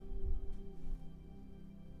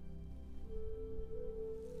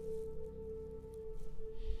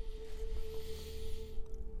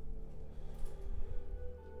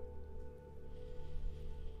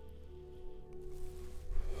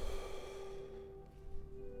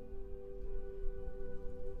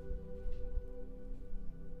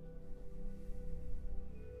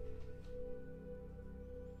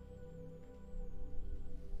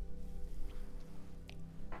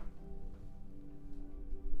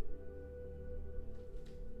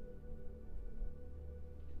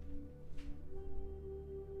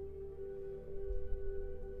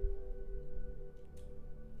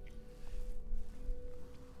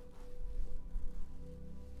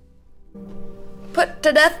Put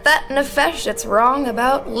to death that nefesh that's wrong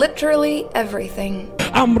about literally everything.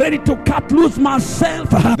 I'm ready to cut loose myself.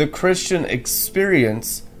 The Christian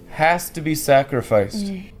experience has to be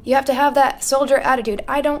sacrificed. You have to have that soldier attitude.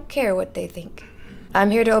 I don't care what they think.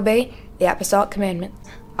 I'm here to obey the apostolic commandments.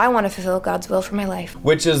 I want to fulfill God's will for my life.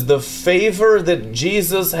 Which is the favor that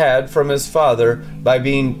Jesus had from his Father by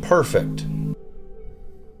being perfect.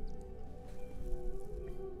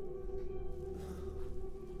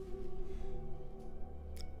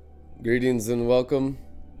 Greetings and welcome.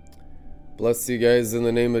 Bless you guys in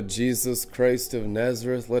the name of Jesus Christ of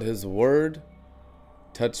Nazareth. Let his word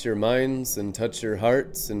touch your minds and touch your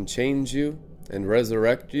hearts and change you and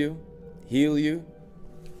resurrect you, heal you,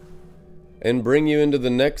 and bring you into the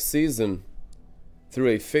next season through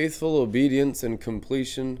a faithful obedience and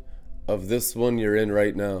completion of this one you're in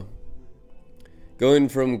right now. Going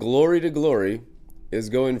from glory to glory is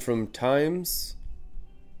going from times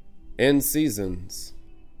and seasons.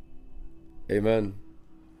 Amen.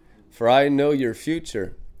 For I know your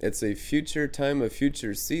future. It's a future time, a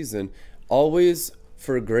future season, always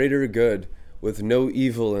for greater good, with no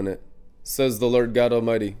evil in it, says the Lord God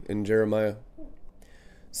Almighty in Jeremiah.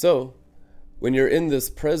 So, when you're in this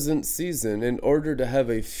present season, in order to have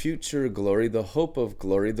a future glory, the hope of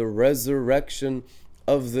glory, the resurrection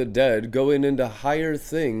of the dead, going into higher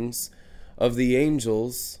things of the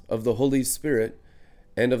angels, of the Holy Spirit,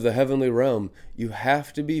 and of the heavenly realm, you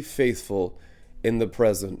have to be faithful in the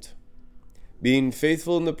present. Being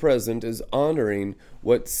faithful in the present is honoring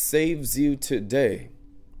what saves you today.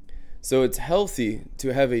 So it's healthy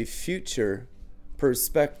to have a future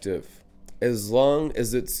perspective, as long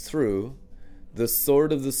as it's through the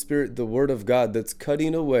sword of the Spirit, the Word of God, that's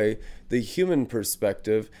cutting away the human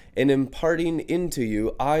perspective and imparting into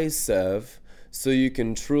you eye salve so you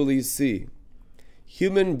can truly see.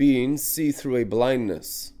 Human beings see through a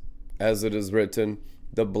blindness, as it is written,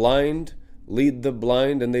 the blind lead the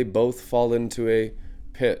blind and they both fall into a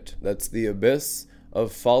pit. That's the abyss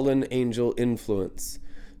of fallen angel influence.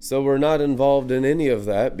 So we're not involved in any of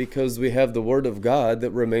that because we have the Word of God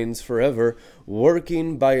that remains forever,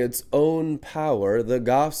 working by its own power, the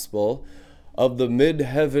gospel of the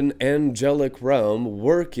mid-heaven angelic realm,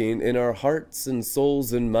 working in our hearts and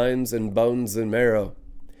souls and minds and bones and marrow.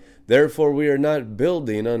 Therefore we are not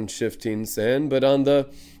building on shifting sand, but on the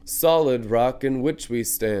solid rock in which we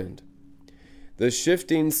stand. The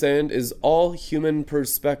shifting sand is all human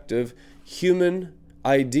perspective, human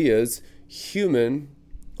ideas, human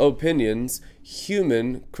opinions,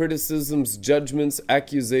 human criticisms, judgments,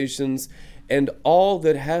 accusations, and all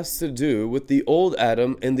that has to do with the old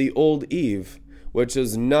Adam and the old Eve, which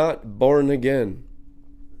is not born again.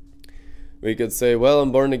 We could say, well,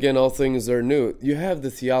 I'm born again, all things are new. You have the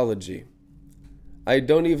theology. I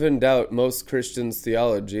don't even doubt most Christians'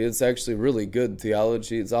 theology. It's actually really good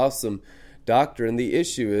theology. It's awesome doctrine. The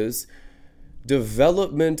issue is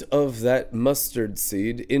development of that mustard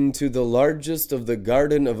seed into the largest of the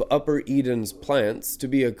garden of Upper Eden's plants to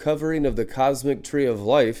be a covering of the cosmic tree of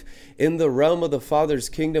life in the realm of the Father's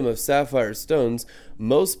kingdom of sapphire stones.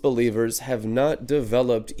 Most believers have not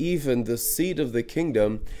developed even the seed of the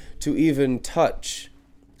kingdom to even touch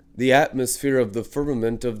the atmosphere of the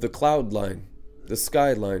firmament of the cloud line, the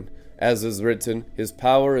skyline, as is written, his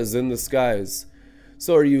power is in the skies.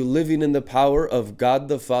 So are you living in the power of God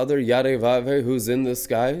the Father, Yarevave, who's in the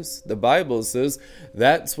skies? The Bible says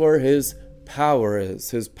that's where his power is.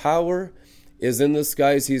 His power is in the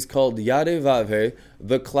skies. He's called Yarevave,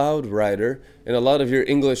 the cloud rider. In a lot of your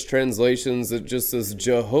English translations, it just says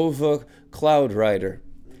Jehovah cloud rider.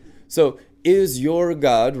 So is your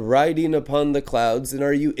God riding upon the clouds, and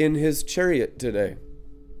are you in his chariot today?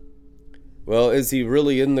 Well, is he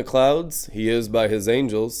really in the clouds? He is by his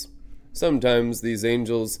angels. Sometimes these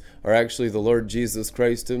angels are actually the Lord Jesus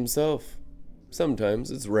Christ himself.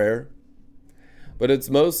 Sometimes, it's rare. But it's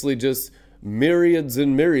mostly just myriads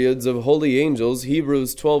and myriads of holy angels,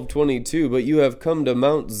 Hebrews 12:22, but you have come to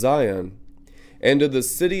Mount Zion, and to the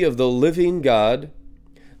city of the living God,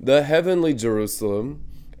 the heavenly Jerusalem,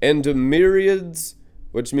 and to myriads,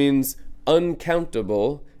 which means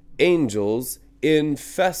uncountable, angels in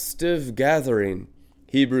festive gathering.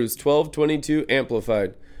 Hebrews 12:22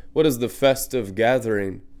 Amplified. What is the festive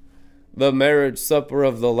gathering? The marriage supper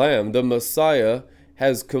of the Lamb. The Messiah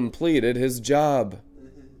has completed his job.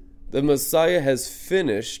 The Messiah has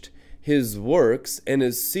finished his works and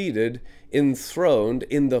is seated, enthroned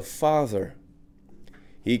in the Father.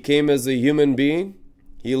 He came as a human being.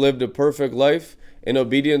 He lived a perfect life in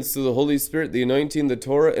obedience to the Holy Spirit, the anointing, the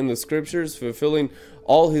Torah, and the Scriptures, fulfilling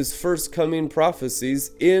all his first coming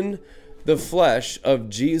prophecies in the flesh of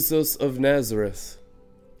Jesus of Nazareth.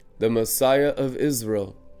 the Messiah of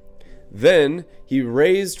Israel. Then he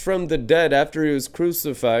raised from the dead after he was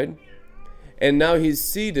crucified, and now he's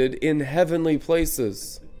seated in heavenly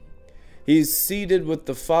places. He's seated with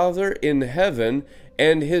the Father in heaven,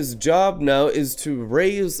 and his job now is to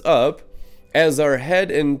raise up as our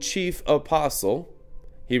head and chief apostle,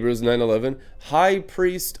 Hebrews 9:11, high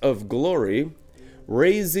priest of glory,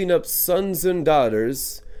 raising up sons and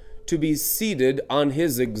daughters to be seated on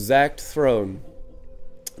his exact throne.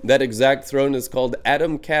 That exact throne is called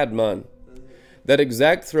Adam Kadmon. That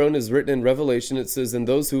exact throne is written in Revelation. It says, "And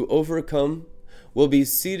those who overcome will be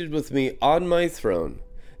seated with me on my throne,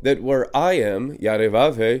 that where I am,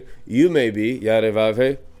 Yarevavhe, you may be,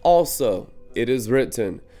 Yarevavhe, also." It is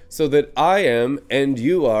written, so that I am and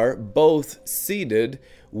you are both seated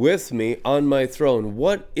with me on my throne.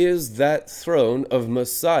 What is that throne of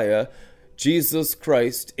Messiah, Jesus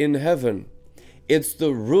Christ in heaven? It's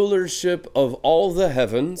the rulership of all the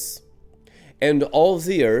heavens and all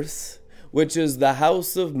the earth, which is the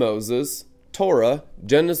house of Moses, Torah,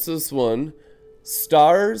 Genesis 1,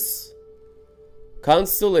 stars,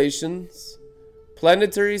 constellations,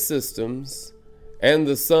 planetary systems, and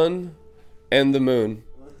the sun and the moon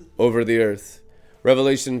over the earth.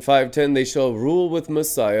 Revelation 5:10, they shall rule with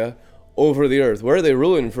Messiah over the earth. Where are they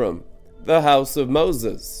ruling from? The house of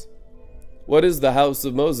Moses. What is the house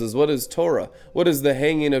of Moses? What is Torah? What is the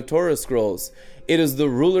hanging of Torah scrolls? It is the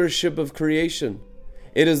rulership of creation.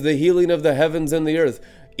 It is the healing of the heavens and the earth.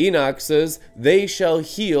 Enoch says, they shall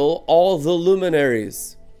heal all the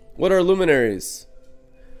luminaries. What are luminaries?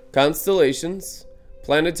 Constellations,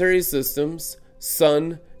 planetary systems,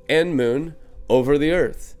 sun and moon over the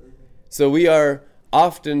earth. So we are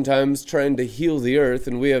oftentimes trying to heal the earth,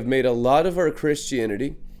 and we have made a lot of our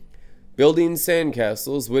Christianity building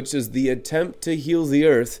sandcastles, which is the attempt to heal the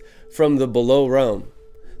earth from the below realm.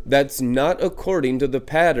 That's not according to the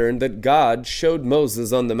pattern that God showed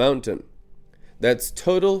Moses on the mountain. That's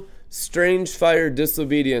total strange fire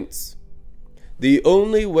disobedience. The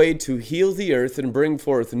only way to heal the earth and bring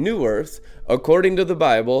forth new earth, according to the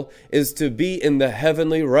Bible, is to be in the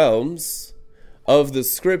heavenly realms of the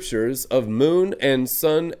scriptures of moon and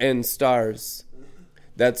sun and stars.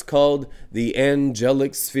 That's called the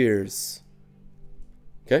angelic spheres.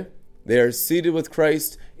 Okay? They are seated with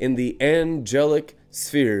Christ in the angelic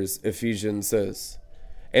spheres, Ephesians says.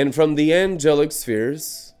 And from the angelic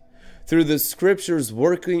spheres, through the scriptures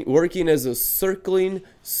working as a circling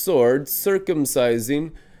sword,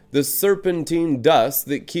 circumcising the serpentine dust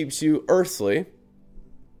that keeps you earthly,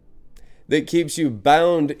 that keeps you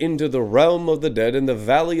bound into the realm of the dead, in the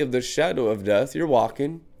valley of the shadow of death. You're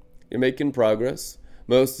walking, you're making progress.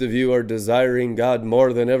 Most of you are desiring God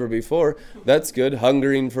more than ever before. That's good.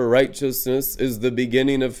 Hungering for righteousness is the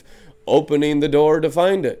beginning of opening the door to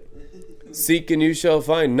find it. Seek and you shall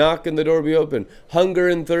find. Knock and the door be open. Hunger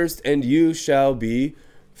and thirst and you shall be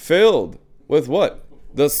filled. With what?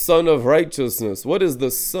 The Son of Righteousness. What is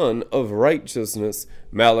the Son of Righteousness?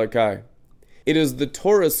 Malachi. It is the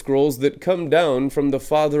Torah scrolls that come down from the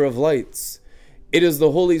Father of lights. It is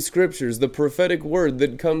the Holy Scriptures, the prophetic word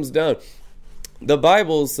that comes down. The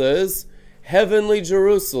Bible says, heavenly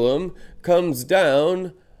Jerusalem comes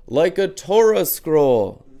down like a Torah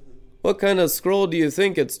scroll. What kind of scroll do you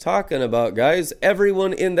think it's talking about, guys?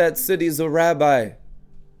 Everyone in that city is a rabbi.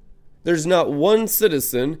 There's not one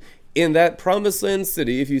citizen in that promised land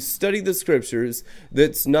city, if you study the scriptures,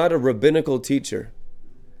 that's not a rabbinical teacher,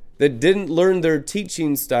 that didn't learn their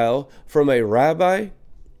teaching style from a rabbi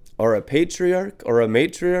or a patriarch or a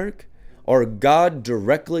matriarch or God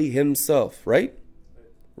directly himself, right?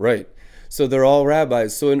 Right. So they're all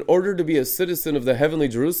rabbis. So in order to be a citizen of the heavenly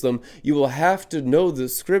Jerusalem, you will have to know the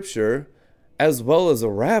scripture as well as a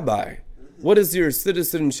rabbi. What is your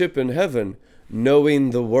citizenship in heaven?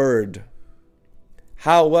 Knowing the word.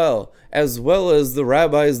 How well? As well as the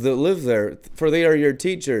rabbis that live there, for they are your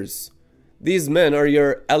teachers. These men are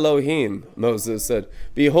your Elohim, Moses said.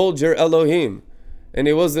 Behold your Elohim. And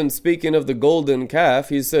he wasn't speaking of the golden calf.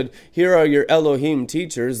 He said, here are your Elohim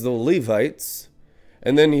teachers, the Levites.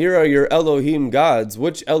 And then here are your Elohim gods.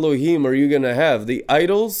 Which Elohim are you going to have? The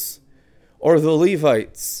idols or the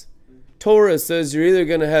Levites? Torah says you're either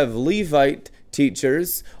going to have Levite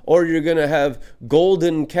teachers or you're going to have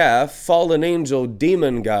golden calf, fallen angel,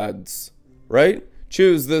 demon gods. Right?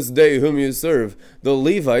 Choose this day whom you serve. The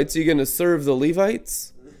Levites, you're going to serve the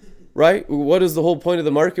Levites? Right? What is the whole point of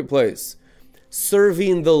the marketplace?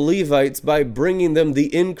 Serving the Levites by bringing them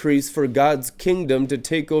the increase for God's kingdom to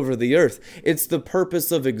take over the earth. It's the purpose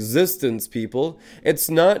of existence, people. It's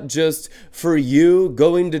not just for you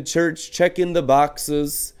going to church, checking the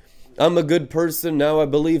boxes, I'm a good person, now I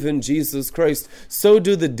believe in Jesus Christ. So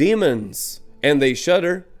do the demons, and they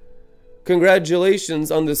shudder. Congratulations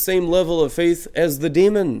on the same level of faith as the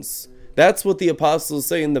demons. That's what the apostles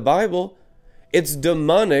say in the Bible. It's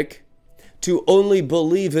demonic to only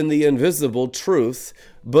believe in the invisible truth,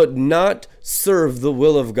 but not serve the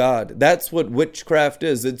will of God. That's what witchcraft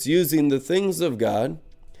is. It's using the things of God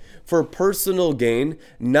for personal gain,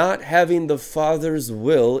 not having the Father's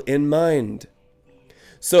will in mind.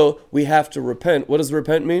 So we have to repent. What does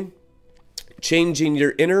repent mean? Changing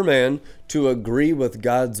your inner man to agree with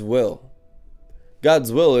God's will.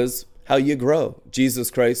 God's will is how you grow.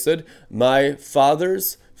 Jesus Christ said, "My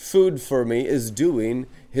Father's food for me is doing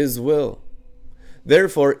His will."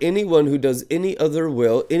 Therefore, anyone who does any other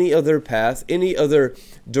will, any other path, any other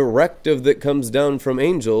directive that comes down from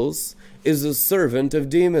angels is a servant of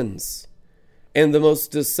demons. And the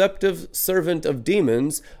most deceptive servant of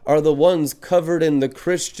demons are the ones covered in the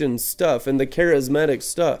Christian stuff and the charismatic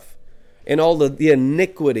stuff and all the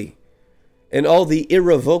iniquity and all the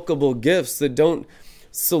irrevocable gifts that don't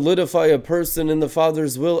solidify a person in the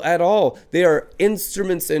Father's will at all. They are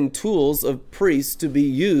instruments and tools of priests to be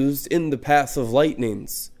used in the path of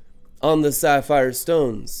lightnings, on the sapphire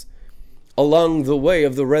stones, along the way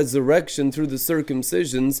of the resurrection through the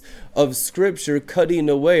circumcisions of Scripture, cutting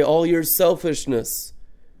away all your selfishness.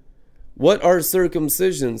 What are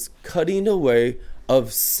circumcisions? Cutting away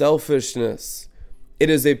of selfishness. It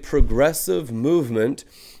is a progressive movement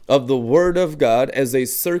of the Word of God as a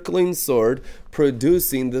circling sword,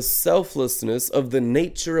 producing the selflessness of the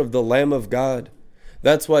nature of the Lamb of God.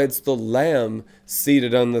 That's why it's the Lamb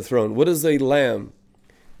seated on the throne. What is a lamb?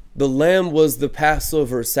 The lamb was the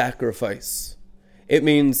Passover sacrifice. It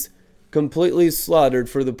means completely slaughtered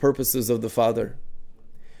for the purposes of the Father.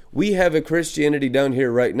 We have a Christianity down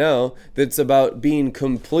here right now that's about being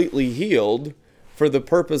completely healed for the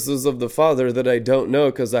purposes of the Father that I don't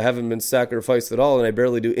know because I haven't been sacrificed at all and I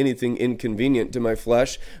barely do anything inconvenient to my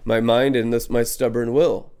flesh, my mind, and my stubborn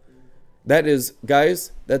will. That is,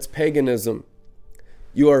 guys, that's paganism.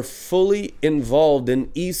 You are fully involved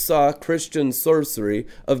in Esau Christian sorcery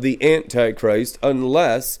of the Antichrist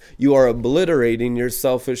unless you are obliterating your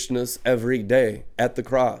selfishness every day at the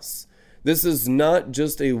cross. This is not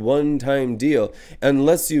just a one-time deal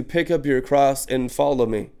unless you pick up your cross and follow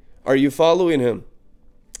me. Are you following him?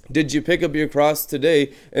 Did you pick up your cross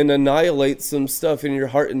today and annihilate some stuff in your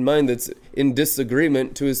heart and mind that's in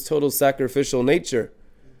disagreement to his total sacrificial nature?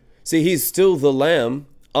 See, he's still the Lamb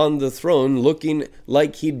on the throne looking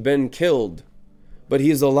like he'd been killed, but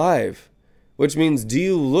he's alive, which means, do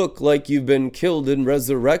you look like you've been killed and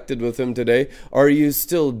resurrected with him today? Or are you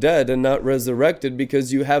still dead and not resurrected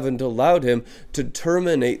because you haven't allowed him to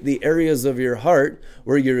terminate the areas of your heart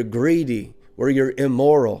where you're greedy, where you're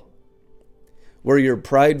immoral, where you're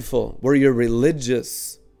prideful, where you're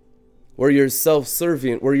religious, where you're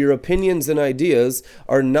self-serving, where your opinions and ideas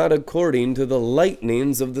are not according to the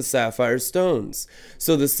lightnings of the sapphire stones.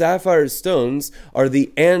 So the sapphire stones are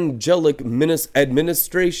the angelic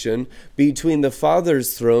administration between the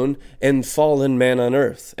Father's throne and fallen man on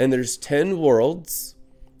earth. And there's 10 worlds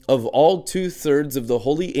of all 2/3 of the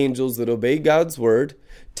holy angels that obey God's word,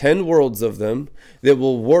 10 worlds of them that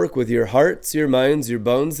will work with your hearts, your minds, your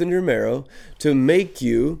bones, and your marrow to make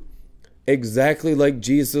you exactly like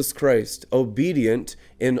Jesus Christ, obedient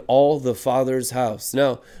in all the Father's house.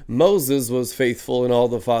 Now, Moses was faithful in all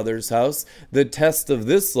the Father's house. The test of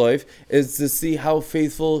this life is to see how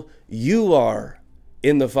faithful you are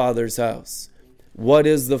in the Father's house. What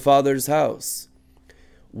is the Father's house?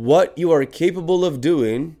 What you are capable of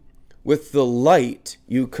doing with the light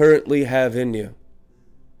you currently have in you.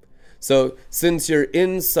 So, since you're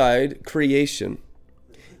inside creation,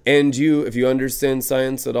 and you, if you understand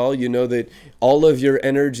science at all, you know that all of your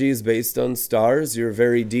energy is based on stars. Your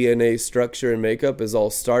very DNA structure and makeup is all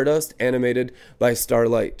stardust animated by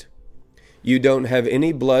starlight. You don't have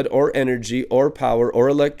any blood or energy or power or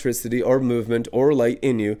electricity or movement or light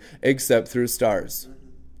in you except through stars.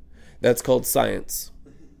 That's called science.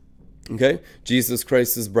 Okay? Jesus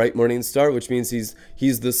Christ is bright morning star, which means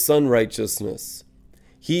he's the sun righteousness.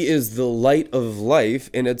 He is the light of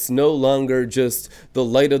life, and it's no longer just the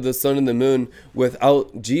light of the sun and the moon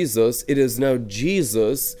without Jesus. It is now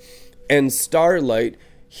Jesus and starlight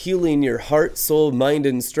healing your heart, soul, mind,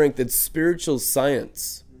 and strength. It's spiritual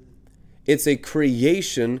science. It's a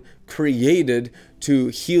creation created to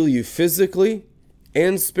heal you physically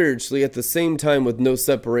and spiritually at the same time with no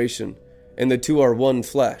separation. And the two are one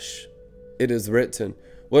flesh. It is written.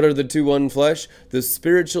 What are the two one flesh? The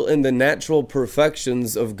spiritual and the natural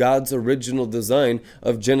perfections of God's original design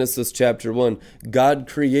of Genesis chapter 1. God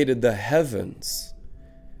created the heavens.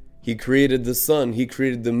 He created the sun, he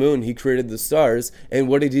created the moon, he created the stars. And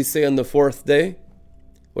what did he say on the fourth day?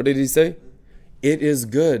 What did he say? It is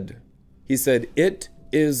good. He said, it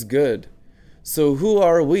is good. So who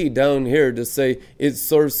are we down here to say it's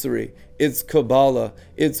sorcery, it's Kabbalah,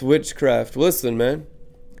 it's witchcraft? Listen, man.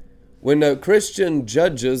 When a Christian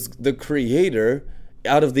judges the Creator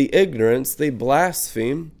out of the ignorance, they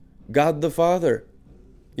blaspheme God the Father.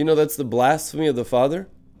 You know that's the blasphemy of the Father?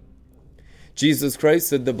 Jesus Christ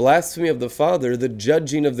said the blasphemy of the Father, the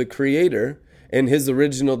judging of the Creator and His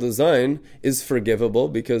original design, is forgivable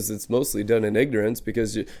because it's mostly done in ignorance,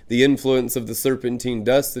 because the influence of the serpentine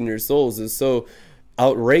dust in your souls is so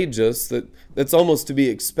outrageous that that's almost to be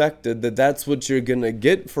expected, that's what you're going to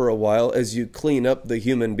get for a while as you clean up the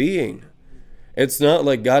human being. It's not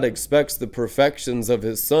like God expects the perfections of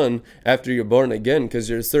His Son after you're born again because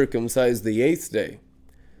you're circumcised the 8th day.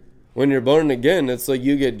 When you're born again, it's like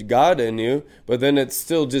you get God in you, but then it's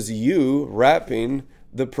still just you wrapping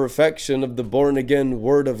the perfection of the born-again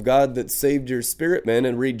Word of God that saved your spirit, man,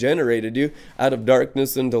 and regenerated you out of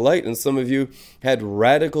darkness into light. And some of you had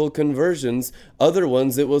radical conversions. Other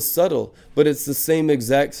ones, it was subtle. But it's the same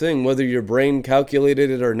exact thing, whether your brain calculated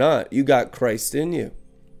it or not. You got Christ in you.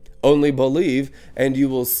 Only believe, and you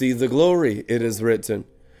will see the glory, it is written.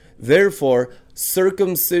 Therefore,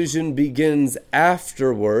 circumcision begins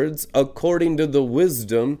afterwards, according to the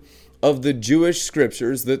wisdom of the Jewish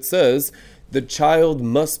scriptures that says the child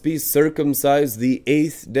must be circumcised the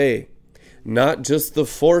 8th day. Not just the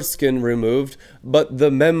foreskin removed, but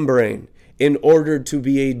the membrane, in order to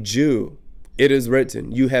be a Jew. It is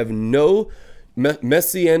written, you have no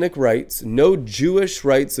messianic rights, no Jewish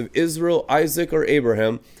rights of Israel, Isaac, or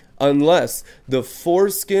Abraham, unless the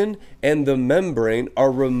foreskin and the membrane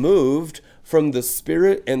are removed from the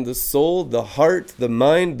spirit and the soul, the heart, the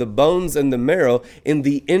mind, the bones, and the marrow in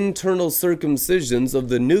the internal circumcisions of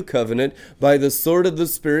the new covenant by the sword of the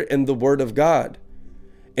Spirit and the word of God.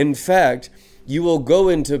 In fact, you will go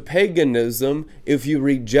into paganism if you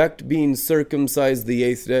reject being circumcised the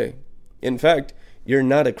 8th day. In fact, you're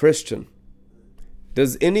not a Christian.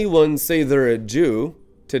 Does anyone say they're a Jew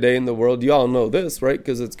today in the world? You all know this, right?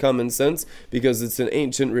 Because it's common sense, because it's an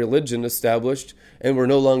ancient religion established, and we're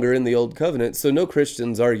no longer in the old covenant, so no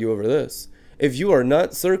Christians argue over this. If you are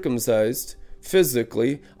not circumcised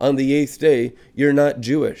physically on the 8th day, you're not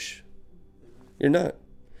Jewish. You're not.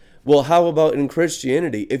 Well, how about in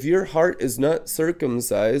Christianity? If your heart is not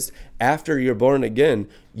circumcised after you're born again,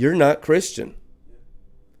 you're not Christian.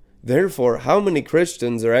 Therefore, how many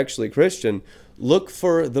Christians are actually Christian? Look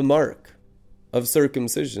for the mark of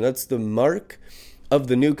circumcision. That's the mark of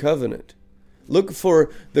the new covenant. Look for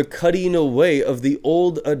the cutting away of the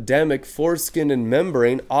old Adamic foreskin and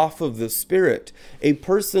membrane off of the spirit. A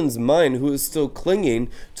person's mind who is still clinging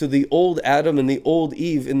to the old Adam and the old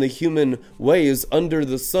Eve in the human ways under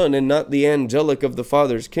the sun and not the angelic of the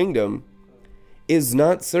Father's kingdom is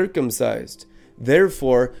not circumcised.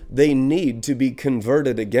 Therefore, they need to be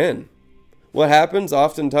converted again. What happens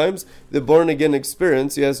oftentimes, the born-again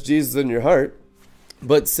experience, yes, Jesus in your heart,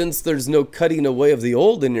 but since there's no cutting away of the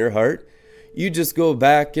old in your heart, you just go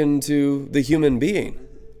back into the human being.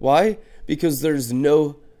 Why? Because there's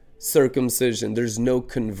no circumcision. There's no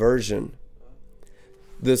conversion.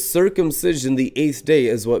 The circumcision, the 8th day,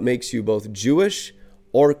 is what makes you both Jewish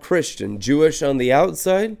or Christian. Jewish on the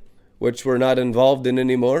outside, which we're not involved in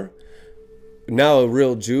anymore. Now a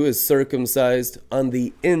real Jew is circumcised on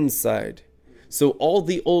the inside. So all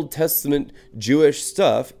the Old Testament Jewish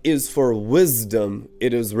stuff is for wisdom,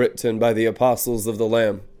 it is written by the apostles of the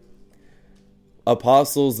Lamb.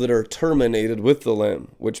 Apostles that are terminated with the Lamb,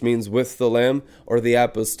 which means with the Lamb or the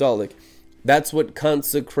apostolic. That's what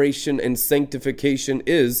consecration and sanctification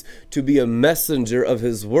is, to be a messenger of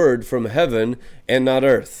His word from heaven and not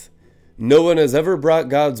earth. No one has ever brought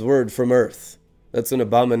God's word from earth. That's an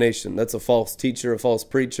abomination. That's a false teacher, a false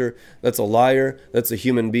preacher. That's a liar. That's a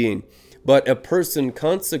human being. But a person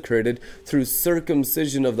consecrated through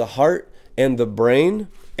circumcision of the heart and the brain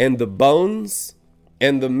and the bones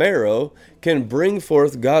and the marrow can bring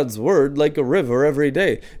forth God's word like a river every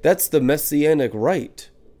day. That's the messianic rite.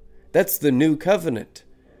 That's the new covenant.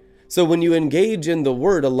 So when you engage in the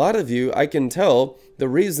word, a lot of you, I can tell the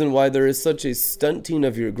reason why there is such a stunting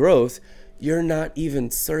of your growth, you're not even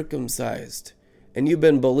circumcised. And you've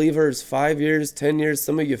been believers 5 years, 10 years,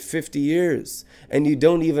 some of you 50 years. And you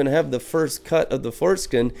don't even have the first cut of the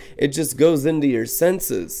foreskin. It just goes into your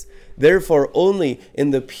senses. Therefore, only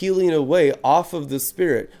in the peeling away off of the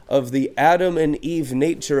spirit of the Adam and Eve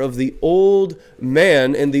nature of the old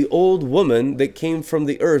man and the old woman that came from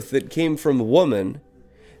the earth, that came from woman,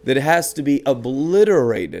 that has to be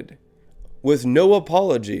obliterated. with no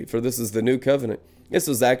apology, for this is the new covenant. This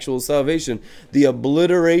is actual salvation. The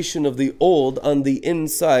obliteration of the old on the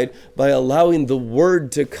inside by allowing the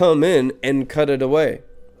word to come in and cut it away.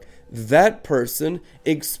 That person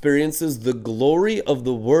experiences the glory of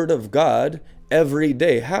the word of God every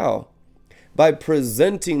day. How? By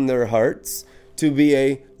presenting their hearts to be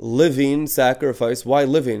a living sacrifice. Why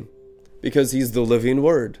living? Because he's the living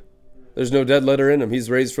word. There's no dead letter in him. He's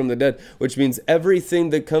raised from the dead, which means everything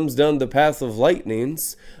that comes down the path of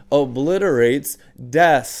lightnings obliterates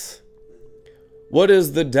death. What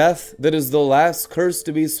is the death that is the last curse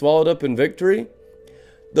to be swallowed up in victory?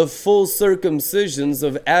 The full circumcisions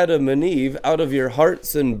of Adam and Eve out of your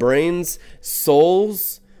hearts and brains,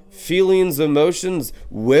 souls, feelings, emotions,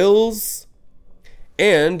 wills,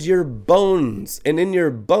 and your bones. And in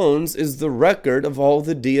your bones is the record of all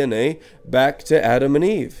the DNA back to Adam and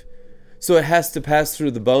Eve. So it has to pass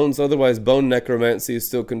through the bones, otherwise bone necromancy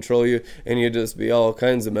still control you and you just be all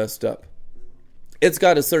kinds of messed up. It's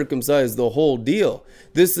got to circumcise the whole deal.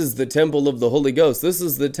 This is the temple of the Holy Ghost. This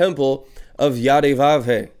is the temple of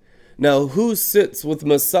Yadevavhe. Now, who sits with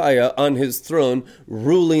Messiah on his throne,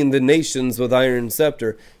 ruling the nations with iron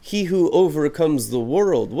scepter? He who overcomes the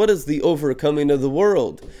world. What is the overcoming of the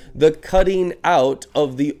world? The cutting out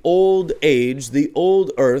of the old age, the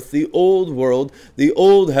old earth, the old world, the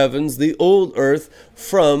old heavens, the old earth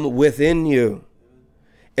from within you.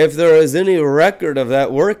 If there is any record of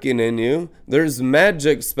that working in you, there's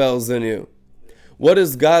magic spells in you. What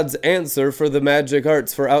is God's answer for the magic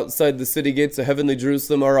arts? For outside the city gates of heavenly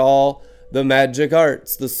Jerusalem are all the magic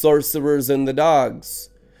arts, the sorcerers and the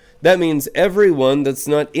dogs. That means everyone that's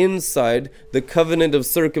not inside the covenant of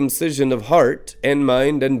circumcision of heart and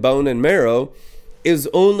mind and bone and marrow is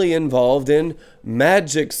only involved in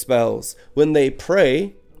magic spells. When they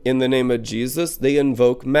pray in the name of Jesus, they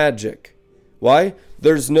invoke magic. Why?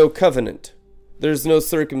 There's no covenant. There's no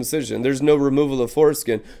circumcision. There's no removal of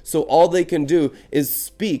foreskin. So all they can do is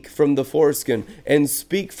speak from the foreskin and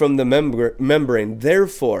speak from the membrane.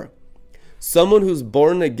 Therefore, someone who's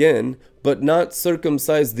born again but not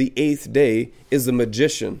circumcised the 8th day is a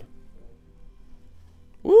magician.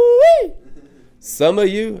 Woo-wee! Some of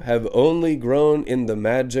you have only grown in the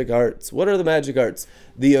magic arts. What are the magic arts?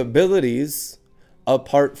 The abilities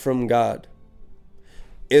apart from God.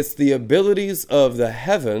 It's the abilities of the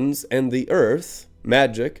heavens and the earth,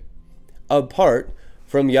 magic, apart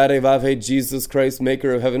from Yadevavhe, Jesus Christ,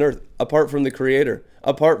 maker of heaven and earth, apart from the Creator,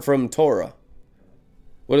 apart from Torah.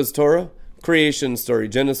 What is Torah? Creation story,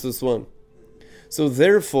 Genesis 1. So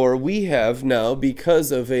therefore, we have now,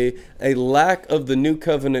 because of a lack of the new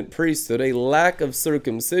covenant priesthood, a lack of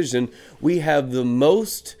circumcision, we have the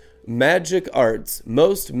most magic arts,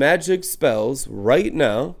 most magic spells right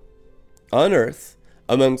now on earth,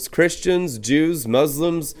 amongst Christians, Jews,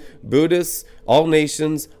 Muslims, Buddhists, all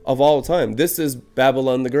nations of all time. This is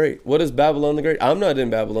Babylon the Great. What is Babylon the Great? I'm not in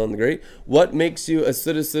Babylon the Great. What makes you a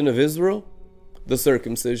citizen of Israel? The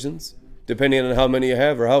circumcisions. Depending on how many you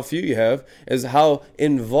have or how few you have, is how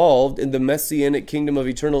involved in the messianic kingdom of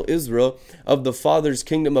eternal Israel, of the Father's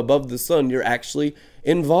kingdom above the sun, you're actually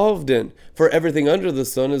involved in. For everything under the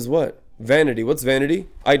sun is what? Vanity. What's vanity?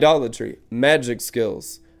 Idolatry. Magic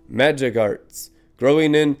skills. Magic arts.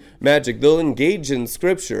 Growing in magic. They'll engage in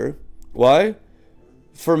scripture. Why?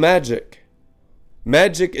 For magic.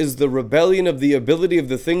 Magic is the rebellion of the ability of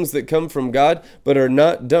the things that come from God, but are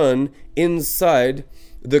not done inside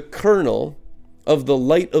the kernel of the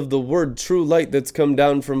light of the word, true light that's come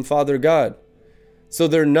down from Father God. So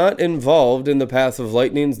they're not involved in the path of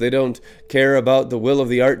lightnings. They don't care about the will of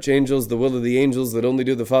the archangels, the will of the angels that only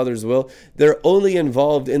do the Father's will. They're only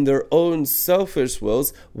involved in their own selfish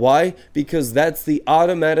wills. Why? Because that's the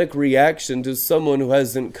automatic reaction to someone who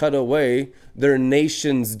hasn't cut away their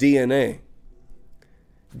nation's DNA.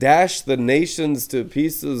 Dash the nations to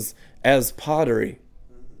pieces as pottery.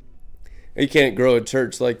 You can't grow a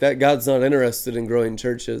church like that. God's not interested in growing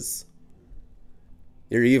churches.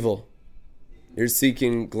 You're evil. You're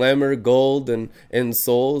seeking glamour, gold, and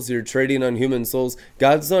souls. You're trading on human souls.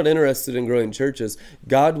 God's not interested in growing churches.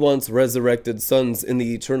 God wants resurrected sons in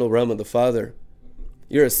the eternal realm of the Father.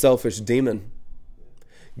 You're a selfish demon.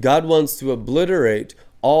 God wants to obliterate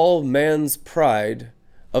all man's pride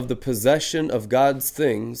of the possession of God's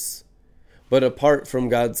things, but apart from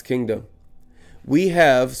God's kingdom. We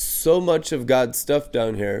have so much of God's stuff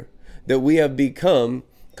down here that we have become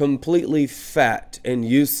completely fat and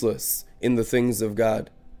useless in the things of God.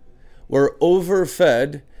 We're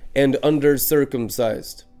overfed and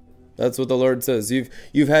under-circumcised. That's what the Lord says.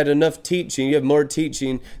 You've had enough teaching. You have more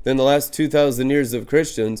teaching than the last 2,000 years of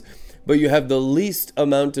Christians, but you have the least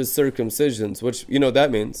amount of circumcisions, which, you know what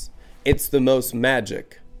that means? it's the most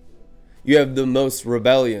magic. You have the most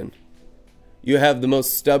rebellion. You have the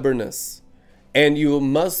most stubbornness. And you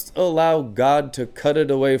must allow God to cut it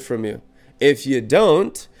away from you. If you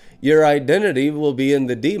don't, your identity will be in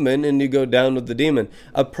the demon and you go down with the demon.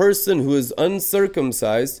 A person who is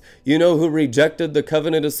uncircumcised, you know who rejected the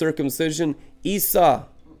covenant of circumcision? Esau.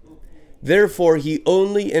 Therefore, he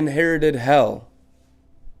only inherited hell.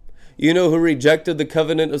 You know who rejected the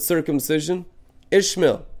covenant of circumcision?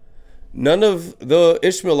 Ishmael. None of the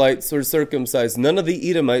Ishmaelites are circumcised. None of the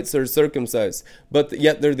Edomites are circumcised. But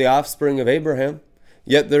yet they're the offspring of Abraham.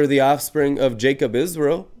 Yet they're the offspring of Jacob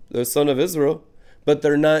Israel, the son of Israel. But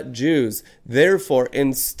they're not Jews. Therefore,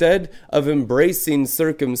 instead of embracing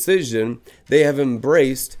circumcision, they have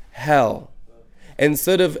embraced hell.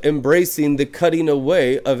 Instead of embracing the cutting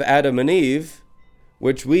away of Adam and Eve,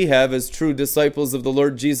 which we have as true disciples of the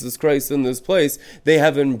Lord Jesus Christ in this place, they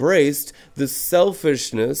have embraced the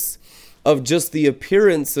selfishness of just the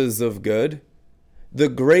appearances of good, the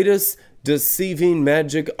greatest deceiving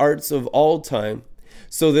magic arts of all time,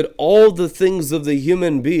 so that all the things of the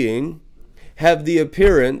human being have the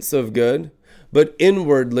appearance of good, but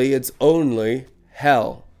inwardly it's only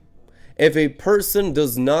hell. If a person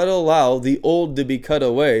does not allow the old to be cut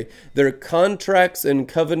away, their contracts and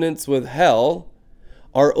covenants with hell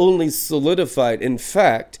are only solidified. In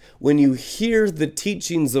fact, when you hear the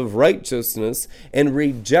teachings of righteousness and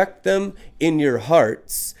reject them in your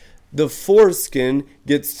hearts, the foreskin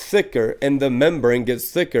gets thicker and the membrane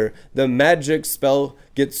gets thicker. The magic spell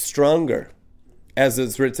gets stronger. As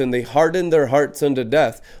it's written, they hardened their hearts unto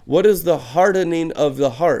death. What is the hardening of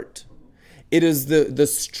the heart? It is the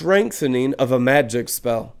strengthening of a magic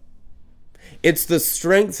spell. It's the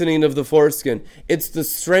strengthening of the foreskin. It's the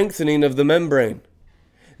strengthening of the membrane.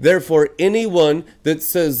 Therefore, anyone that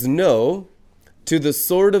says no to the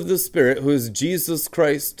sword of the Spirit, who is Jesus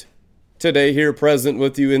Christ, today here present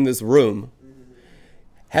with you in this room,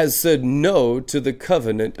 has said no to the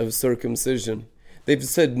covenant of circumcision. They've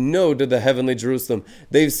said no to the heavenly Jerusalem.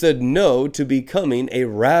 They've said no to becoming a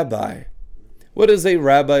rabbi. What is a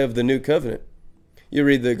rabbi of the new covenant? You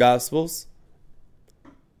read the Gospels.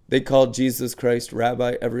 They called Jesus Christ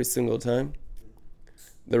rabbi every single time.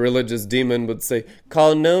 The religious demon would say,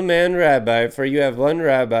 "Call no man rabbi, for you have one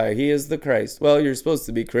rabbi. He is the Christ." Well, you're supposed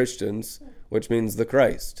to be Christians, which means the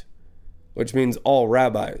Christ, which means all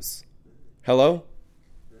rabbis. Hello?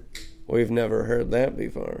 We've never heard that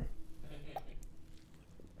before.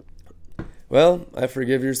 Well, I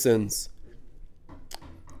forgive your sins.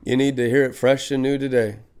 You need to hear it fresh and new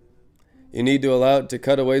today. You need to allow it to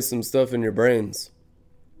cut away some stuff in your brains.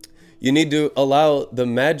 You need to allow the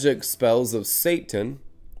magic spells of Satan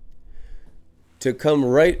to come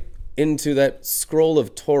right into that scroll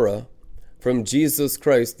of Torah from Jesus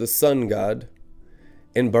Christ, the Son God,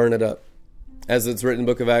 and burn it up. As it's written in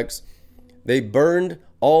the book of Acts, they burned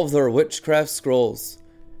all of their witchcraft scrolls,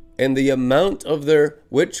 and the amount of their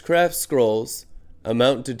witchcraft scrolls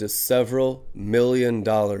amounted to several $1 million.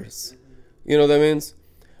 You know what that means?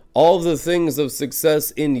 All of the things of success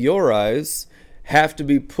in your eyes have to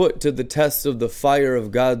be put to the test of the fire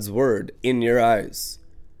of God's word in your eyes.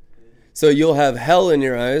 So you'll have hell in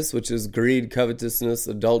your eyes, which is greed, covetousness,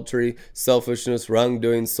 adultery, selfishness,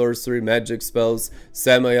 wrongdoing, sorcery, magic spells,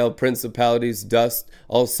 Samael, principalities, dust,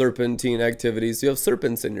 all serpentine activities. You have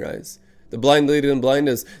serpents in your eyes. The blind leading the blind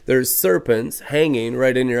is there's serpents hanging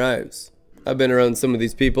right in your eyes. I've been around some of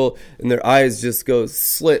these people, and their eyes just go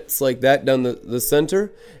slits like that down the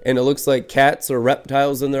center, and it looks like cats or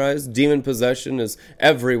reptiles in their eyes. Demon possession is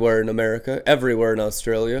everywhere in America, everywhere in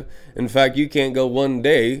Australia. In fact, you can't go one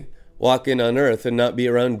day walking on earth and not be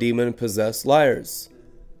around demon-possessed liars.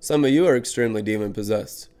 Some of you are extremely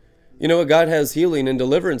demon-possessed. You know what? God has healing and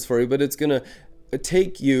deliverance for you, but it's going to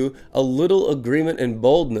take you a little agreement and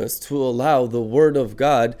boldness to allow the word of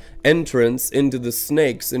God entrance into the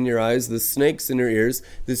snakes in your eyes, the snakes in your ears,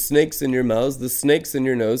 the snakes in your mouths, the snakes in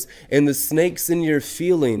your nose, and the snakes in your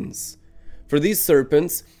feelings. For these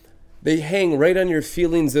serpents, they hang right on your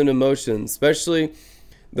feelings and emotions, especially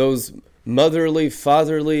those motherly,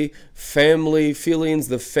 fatherly, family feelings,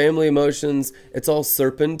 the family emotions. It's all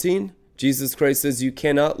serpentine. Jesus Christ says, you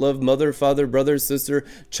cannot love mother, father, brother, sister,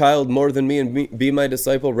 child more than me and be my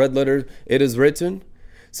disciple. Red letter, it is written.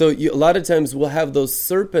 So a lot of times we'll have those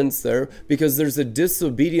serpents there because there's a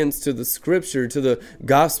disobedience to the scripture, to the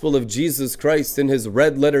gospel of Jesus Christ and his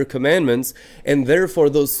red letter commandments. And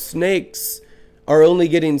therefore those snakes are only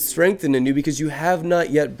getting strengthened in you because you have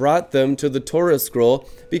not yet brought them to the Torah scroll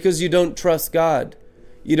because you don't trust God.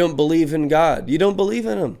 You don't believe in God. You don't believe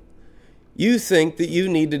in him. You think that you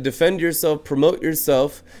need to defend yourself, promote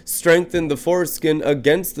yourself, strengthen the foreskin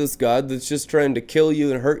against this God that's just trying to kill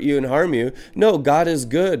you and hurt you and harm you. No, God is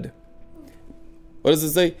good. What does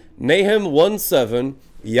it say? Nahum 1:7,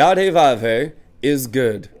 Yadevave is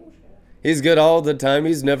good. He's good all the time.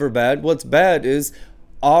 He's never bad. What's bad is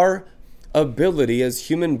our ability as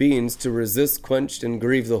human beings to resist, quench, and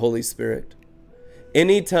grieve the Holy Spirit.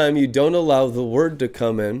 Anytime you don't allow the word to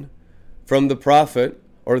come in from the prophet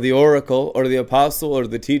or the oracle or the apostle or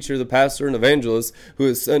the teacher, the pastor and evangelist who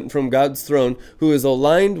is sent from God's throne, who is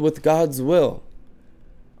aligned with God's will.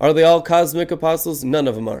 Are they all cosmic apostles? None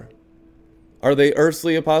of them are. Are they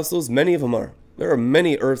earthly apostles? Many of them are. There are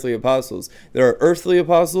many earthly apostles. There are earthly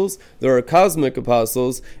apostles, there are cosmic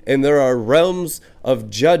apostles, and there are realms of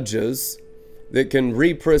judges that can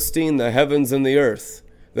re-pristine the heavens and the earth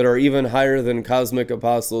that are even higher than cosmic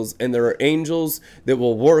apostles. And there are angels that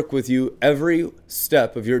will work with you every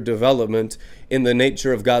step of your development in the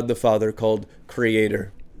nature of God the Father, called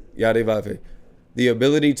Creator. Yadevave. The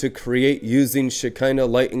ability to create using Shekinah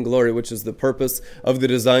light and glory, which is the purpose of the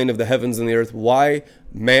design of the heavens and the earth. Why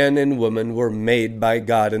man and woman were made by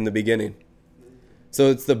God in the beginning. So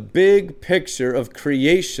it's the big picture of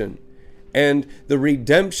creation and the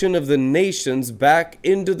redemption of the nations back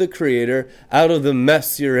into the Creator out of the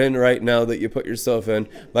mess you're in right now that you put yourself in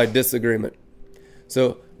by disagreement.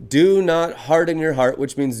 So do not harden your heart,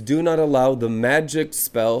 which means do not allow the magic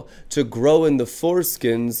spell to grow in the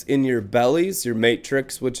foreskins in your bellies, your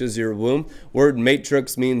matrix, which is your womb. Word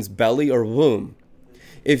matrix means belly or womb.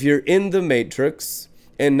 If you're in the matrix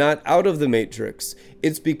and not out of the matrix,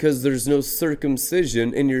 it's because there's no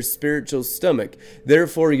circumcision in your spiritual stomach.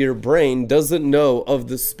 Therefore, your brain doesn't know of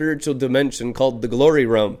the spiritual dimension called the glory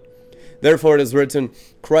realm. Therefore, it is written,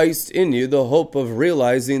 Christ in you, the hope of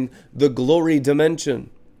realizing the glory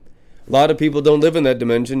dimension. A lot of people don't live in that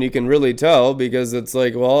dimension. You can really tell because it's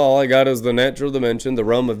like, well, all I got is the natural dimension, the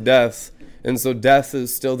realm of death. And so death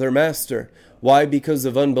is still their master. Why? Because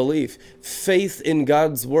of unbelief. Faith in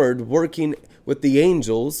God's word, working with the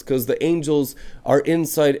angels, because the angels are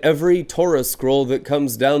inside every Torah scroll that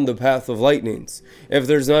comes down the path of lightnings. If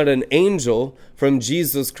there's not an angel from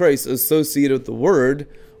Jesus Christ associated with the word,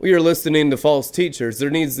 we are listening to false teachers. There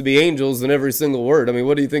needs to be angels in every single word. I mean,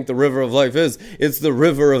 what do you think the river of life is? It's the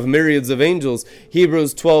river of myriads of angels.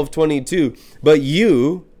 Hebrews 12:22. But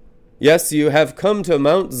you, yes, you have come to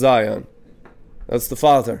Mount Zion. That's the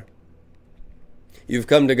Father. You've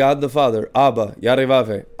come to God the Father. Abba,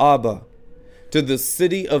 Yarevave, Abba. To the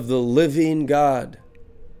city of the living God.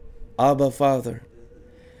 Abba, Father.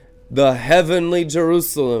 The heavenly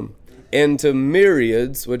Jerusalem. And to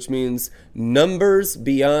myriads, which means numbers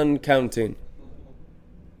beyond counting.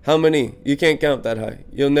 How many? You can't count that high.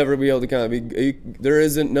 You'll never be able to count. I mean, there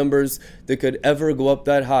isn't numbers that could ever go up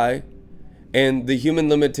that high. And the human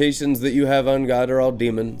limitations that you have on God are all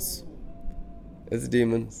demons. It's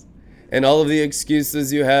demons. And all of the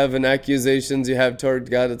excuses you have and accusations you have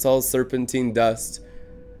toward God, it's all serpentine dust.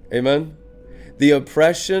 Amen? The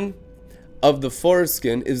oppression of the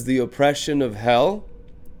foreskin is the oppression of hell.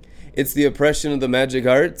 It's the oppression of the magic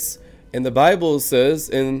arts. And the Bible says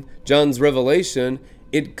in John's Revelation,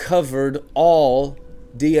 it covered all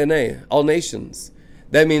DNA, all nations.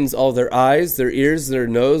 That means all their eyes, their ears, their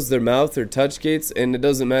nose, their mouth, their touch gates. And it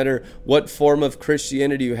doesn't matter what form of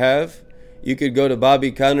Christianity you have. You could go to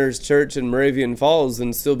Bobby Connor's church in Moravian Falls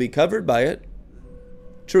and still be covered by it.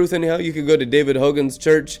 Truth anyhow. You could go to David Hogan's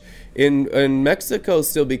church in Mexico,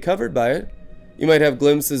 still be covered by it. You might have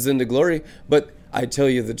glimpses into glory, but I tell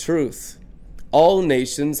you the truth. All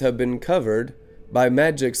nations have been covered by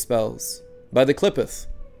magic spells, by the Clippeth.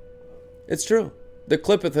 It's true. The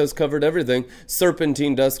Clippeth has covered everything.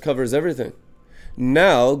 Serpentine dust covers everything.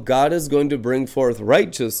 Now, God is going to bring forth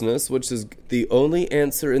righteousness, which is the only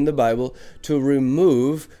answer in the Bible to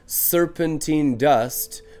remove serpentine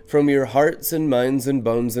dust from your hearts and minds and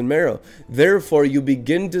bones and marrow. Therefore, you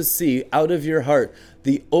begin to see out of your heart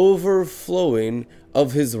the overflowing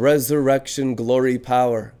of His resurrection glory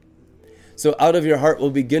power. So out of your heart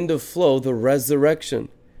will begin to flow the resurrection.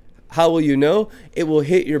 How will you know? It will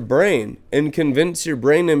hit your brain and convince your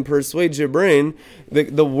brain and persuade your brain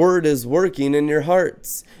that the word is working in your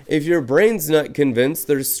hearts. If your brain's not convinced,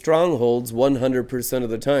 there's strongholds 100% of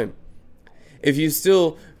the time. If you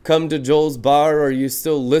still come to Joel's bar or you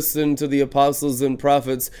still listen to the apostles and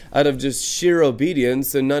prophets out of just sheer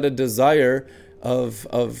obedience and not a desire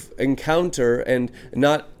of encounter and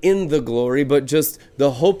not in the glory, but just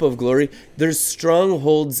the hope of glory, there's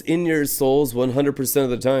strongholds in your souls 100% of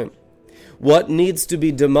the time. What needs to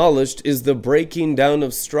be demolished is the breaking down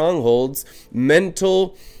of strongholds,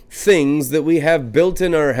 mental things that we have built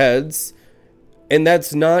in our heads And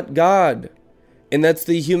that's not God. And that's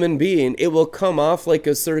the human being. It will come off like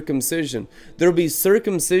a circumcision. There will be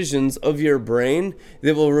circumcisions of your brain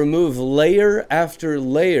that will remove layer after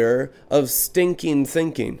layer of stinking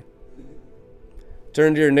thinking.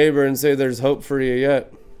 Turn to your neighbor and say, there's hope for you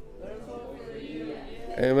yet.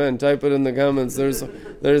 Amen. Type it in the comments.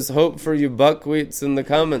 There's hope for you buckwheats in the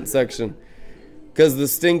comment section. Because the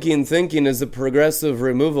stinking thinking is a progressive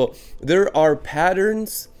removal. There are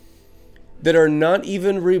patterns that are not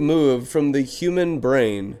even removed from the human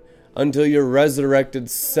brain until you're resurrected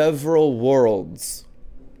several worlds.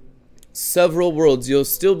 Several worlds. You'll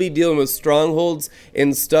still be dealing with strongholds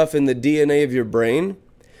and stuff in the DNA of your brain,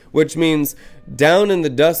 which means down in the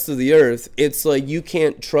dust of the earth, it's like you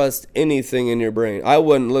can't trust anything in your brain. I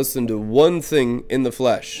wouldn't listen to one thing in the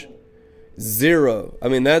flesh. Zero. I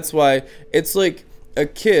mean, that's why it's like a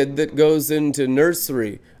kid that goes into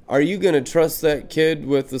nursery. Are you going to trust that kid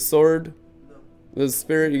with the sword? The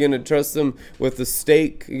spirit? You're going to trust them with the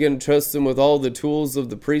stake? You're going to trust them with all the tools of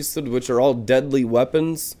the priesthood, which are all deadly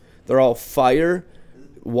weapons? They're all fire.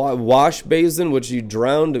 Wash basin, which you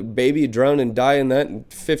drowned, a baby drown and die in that in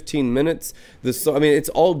 15 minutes. It's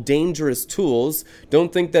all dangerous tools.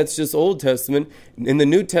 Don't think that's just Old Testament. In the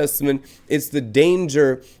New Testament, it's the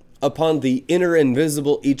danger upon the inner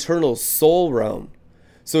invisible eternal soul realm.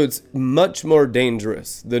 So it's much more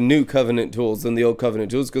dangerous, the new covenant tools, than the old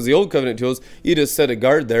covenant tools. Because the old covenant tools, you just set a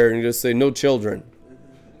guard there and you just say, no children.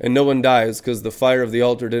 And no one dies because the fire of the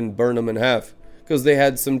altar didn't burn them in half. Because they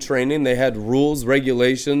had some training, they had rules,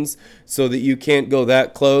 regulations, so that you can't go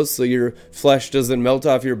that close, so your flesh doesn't melt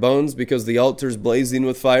off your bones because the altar's blazing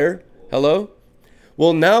with fire. Hello?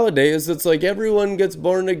 Well, nowadays, it's like everyone gets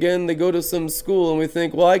born again, they go to some school, and we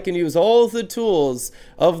think, well, I can use all the tools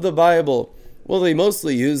of the Bible. Well, they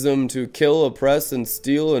mostly use them to kill, oppress, and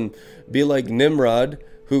steal, and be like Nimrod,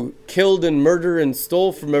 who killed and murdered and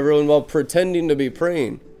stole from everyone while pretending to be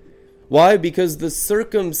praying. Why? Because the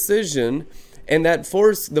circumcision and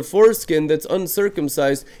the foreskin that's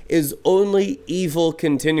uncircumcised is only evil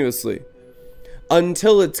continuously.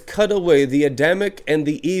 Until it's cut away, the Adamic and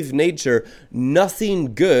the Eve nature,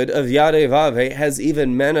 nothing good of Yadevave has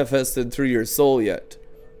even manifested through your soul yet.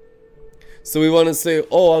 So we want to say,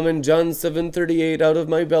 oh, I'm in John 7:38, out of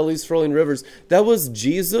my belly's flowing rivers. That was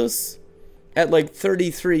Jesus at like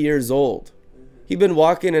 33 years old. He'd been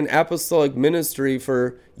walking in apostolic ministry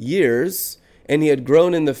for years, and he had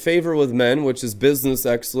grown in the favor with men, which is business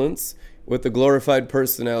excellence, with the glorified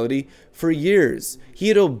personality, for years. He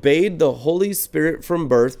had obeyed the Holy Spirit from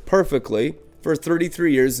birth perfectly for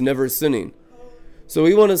 33 years, never sinning. So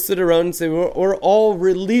we want to sit around and say, we're all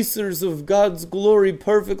releasers of God's glory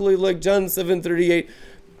perfectly, like John 7:38.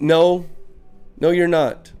 No, you're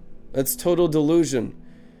not. That's total delusion.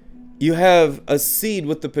 You have a seed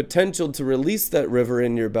with the potential to release that river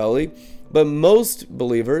in your belly, but most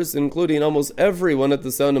believers, including almost everyone at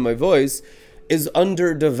the sound of my voice, is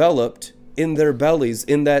underdeveloped in their bellies,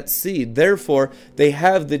 in that seed. Therefore, they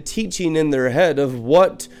have the teaching in their head of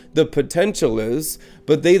what the potential is,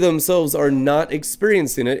 but they themselves are not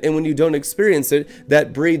experiencing it. And when you don't experience it,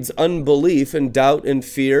 that breeds unbelief and doubt and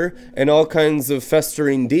fear and all kinds of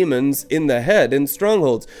festering demons in the head and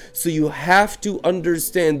strongholds. So you have to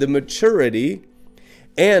understand the maturity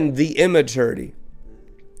and the immaturity.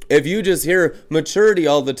 If you just hear maturity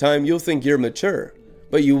all the time, you'll think you're mature.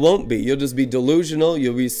 But you won't be. You'll just be delusional.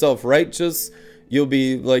 You'll be self-righteous. You'll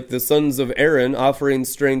be like the sons of Aaron, offering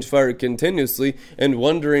strange fire continuously and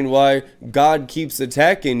wondering why God keeps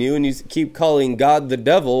attacking you, and you keep calling God the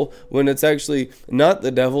devil when it's actually not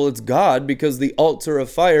the devil, it's God, because the altar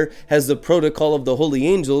of fire has the protocol of the holy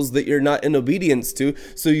angels that you're not in obedience to.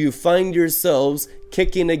 So you find yourselves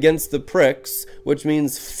kicking against the pricks, which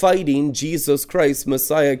means fighting Jesus Christ,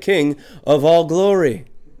 Messiah, King of all glory.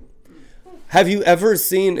 Have you ever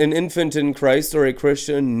seen an infant in Christ or a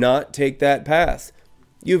Christian not take that path?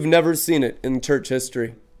 You've never seen it in church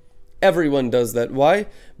history. Everyone does that. Why?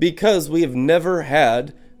 Because we have never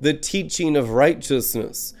had the teaching of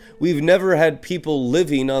righteousness. We've never had people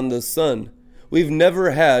living on the sun. We've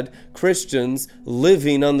never had Christians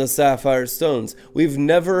living on the sapphire stones. We've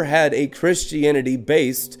never had a Christianity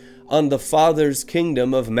based on the Father's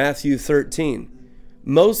kingdom of Matthew 13.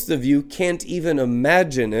 Most of you can't even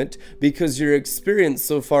imagine it because your experience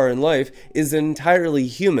so far in life is entirely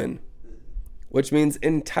human, which means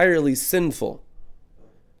entirely sinful.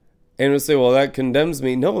 And you'll say, well, that condemns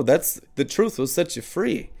me. No, that's the truth will set you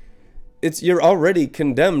free. You're already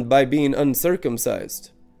condemned by being uncircumcised.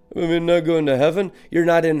 I mean, not going to heaven? You're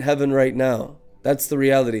not in heaven right now. That's the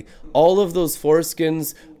reality. All of those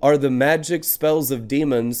foreskins are the magic spells of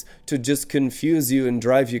demons to just confuse you and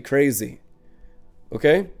drive you crazy.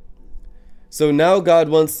 Okay? So now God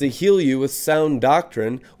wants to heal you with sound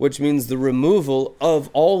doctrine, which means the removal of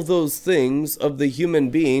all those things of the human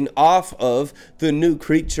being off of the new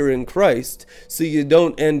creature in Christ, so you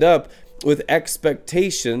don't end up with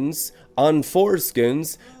expectations on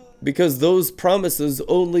foreskins, because those promises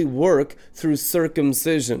only work through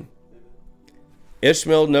circumcision.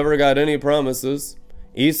 Ishmael never got any promises.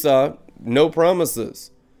 Esau, no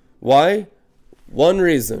promises. Why? One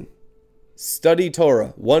reason. Study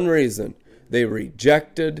Torah. One reason. They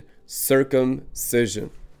rejected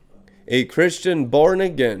circumcision. A Christian born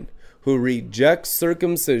again who rejects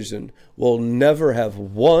circumcision will never have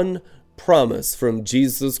one promise from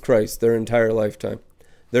Jesus Christ their entire lifetime.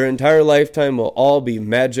 Their entire lifetime will all be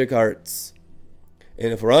magic arts.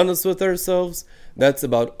 And if we're honest with ourselves, that's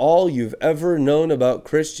about all you've ever known about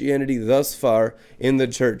Christianity thus far in the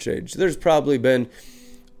church age. There's probably been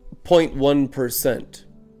 0.1%.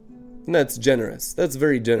 And that's generous. That's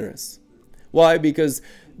very generous. Why? Because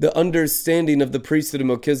the understanding of the priesthood of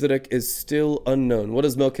Melchizedek is still unknown. What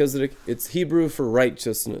is Melchizedek? It's Hebrew for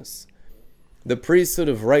righteousness. The priesthood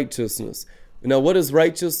of righteousness. Now, what is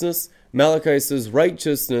righteousness? Malachi says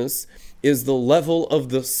righteousness is the level of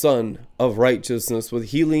the sun of righteousness with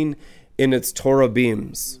healing in its Torah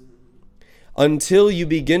beams. Until you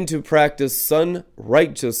begin to practice son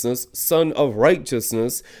of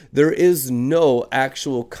righteousness, there is no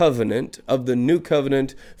actual covenant of the new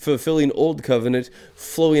covenant fulfilling old covenant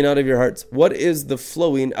flowing out of your hearts. What is the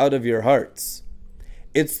flowing out of your hearts?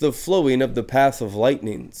 It's the flowing of the path of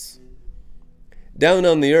lightnings. Down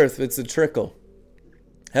on the earth, it's a trickle.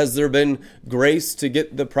 Has there been grace to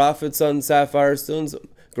get the prophets on sapphire stones?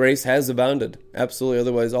 Grace has abounded. Absolutely,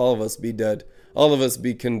 otherwise all of us be dead. All of us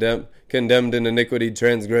be condemned in iniquity,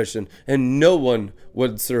 transgression, and no one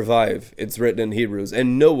would survive. It's written in Hebrews,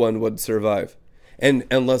 and no one would survive. And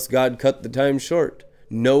unless God cut the time short,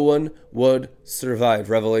 no one would survive,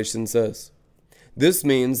 Revelation says. This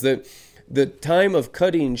means that the time of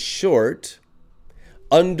cutting short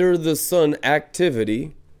under the sun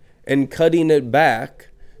activity and cutting it back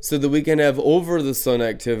so that we can have over the sun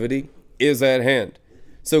activity is at hand.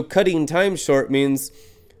 So cutting time short means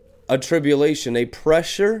a tribulation, a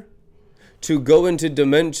pressure to go into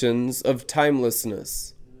dimensions of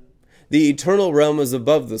timelessness. The eternal realm is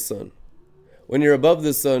above the sun. When you're above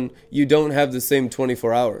the sun, you don't have the same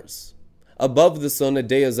 24 hours. Above the sun, a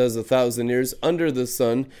day is as 1,000 years. Under the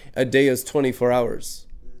sun, a day is 24 hours.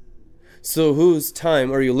 So whose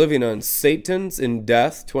time are you living on? Satan's in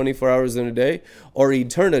death, 24 hours in a day, or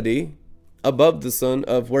eternity above the sun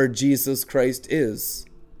of where Jesus Christ is?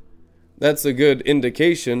 That's a good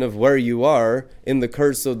indication of where you are in the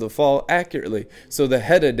curse of the fall accurately. So the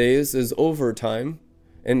head of days is over time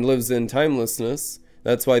and lives in timelessness.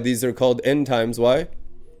 That's why these are called end times. Why?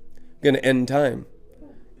 Going to end time.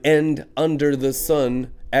 End under the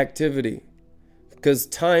sun activity. Because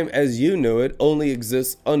time as you know it only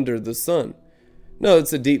exists under the sun. No,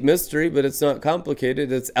 it's a deep mystery, but it's not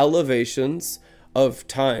complicated. It's elevations of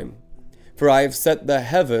time. For I have set the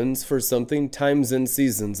heavens for something, times and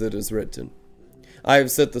seasons, it is written. I have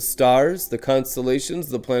set the stars, the constellations,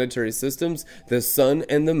 the planetary systems, the sun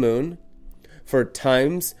and the moon, for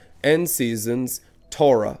times and seasons,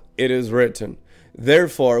 Torah, it is written.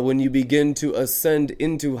 Therefore, when you begin to ascend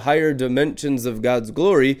into higher dimensions of God's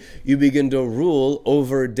glory, you begin to rule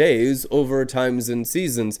over days, over times and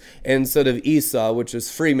seasons, instead of Esau, which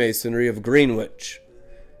is Freemasonry of Greenwich.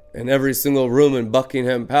 And every single room in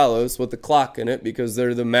Buckingham Palace with a clock in it because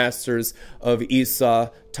they're the masters of Esau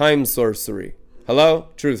time sorcery. Hello?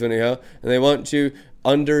 Truth anyhow. And they want you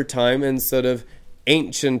under time instead of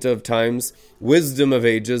ancient of times, wisdom of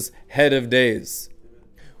ages, head of days.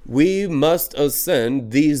 We must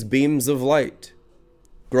ascend these beams of light.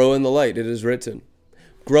 Grow in the light, it is written.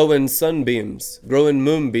 Grow in sunbeams, grow in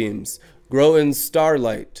moonbeams, grow in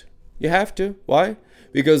starlight. You have to. Why?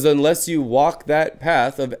 Because unless you walk that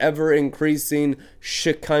path of ever-increasing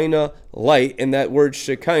Shekinah light, and that word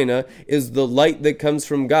Shekinah is the light that comes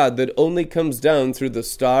from God that only comes down through the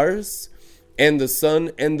stars and the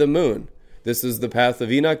sun and the moon. This is the path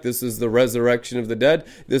of Enoch. This is the resurrection of the dead.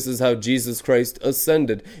 This is how Jesus Christ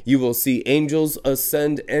ascended. You will see angels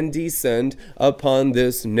ascend and descend upon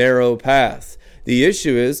this narrow path. The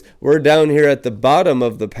issue is we're down here at the bottom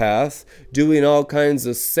of the path doing all kinds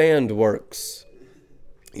of sand works.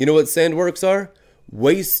 You know what sand works are?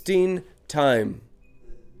 Wasting time.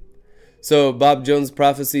 So Bob Jones'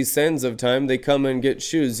 prophecy, Sands of Time, they come and get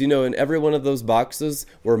shoes. You know, in every one of those boxes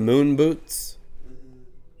were moon boots.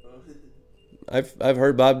 I've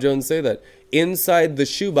heard Bob Jones say that. Inside the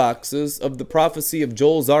shoe boxes of the prophecy of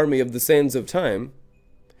Joel's army of the Sands of Time,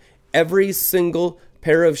 Every single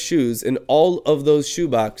pair of shoes in all of those shoe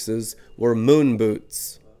boxes were moon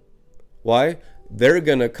boots. Why? They're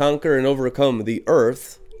going to conquer and overcome the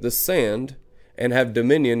earth, the sand, and have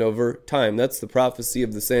dominion over time. That's the prophecy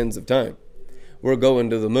of the sands of time. We're going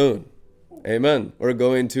to the moon. Amen. We're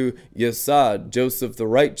going to Yesod, Joseph the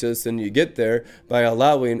righteous, and you get there by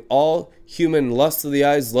allowing all human lust of the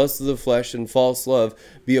eyes, lust of the flesh, and false love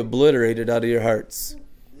be obliterated out of your hearts.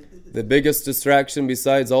 The biggest distraction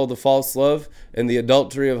besides all the false love and the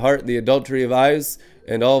adultery of heart, the adultery of eyes,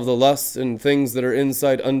 and all of the lusts and things that are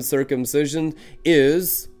inside uncircumcision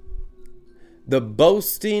is the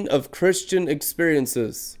boasting of Christian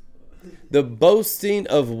experiences. The boasting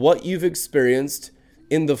of what you've experienced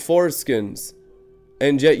in the foreskins,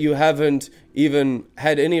 and yet you haven't even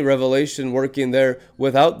had any revelation working there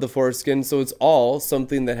without the foreskin, so it's all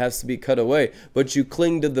something that has to be cut away. But you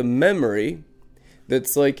cling to the memory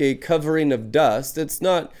that's like a covering of dust. It's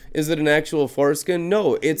not, is it an actual foreskin?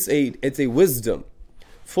 No, it's a wisdom.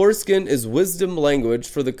 Foreskin is wisdom language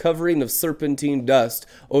for the covering of serpentine dust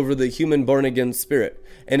over the human born-again spirit.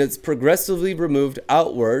 And it's progressively removed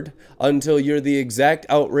outward until you're the exact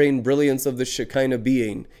outreign brilliance of the Shekinah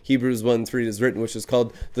being. Hebrews 1:3 is written, which is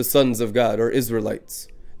called the sons of God, or Israelites.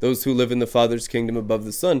 Those who live in the Father's kingdom above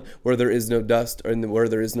the sun, where there is no dust, and where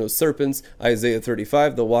there is no serpents. Isaiah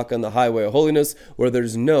 35, they'll walk on the highway of holiness, where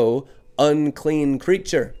there's no unclean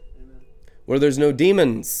creature, where there's no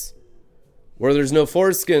demons, where there's no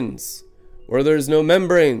foreskins, where there's no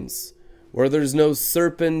membranes, where there's no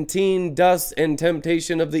serpentine dust and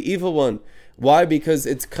temptation of the evil one. Why? Because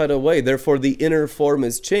it's cut away. Therefore, the inner form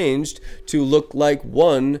is changed to look like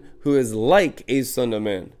one who is like a son of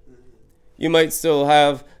man. You might still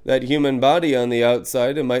have that human body on the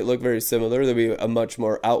outside. It might look very similar. There'll be a much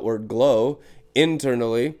more outward glow.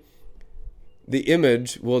 Internally, the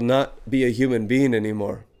image will not be a human being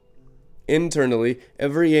anymore. Internally,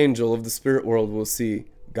 every angel of the spirit world will see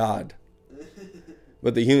God.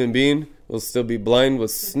 But the human being will still be blind with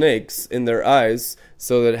snakes in their eyes,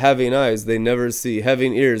 so that having eyes they never see,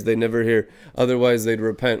 having ears they never hear. Otherwise they'd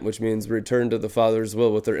repent, which means return to the Father's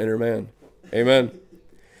will with their inner man. Amen.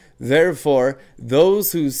 Therefore,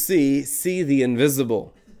 those who see the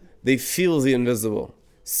invisible. They feel the invisible.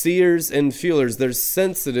 Seers and feelers, they're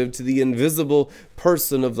sensitive to the invisible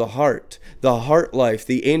person of the heart life,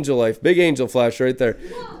 the angel life. Big angel flash right there.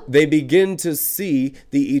 They begin to see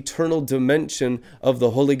the eternal dimension of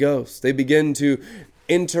the Holy Ghost. They begin to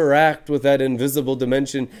interact with that invisible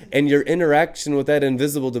dimension, and your interaction with that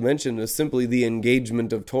invisible dimension is simply the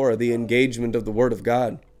engagement of Torah, the engagement of the Word of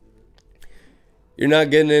God. You're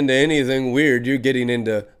not getting into anything weird. You're getting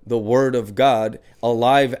into the Word of God,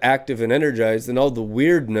 alive, active, and energized, and all the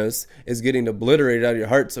weirdness is getting obliterated out of your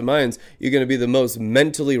hearts and minds. You're going to be the most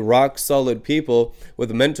mentally rock-solid people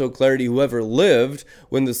with mental clarity who ever lived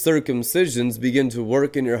when the circumcisions begin to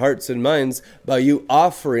work in your hearts and minds by you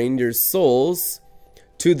offering your souls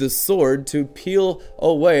to the sword to peel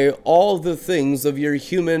away all the things of your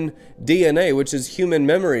human DNA, which is human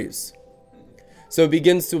memories. So it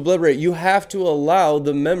begins to obliterate. You have to allow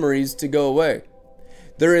the memories to go away.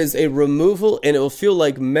 There is a removal, and it will feel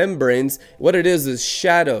like membranes. What it is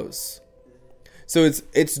shadows. So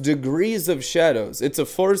it's degrees of shadows. It's a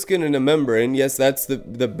foreskin and a membrane. Yes, that's the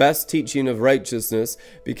best teaching of righteousness,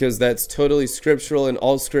 because that's totally scriptural, and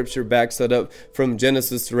all scripture backs that up from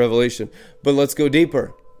Genesis to Revelation. But let's go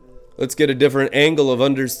deeper. Let's get a different angle of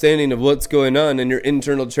understanding of what's going on in your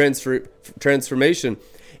internal transformation.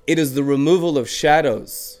 It is the removal of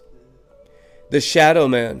shadows. The shadow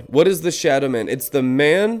man. What is the shadow man? It's the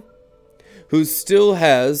man who still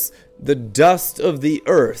has the dust of the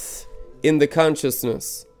earth in the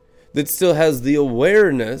consciousness, that still has the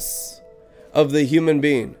awareness of the human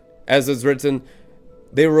being. As is written,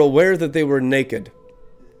 they were aware that they were naked.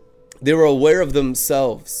 They were aware of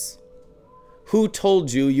themselves. Who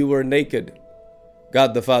told you you were naked?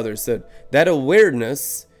 God the Father said. That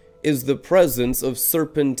awareness is the presence of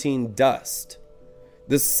serpentine dust.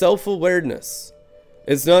 The self-awareness.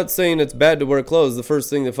 It's not saying it's bad to wear clothes. The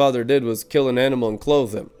first thing the Father did was kill an animal and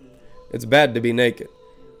clothe him. It's bad to be naked.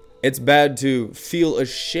 It's bad to feel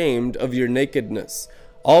ashamed of your nakedness.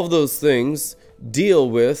 All of those things deal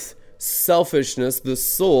with selfishness, the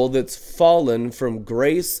soul that's fallen from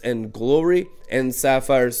grace and glory and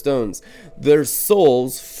sapphire stones. Their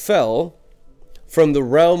souls fell from the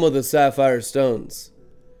realm of the sapphire stones.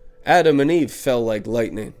 Adam and Eve fell like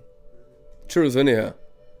lightning. Truth anyhow.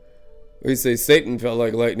 We say Satan fell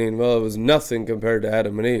like lightning. Well, it was nothing compared to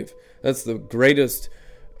Adam and Eve. That's the greatest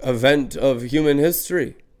event of human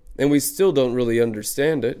history. And we still don't really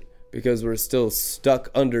understand it, because we're still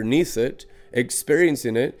stuck underneath it,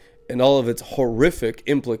 experiencing it, and all of its horrific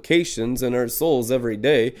implications in our souls every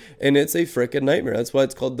day, and it's a frickin' nightmare. That's why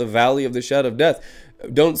it's called the valley of the shadow of death.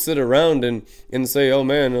 Don't sit around and say, oh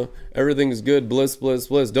man, everything's good, bliss, bliss,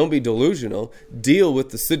 bliss. Don't be delusional. Deal with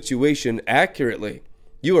the situation accurately.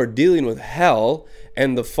 You are dealing with hell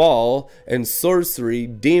and the fall and sorcery,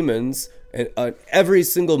 demons, and every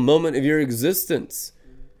single moment of your existence.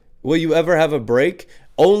 Will you ever have a break?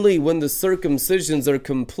 Only when the circumcisions are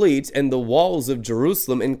complete and the walls of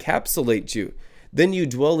Jerusalem encapsulate you. Then you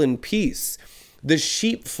dwell in peace. The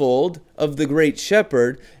sheepfold of the great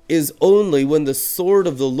shepherd is only when the sword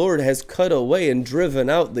of the Lord has cut away and driven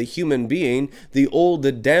out the human being, the old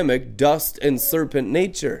Adamic dust and serpent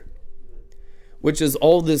nature, which is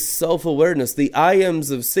all this self-awareness. The I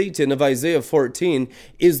ams of Satan of Isaiah 14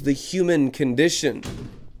 is the human condition.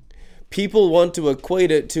 People want to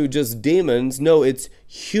equate it to just demons. No, it's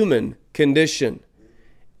human condition.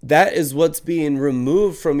 That is what's being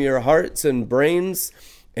removed from your hearts and brains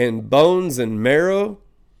and bones and marrow.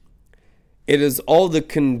 It is all the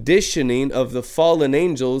conditioning of the fallen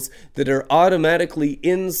angels that are automatically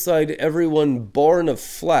inside everyone born of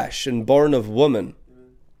flesh and born of woman.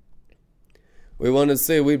 We want to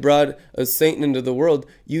say we brought a Satan into the world.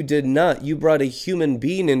 You did not. You brought a human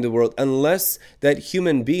being into the world. Unless that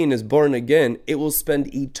human being is born again, it will spend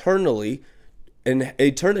eternity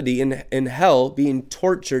in hell being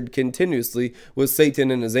tortured continuously with Satan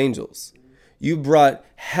and his angels. You brought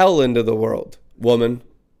hell into the world, woman.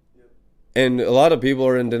 And a lot of people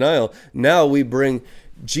are in denial. Now we bring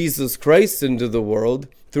Jesus Christ into the world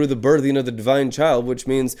through the birthing of the divine child, which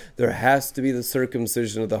means there has to be the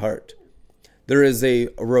circumcision of the heart. There is a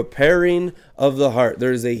repairing of the heart.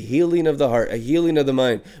 There is a healing of the heart, a healing of the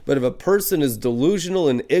mind. But if a person is delusional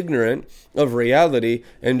and ignorant of reality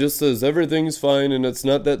and just says everything's fine and it's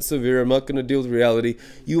not that severe, I'm not going to deal with reality,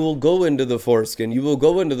 you will go into the foreskin, you will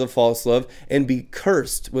go into the false love and be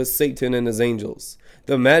cursed with Satan and his angels.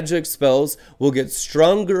 The magic spells will get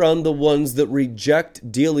stronger on the ones that reject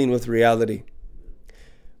dealing with reality.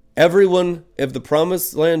 Everyone of the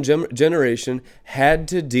promised land generation had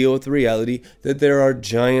to deal with the reality that there are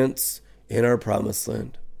giants in our promised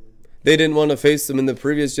land. They didn't want to face them in the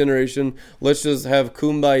previous generation. Let's just have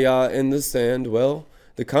kumbaya in the sand. Well,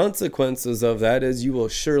 the consequences of that is you will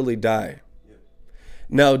surely die.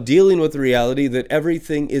 Now, dealing with the reality that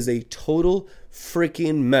everything is a total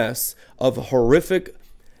freaking mess of horrific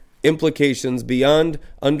implications beyond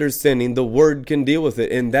understanding, the word can deal with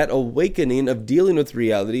it. And that awakening of dealing with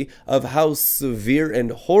reality of how severe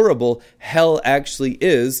and horrible hell actually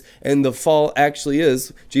is and the fall actually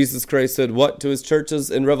is. Jesus Christ said what to his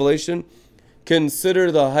churches in Revelation?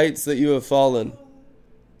 Consider the heights that you have fallen.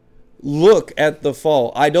 Look at the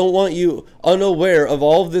fall. I don't want you unaware of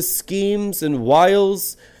all the schemes and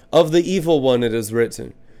wiles of the evil one, it is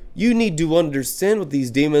written. You need to understand what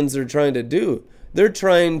these demons are trying to do. They're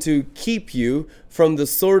trying to keep you from the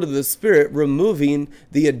sword of the Spirit, removing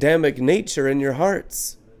the Adamic nature in your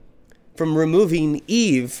hearts. From removing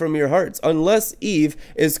Eve from your hearts. Unless Eve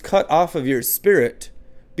is cut off of your spirit,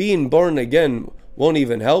 being born again won't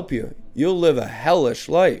even help you. You'll live a hellish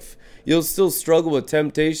life. You'll still struggle with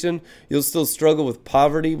temptation. You'll still struggle with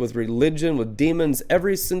poverty, with religion, with demons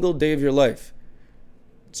every single day of your life.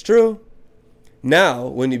 It's true. Now,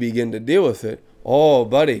 when you begin to deal with it, oh,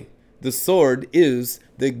 buddy, the sword is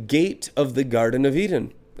the gate of the Garden of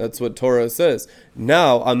Eden. That's what Torah says.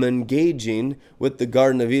 Now I'm engaging with the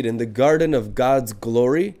Garden of Eden, the garden of God's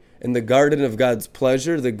glory and the garden of God's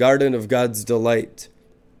pleasure, the garden of God's delight.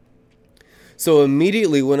 So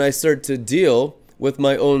immediately when I start to deal with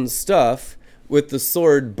my own stuff, with the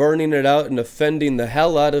sword burning it out and offending the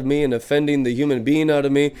hell out of me and offending the human being out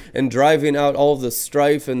of me and driving out all the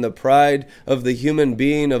strife and the pride of the human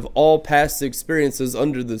being of all past experiences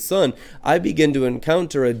under the sun, I begin to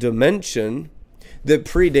encounter a dimension that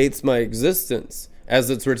predates my existence. As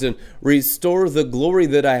it's written, restore the glory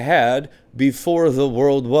that I had before the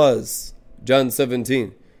world was. John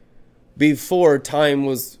 17. Before time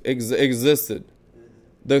was existed.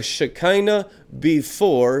 The Shekinah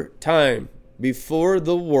before time. Before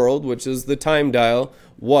the world, which is the time dial,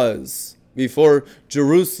 was. Before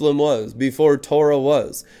Jerusalem was. Before Torah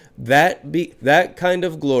was. That kind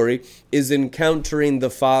of glory is encountering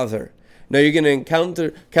the Father. Now you're going to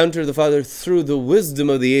encounter the Father through the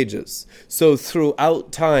wisdom of the ages. So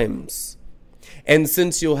throughout times. And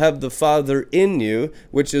since you'll have the Father in you,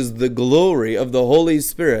 which is the glory of the Holy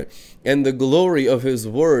Spirit, and the glory of His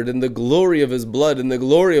Word, and the glory of His blood, and the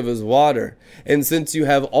glory of His water, and since you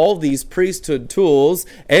have all these priesthood tools,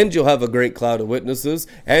 and you'll have a great cloud of witnesses,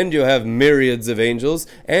 and you'll have myriads of angels,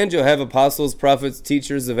 and you'll have apostles, prophets,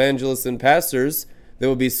 teachers, evangelists, and pastors, They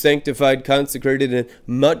will be sanctified, consecrated in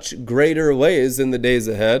much greater ways in the days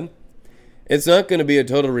ahead. It's not going to be a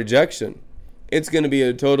total rejection. It's going to be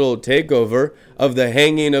a total takeover of the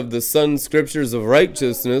hanging of the sun scriptures of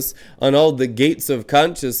righteousness on all the gates of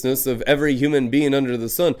consciousness of every human being under the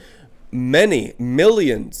sun. Many,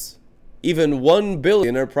 millions, even 1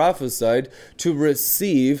 billion are prophesied to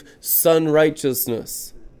receive sun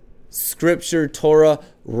righteousness. Scripture, Torah,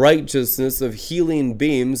 righteousness of healing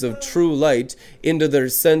beams of true light into their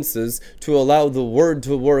senses to allow the word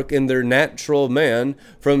to work in their natural man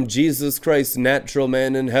from Jesus Christ, natural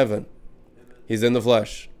man in heaven. He's in the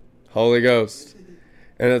flesh, Holy Ghost.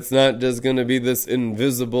 And it's not just going to be this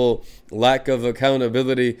invisible lack of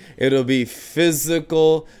accountability. It'll be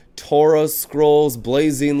physical Torah scrolls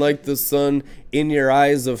blazing like the sun in your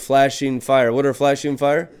eyes of flashing fire. What are flashing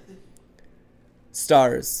fire?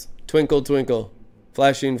 Stars. Twinkle, twinkle.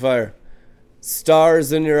 Flashing fire.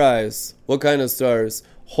 Stars in your eyes. What kind of stars?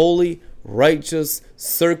 Holy, righteous,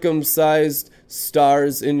 circumcised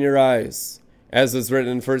stars in your eyes. As is written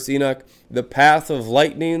in 1 Enoch, the path of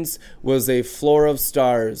lightnings was a floor of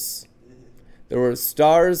stars. There were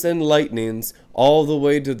stars and lightnings all the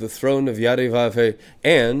way to the throne of Yadivavhe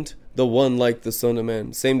and the one like the Son of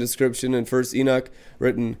Man. Same description in 1 Enoch,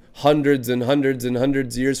 written hundreds and hundreds and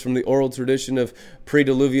hundreds of years from the oral tradition of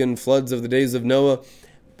pre-diluvian floods of the days of Noah.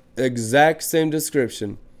 Exact same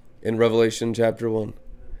description in Revelation chapter 1.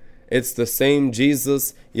 It's the same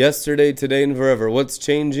Jesus yesterday, today, and forever. What's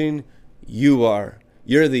changing? You are.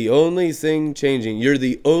 You're the only thing changing. You're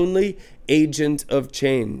the only agent of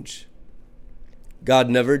change. God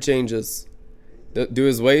never changes. Do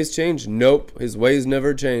his ways change? Nope. His ways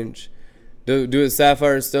never change. Do his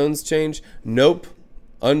sapphire stones change? Nope.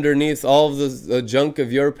 Underneath all of the junk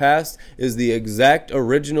of your past is the exact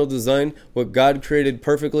original design, what God created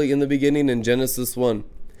perfectly in the beginning in Genesis 1.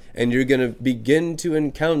 And you're going to begin to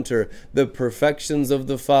encounter the perfections of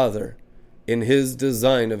the Father in his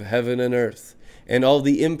design of heaven and earth. And all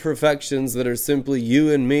the imperfections that are simply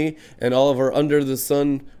you and me and all of our under the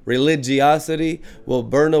sun religiosity will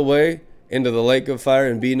burn away into the lake of fire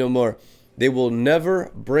and be no more. They will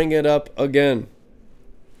never bring it up again.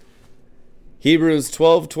 Hebrews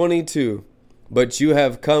 12:22. But you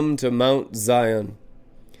have come to Mount Zion,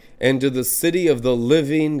 and to the city of the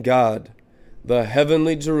living God, the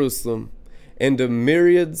heavenly Jerusalem, and to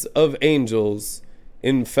myriads of angels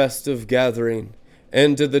in festive gathering,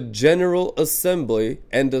 and to the general assembly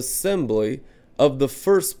of the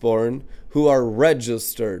firstborn who are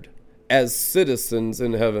registered as citizens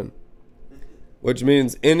in heaven. Which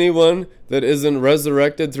means anyone that isn't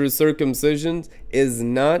resurrected through circumcision is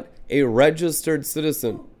not a registered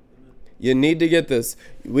citizen. You need to get this.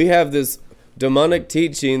 We have this demonic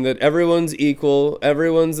teaching that everyone's equal,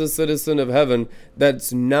 everyone's a citizen of heaven.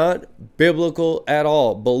 That's not biblical at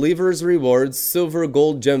all. Believers' rewards, silver,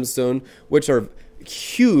 gold, gemstone, which are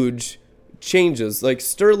huge changes, like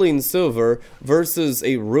sterling silver versus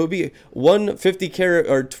a ruby. One 50 carat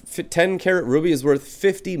or 10 carat ruby is worth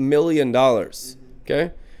 $50 million.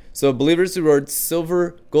 Okay? So believers' rewards,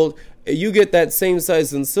 silver, gold. You get that same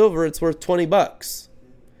size in silver, it's worth $20.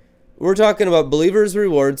 We're talking about believers'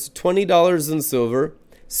 rewards, $20 in silver.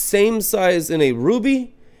 Same size in a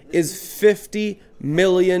ruby is $50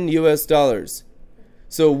 million US.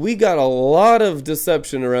 So we got a lot of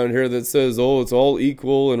deception around here that says, oh, it's all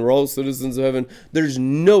equal and we're all citizens of heaven. There's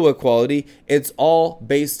no equality. It's all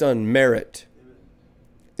based on merit.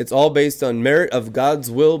 It's all based on merit of God's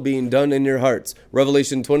will being done in your hearts.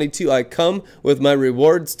 Revelation 22, I come with my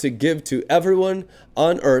rewards to give to everyone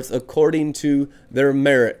on earth according to their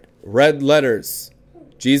merit. Red letters.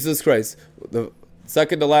 Jesus Christ. The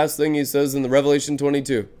second to last thing he says in the Revelation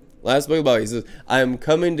 22. Last book about it, he says, I am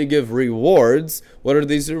coming to give rewards. What are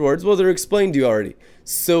these rewards? Well, they're explained to you already.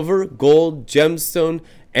 Silver, gold, gemstone,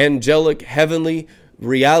 angelic, heavenly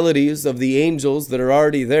realities of the angels that are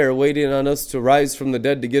already there waiting on us to rise from the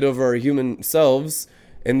dead to get over our human selves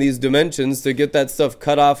in these dimensions to get that stuff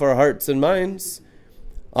cut off our hearts and minds.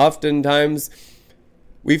 Oftentimes,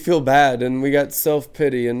 we feel bad and we got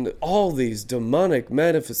self-pity and all these demonic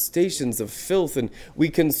manifestations of filth, and we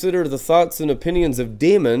consider the thoughts and opinions of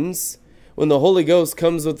demons when the Holy Ghost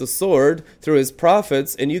comes with the sword through his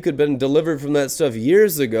prophets, and you could have been delivered from that stuff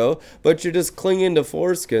years ago, but you're just clinging to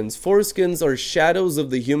foreskins. Foreskins are shadows of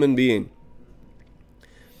the human being.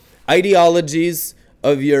 Ideologies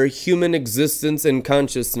of your human existence and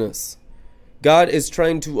consciousness. God is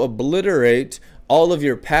trying to obliterate all of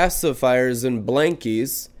your pacifiers and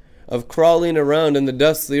blankies of crawling around in the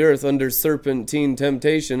dust of the earth under serpentine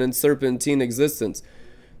temptation and serpentine existence.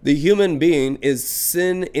 The human being is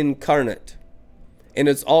sin incarnate, and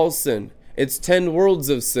it's all sin. It's 10 worlds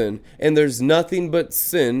of sin, and there's nothing but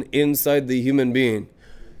sin inside the human being.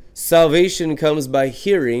 Salvation comes by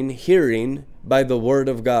hearing by the word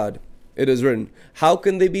of God. It is written, how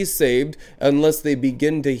can they be saved unless they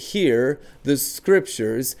begin to hear the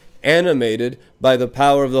scriptures animated by the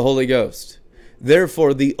power of the Holy Ghost?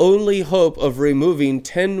 Therefore, the only hope of removing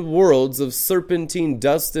 10 worlds of serpentine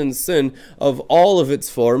dust and sin of all of its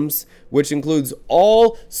forms, which includes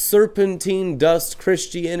all serpentine dust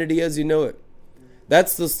Christianity as you know it.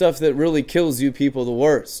 That's the stuff that really kills you people the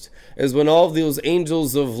worst, is when all of those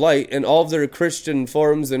angels of light and all of their Christian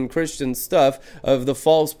forms and Christian stuff of the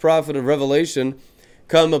false prophet of Revelation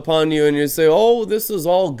come upon you and you say, oh, this is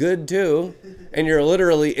all good too. And you're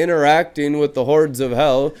literally interacting with the hordes of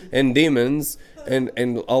hell and demons and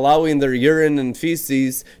allowing their urine and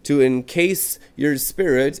feces to encase your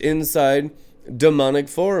spirit inside demonic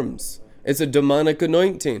forms. It's a demonic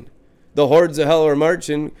anointing. The hordes of hell are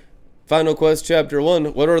marching. Final Quest chapter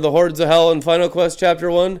 1. What are the hordes of hell in Final Quest chapter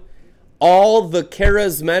 1? All the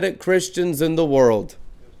charismatic Christians in the world.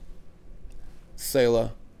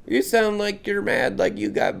 Selah. You sound like you're mad, like you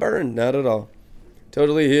got burned. Not at all.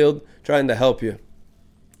 Totally healed, trying to help you.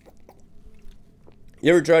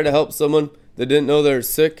 You ever tried to help someone that didn't know they're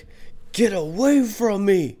sick? Get away from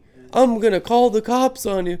me. I'm going to call the cops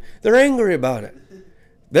on you. They're angry about it.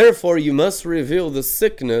 Therefore, you must reveal the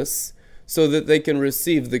sickness so that they can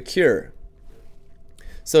receive the cure.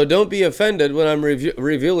 So don't be offended when I'm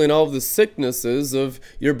revealing all of the sicknesses of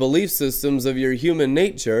your belief systems of your human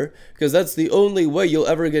nature, because that's the only way you'll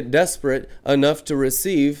ever get desperate enough to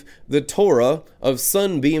receive the Torah of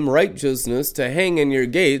sunbeam righteousness to hang in your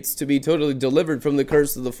gates to be totally delivered from the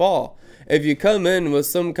curse of the fall. If you come in with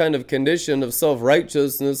some kind of condition of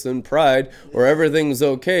self-righteousness and pride or everything's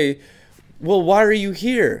okay, well, why are you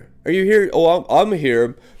here? Are you here? Oh, I'm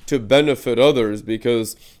here to benefit others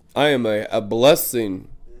because I am a blessing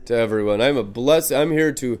to everyone. I'm a blessing. I'm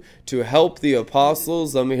here to help the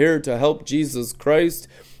apostles. I'm here to help Jesus Christ.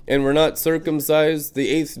 And we're not circumcised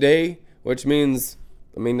the 8th day, which means,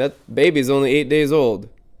 that baby's only 8 days old,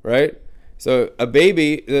 right? So a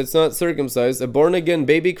baby that's not circumcised, a born-again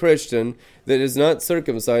baby Christian that is not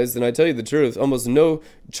circumcised, and I tell you the truth, almost no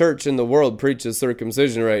church in the world preaches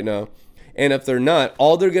circumcision right now. And if they're not,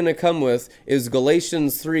 all they're going to come with is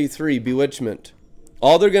Galatians 3:3, bewitchment.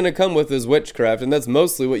 All they're going to come with is witchcraft, and that's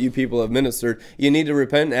mostly what you people have ministered. You need to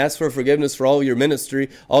repent and ask for forgiveness for all your ministry,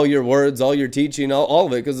 all your words, all your teaching, all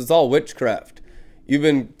of it, because it's all witchcraft. You've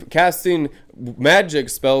been casting magic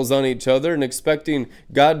spells on each other and expecting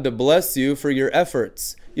God to bless you for your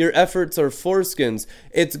efforts. Your efforts are foreskins.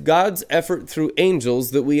 It's God's effort through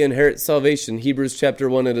angels that we inherit salvation. Hebrews chapter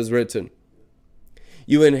 1, it is written.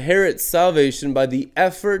 You inherit salvation by the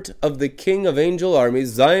effort of the King of angel armies,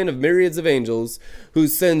 Zion of myriads of angels, who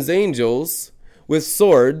sends angels with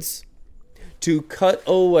swords to cut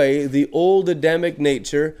away the old Adamic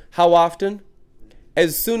nature. How often?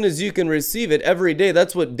 As soon as you can receive it every day.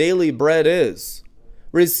 That's what daily bread is.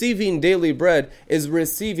 Receiving daily bread is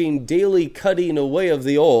receiving daily cutting away of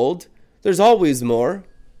the old. There's always more.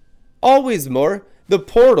 Always more. The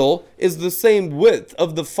portal is the same width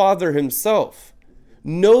of the Father himself.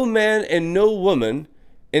 No man and no woman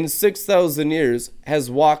in 6,000 years has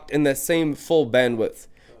walked in that same full bandwidth.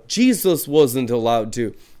 Jesus wasn't allowed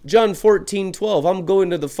to. John 14:12, I'm going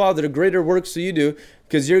to the Father, greater works do you do,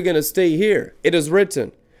 because you're going to stay here. It is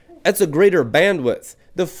written. That's a greater bandwidth.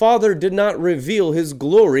 The Father did not reveal his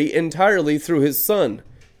glory entirely through his Son.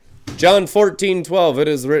 John 14:12, it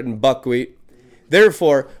is written, buckwheat.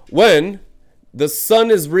 Therefore, when the Son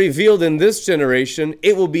is revealed in this generation,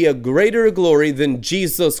 it will be a greater glory than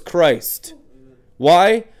Jesus Christ.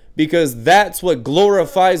 Why? Because that's what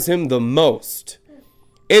glorifies him the most.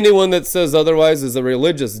 Anyone that says otherwise is a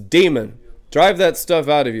religious demon. Drive that stuff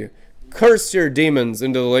out of you. Curse your demons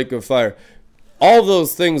into the lake of fire. All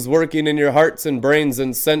those things working in your hearts and brains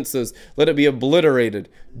and senses, let it be obliterated.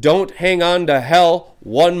 Don't hang on to hell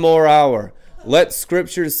one more hour. Let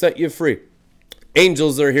Scripture set you free.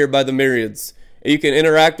 Angels are here by the myriads. You can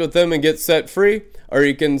interact with them and get set free, or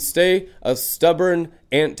you can stay a stubborn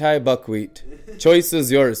anti-buckwheat. Choice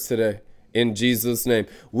is yours today, in Jesus' name.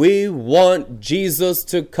 We want Jesus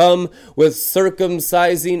to come with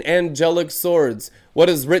circumcising angelic swords. What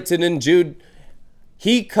is written in Jude?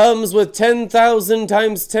 He comes with 10,000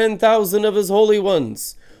 times 10,000 of his holy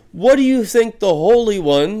ones. What do you think the holy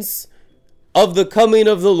ones of the coming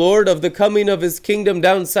of the Lord, of the coming of his kingdom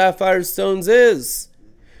down sapphire stones is?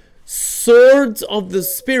 Swords of the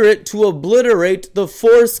Spirit to obliterate the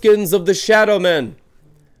foreskins of the shadow men.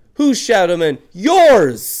 Whose shadow men?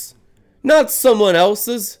 Yours, not someone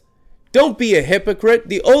else's. Don't be a hypocrite.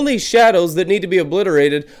 The only shadows that need to be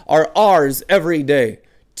obliterated are ours every day.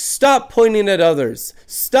 Stop pointing at others.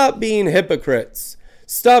 Stop being hypocrites.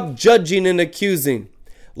 Stop judging and accusing.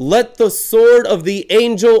 Let the sword of the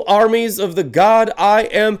angel armies of the God I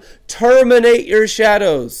am terminate your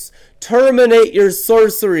shadows. Terminate your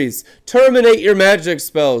sorceries. Terminate your magic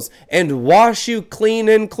spells and wash you clean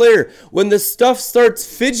and clear. When the stuff starts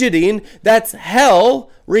fidgeting, that's hell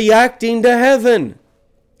reacting to heaven.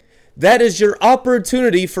 That is your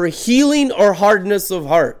opportunity for healing or hardness of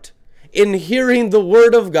heart. In hearing the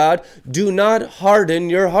word of God, do not harden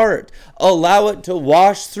your heart. Allow it to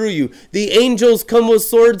wash through you. The angels come with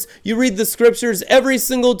swords. You read the scriptures, every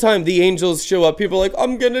single time the angels show up, people are like,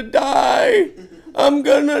 I'm going to die. I'm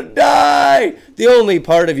going to die. The only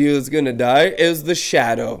part of you that's going to die is the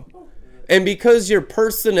shadow. And because your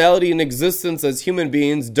personality and existence as human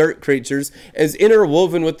beings, dirt creatures, is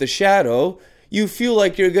interwoven with the shadow, you feel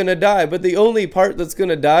like you're going to die. But the only part that's going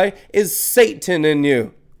to die is Satan in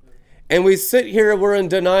you. And we sit here, we're in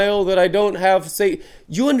denial that I don't have Satan.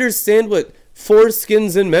 You understand what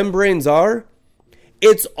foreskins and membranes are?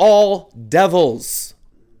 It's all devils.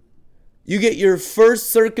 You get your first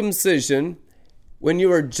circumcision when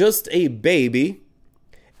you are just a baby,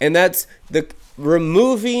 and that's the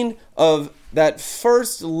removing of that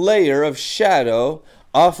first layer of shadow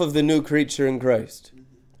off of the new creature in Christ.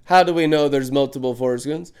 How do we know there's multiple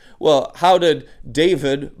foreskins? Well, how did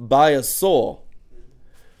David buy a soul?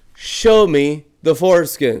 Show me the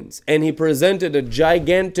foreskins. And he presented a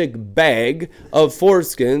gigantic bag of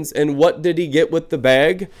foreskins. And what did he get with the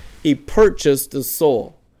bag? He purchased a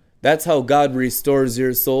soul. That's how God restores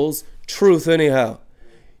your souls. Truth anyhow.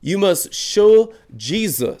 You must show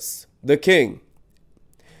Jesus, the King,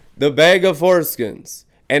 the bag of foreskins.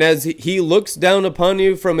 And as he looks down upon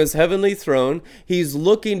you from his heavenly throne, he's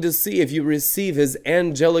looking to see if you receive his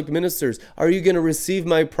angelic ministers. Are you going to receive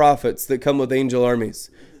my prophets that come with angel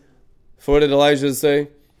armies? For what did Elijah say?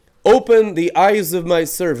 Open the eyes of my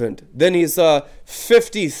servant. Then he saw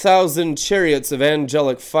 50,000 chariots of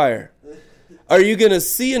angelic fire. Are you going to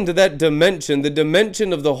see into that dimension, the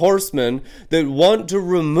dimension of the horsemen that want to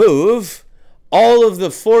remove all of the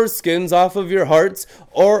foreskins off of your hearts?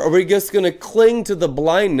 Or are we just going to cling to the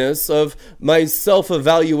blindness of my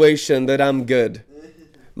self-evaluation that I'm good?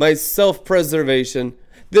 My self-preservation.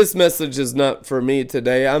 This message is not for me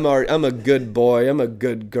today. I'm a good boy. I'm a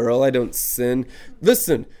good girl. I don't sin.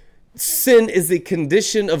 Listen, sin is a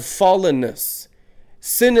condition of fallenness.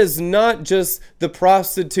 Sin is not just the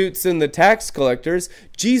prostitutes and the tax collectors.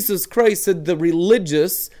 Jesus Christ said the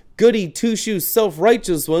religious, goody two-shoes,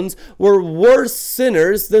 self-righteous ones were worse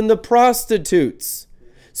sinners than the prostitutes.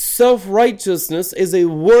 Self-righteousness is a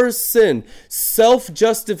worse sin.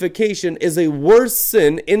 Self-justification is a worse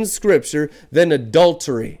sin in Scripture than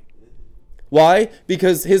adultery. Why?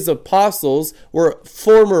 Because his apostles were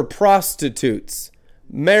former prostitutes.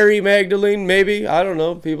 Mary Magdalene, maybe. I don't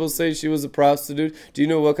know. People say she was a prostitute. Do you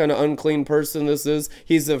know what kind of unclean person this is?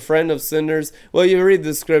 He's a friend of sinners. Well, you read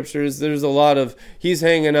the Scriptures, there's a lot of, he's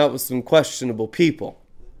hanging out with some questionable people.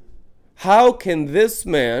 How can this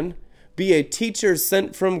man be a teacher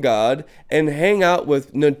sent from God and hang out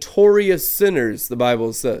with notorious sinners, the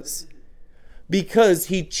Bible says? Because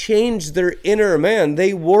he changed their inner man.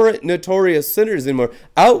 They weren't notorious sinners anymore.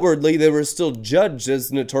 Outwardly, they were still judged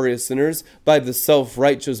as notorious sinners by the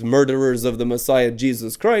self-righteous murderers of the Messiah,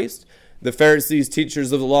 Jesus Christ, the Pharisees,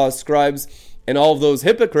 teachers of the law, scribes, and all of those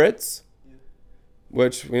hypocrites,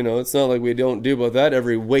 which, it's not like we don't deal with that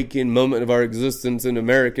every waking moment of our existence in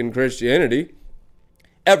American Christianity.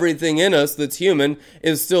 Everything in us that's human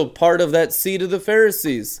is still part of that seed of the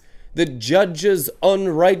Pharisees that judges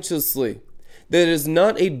unrighteously. That is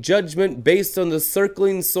not a judgment based on the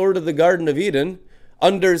circling sword of the Garden of Eden,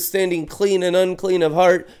 understanding clean and unclean of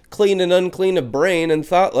heart, clean and unclean of brain and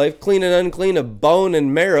thought life, clean and unclean of bone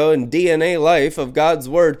and marrow and DNA life of God's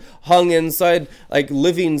Word, hung inside like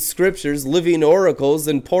living scriptures, living oracles,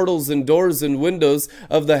 and portals and doors and windows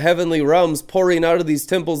of the heavenly realms pouring out of these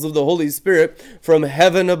temples of the Holy Spirit from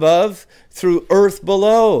heaven above through earth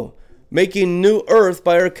below, making new earth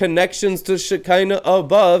by our connections to Shekinah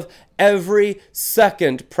above, every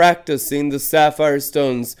second practicing the sapphire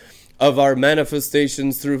stones of our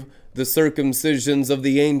manifestations through the circumcisions of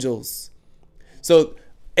the angels. So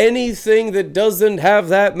anything that doesn't have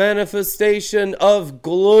that manifestation of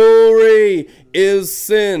glory is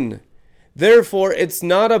sin. Therefore, it's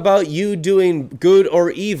not about you doing good or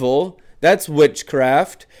evil. That's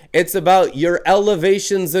witchcraft. It's about your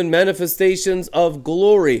elevations and manifestations of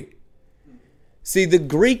glory. See, the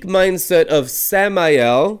Greek mindset of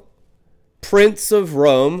Samael, Prince of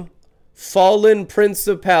Rome, fallen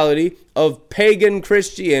principality of pagan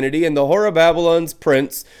Christianity and the whore of Babylon's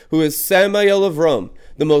prince, who is Samael of Rome,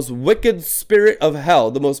 the most wicked spirit of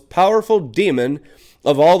hell, the most powerful demon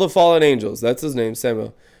of all the fallen angels. That's his name,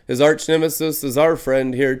 Samael. His arch nemesis is our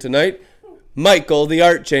friend here tonight, Michael the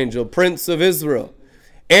archangel, Prince of Israel.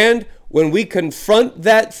 And when we confront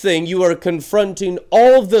that thing, you are confronting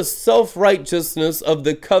all the self-righteousness of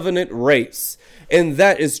the covenant race. And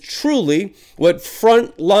that is truly what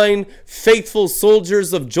frontline faithful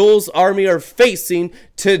soldiers of Joel's army are facing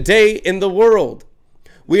today in the world.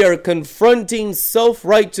 We are confronting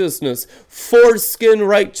self-righteousness, foreskin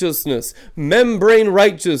righteousness, membrane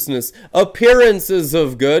righteousness, appearances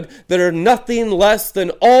of good that are nothing less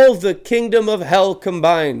than all the kingdom of hell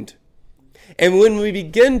combined. And when we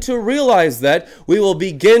begin to realize that, we will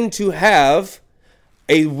begin to have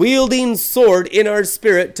a wielding sword in our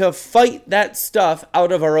spirit to fight that stuff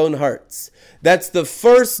out of our own hearts. That's the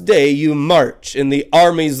first day you march in the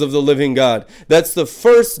armies of the living God. That's the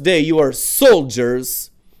first day you are soldiers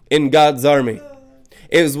in God's army,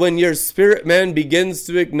 is when your spirit man begins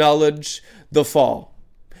to acknowledge the fall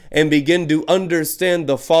and begin to understand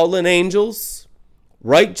the fallen angels,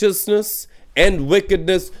 righteousness, and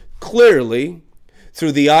wickedness clearly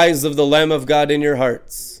through the eyes of the Lamb of God in your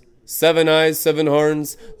hearts. 7 eyes, 7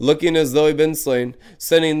 horns, looking as though he'd been slain,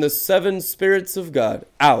 sending the 7 spirits of God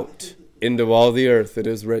out into all the earth, it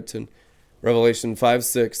is written. Revelation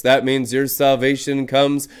 5:6. That means your salvation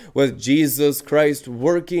comes with Jesus Christ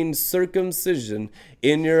working circumcision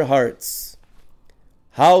in your hearts.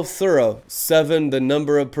 How thorough? 7, the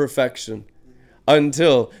number of perfection.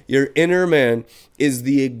 Until your inner man is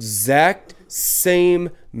the exact same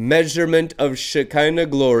measurement of Shekinah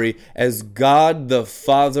glory as God the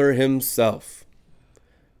Father himself.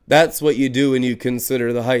 That's what you do when you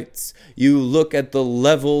consider the heights. You look at the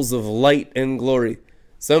levels of light and glory.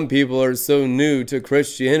 Some people are so new to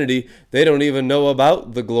Christianity, they don't even know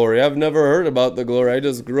about the glory. I've never heard about the glory. I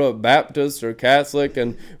just grew up Baptist or Catholic,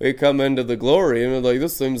 and we come into the glory, and we're like,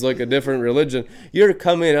 this seems like a different religion. You're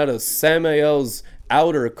coming out of Samael's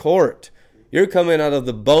outer court. You're coming out of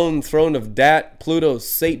the bone throne of Dat, Pluto,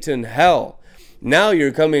 Satan, hell. Now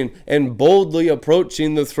you're coming and boldly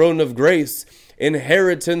approaching the throne of grace,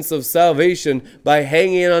 inheritance of salvation, by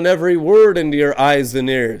hanging on every word into your eyes and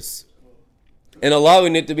ears, and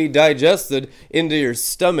allowing it to be digested into your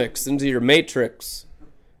stomachs, into your matrix.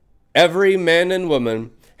 Every man and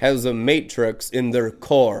woman has a matrix in their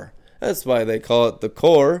core. That's why they call it the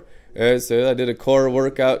core. So I did a core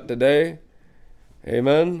workout today.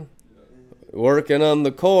 Amen. Working on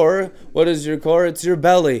the core. What is your core? It's your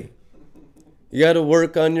belly. You got to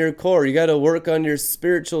work on your core. You got to work on your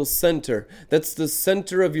spiritual center. That's the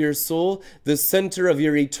center of your soul, the center of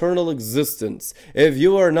your eternal existence. If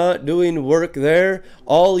you are not doing work there,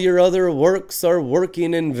 all your other works are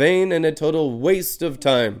working in vain and a total waste of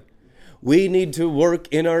time. We need to work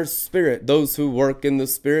in our spirit. Those who work in the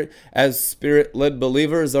spirit as spirit-led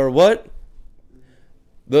believers are what?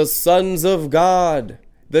 The sons of God,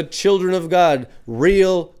 the children of God,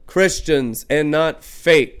 real Christians and not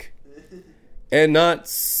fake. And not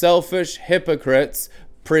selfish hypocrites,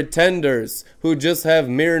 pretenders who just have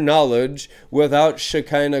mere knowledge without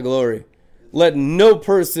Shekinah glory. Let no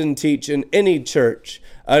person teach in any church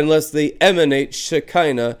unless they emanate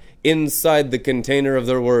Shekinah inside the container of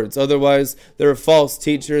their words. Otherwise, they're false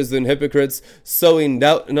teachers and hypocrites, sowing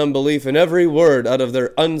doubt and unbelief in every word out of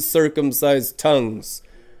their uncircumcised tongues.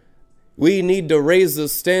 We need to raise the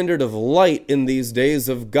standard of light in these days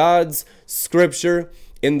of God's Scripture,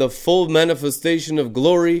 in the full manifestation of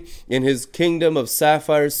glory in his kingdom of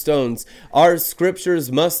sapphire stones. Our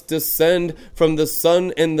scriptures must descend from the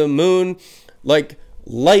sun and the moon like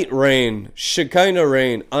light rain, Shekinah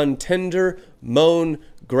rain, on tender mown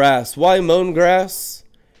grass. Why mown grass?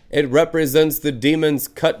 It represents the demons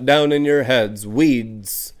cut down in your heads,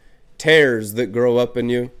 weeds, tares that grow up in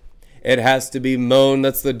you. It has to be mown.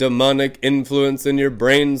 That's the demonic influence in your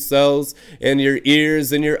brain cells, in your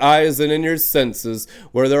ears, in your eyes, and in your senses,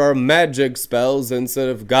 where there are magic spells instead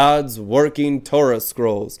of God's working Torah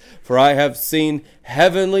scrolls. For I have seen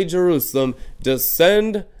heavenly Jerusalem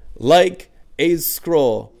descend like a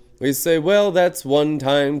scroll. We say, well, that's one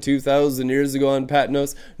time 2,000 years ago on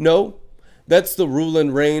Patmos. No, that's the rule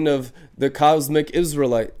and reign of the cosmic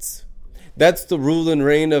Israelites. That's the rule and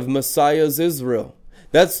reign of Messiah's Israel.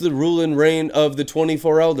 That's the rule and reign of the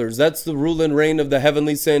 24 elders. That's the rule and reign of the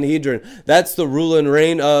heavenly Sanhedrin. That's the rule and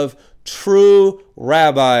reign of true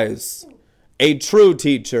rabbis. A true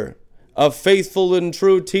teacher, a faithful and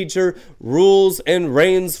true teacher rules and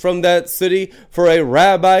reigns from that city. For a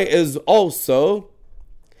rabbi is also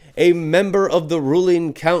a member of the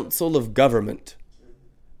ruling council of government.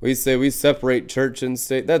 We say we separate church and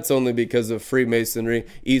state. That's only because of Freemasonry,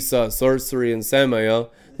 Esau, sorcery, and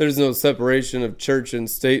Samael. There's no separation of church and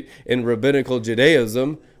state in rabbinical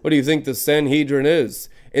Judaism. What do you think the Sanhedrin is?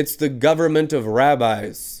 It's the government of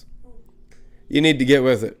rabbis. You need to get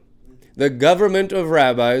with it. The government of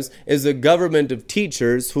rabbis is a government of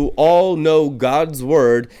teachers who all know God's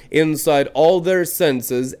word inside all their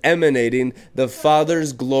senses, emanating the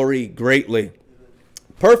Father's glory greatly.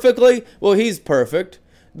 Perfectly? Well, he's perfect.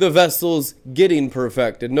 The vessel's getting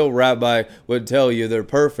perfected. No rabbi would tell you they're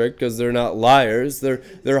perfect because they're not liars.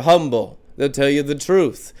 They're humble. They'll tell you the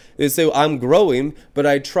truth. They say, well, I'm growing, but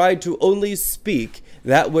I try to only speak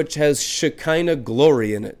that which has Shekinah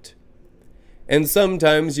glory in it. And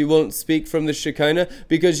sometimes you won't speak from the Shekinah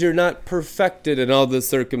because you're not perfected in all the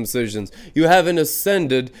circumcisions. You haven't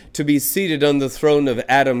ascended to be seated on the throne of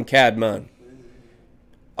Adam Kadmon.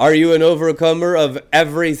 Are you an overcomer of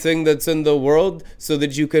everything that's in the world so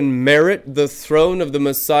that you can merit the throne of the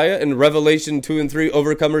Messiah in Revelation 2 and 3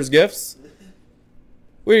 overcomers' gifts?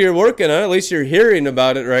 Well, you're working on it. At least you're hearing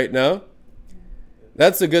about it right now.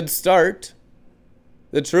 That's a good start.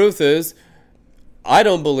 The truth is, I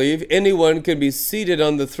don't believe anyone can be seated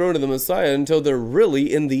on the throne of the Messiah until they're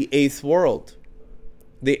really in the eighth world,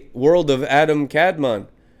 the world of Adam Kadmon.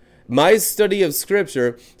 My study of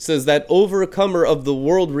Scripture says that overcomer of the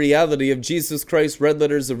world reality of Jesus Christ, red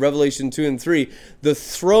letters of Revelation 2 and 3, the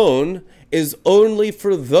throne is only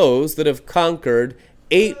for those that have conquered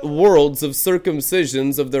 8 worlds of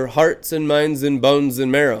circumcisions of their hearts and minds and bones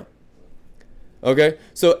and marrow. Okay?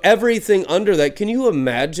 So everything under that, can you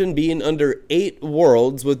imagine being under 8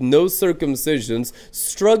 worlds with no circumcisions,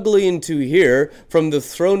 struggling to hear from the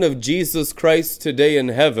throne of Jesus Christ today in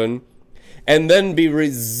heaven, and then be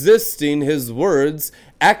resisting his words,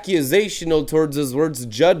 accusational towards his words,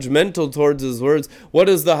 judgmental towards his words? What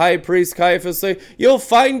does the high priest Caiaphas say? You'll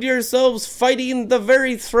find yourselves fighting the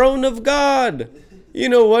very throne of God. You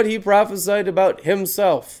know what he prophesied about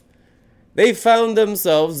himself? They found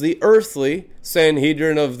themselves, the earthly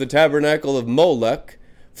Sanhedrin of the tabernacle of Molech,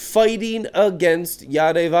 fighting against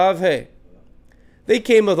Yadevavhe. They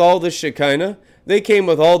came with all the Shekinah. They came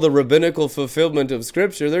with all the rabbinical fulfillment of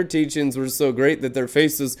Scripture. Their teachings were so great that their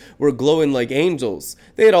faces were glowing like angels.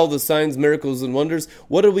 They had all the signs, miracles, and wonders.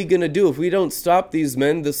 What are we going to do if we don't stop these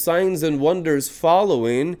men? The signs and wonders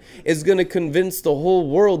following is going to convince the whole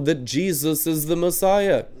world that Jesus is the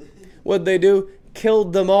Messiah. What'd they do?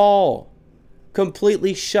 Killed them all.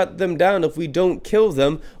 Completely shut them down. If we don't kill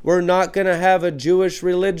them, we're not going to have a Jewish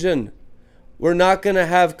religion. We're not going to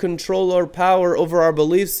have control or power over our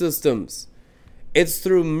belief systems. It's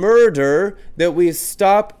through murder that we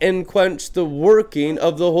stop and quench the working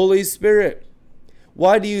of the Holy Spirit.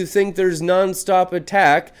 Why do you think there's nonstop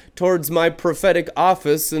attack towards my prophetic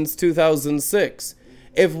office since 2006?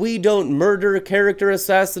 If we don't murder, character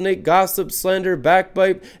assassinate, gossip, slander,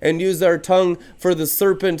 backbite, and use our tongue for the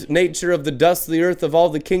serpent nature of the dust of the earth of all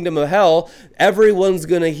the kingdom of hell, everyone's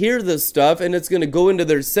going to hear this stuff, and it's going to go into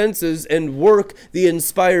their senses and work the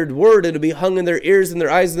inspired word. It'll be hung in their ears and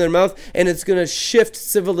their eyes and their mouth, and it's going to shift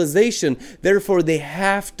civilization. Therefore, they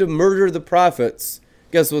have to murder the prophets.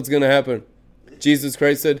 Guess what's going to happen? Jesus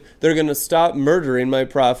Christ said, they're going to stop murdering my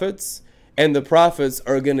prophets, and the prophets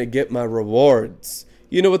are going to get my rewards.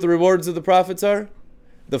 You know what the rewards of the prophets are?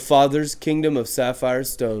 The Father's kingdom of sapphire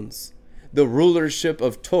stones. The rulership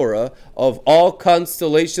of Torah, of all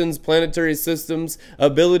constellations, planetary systems,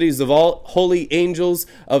 abilities of all holy angels,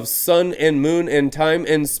 of sun and moon and time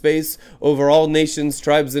and space, over all nations,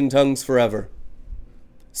 tribes, and tongues forever.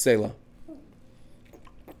 Selah.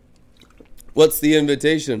 What's the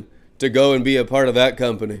invitation? To go and be a part of that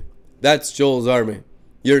company. That's Joel's army.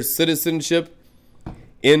 Your citizenship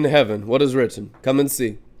in heaven. What is written? Come and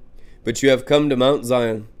see. But you have come to Mount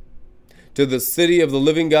Zion, to the city of the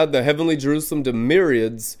living God, the heavenly Jerusalem, to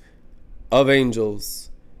myriads of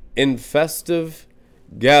angels, in festive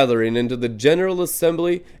gathering, into the general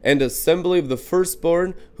assembly and assembly of the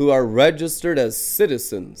firstborn who are registered as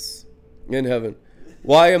citizens in heaven.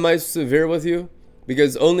 Why am I severe with you?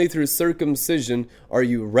 Because only through circumcision are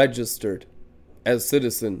you registered as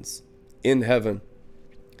citizens in heaven.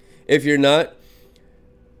 If you're not,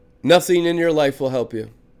 nothing in your life will help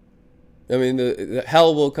you. I mean, the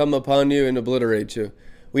hell will come upon you and obliterate you.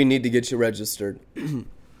 We need to get you registered.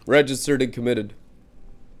 Registered and committed.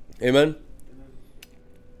 Amen?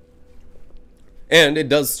 And it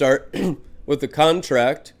does start with the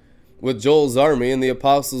contract with Joel's army and the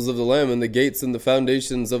apostles of the Lamb and the gates and the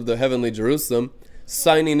foundations of the heavenly Jerusalem,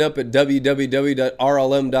 signing up at www.rlm.tv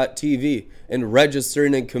and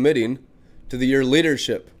registering and committing to your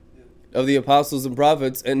leadership. of the apostles and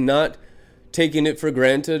prophets and not taking it for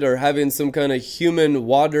granted or having some kind of human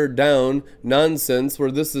watered down nonsense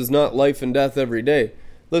where this is not life and death every day.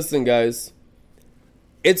 Listen, guys,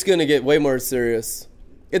 it's going to get way more serious.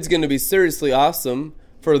 It's going to be seriously awesome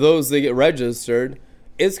for those that get registered.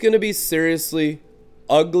 It's going to be seriously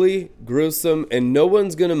ugly, gruesome, and no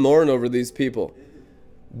one's going to mourn over these people.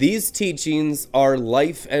 These teachings are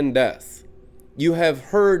life and death. You have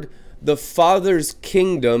heard the Father's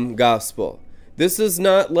kingdom gospel. This is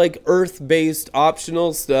not like earth-based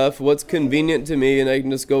optional stuff, what's convenient to me, and I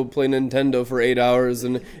can just go play Nintendo for 8 hours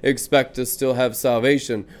and expect to still have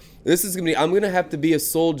salvation. This is going to be, I'm going to have to be a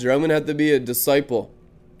soldier. I'm going to have to be a disciple.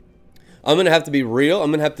 I'm going to have to be real.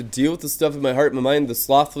 I'm going to have to deal with the stuff in my heart, my mind, the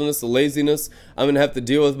slothfulness, the laziness. I'm going to have to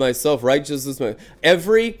deal with my self-righteousness.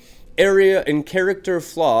 Every area and character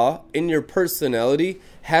flaw in your personality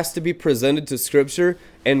has to be presented to Scripture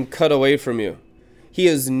and cut away from you. He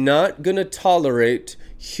is not going to tolerate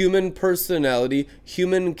human personality,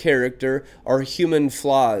 human character, or human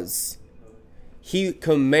flaws. He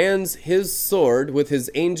commands his sword with his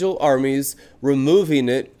angel armies, removing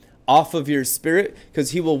it off of your spirit,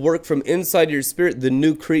 because he will work from inside your spirit. The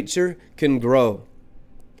new creature can grow.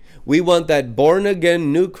 We want that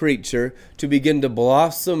born-again new creature to begin to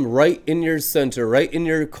blossom right in your center, right in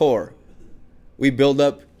your core. We build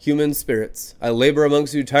up human spirits. I labor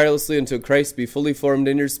amongst you tirelessly until Christ be fully formed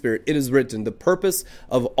in your spirit. It is written, the purpose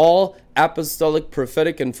of all apostolic,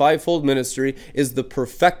 prophetic, and fivefold ministry is the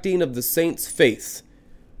perfecting of the saints' faith.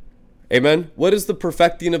 Amen? What is the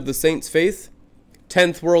perfecting of the saints' faith?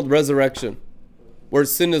 10th world resurrection, where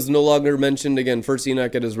sin is no longer mentioned again. First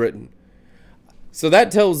Enoch it is written. So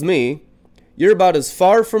that tells me you're about as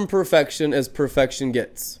far from perfection as perfection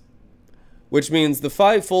gets. Which means the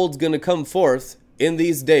fivefold's going to come forth in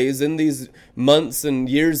these days, in these months and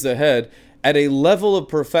years ahead, at a level of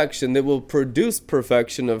perfection that will produce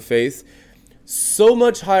perfection of faith so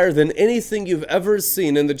much higher than anything you've ever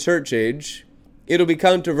seen in the church age. It'll be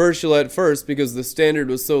controversial at first because the standard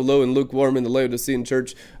was so low and lukewarm in the Laodicean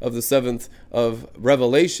church of the 7th of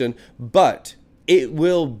Revelation, but it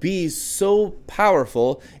will be so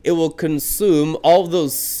powerful, it will consume all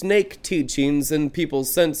those snake teachings in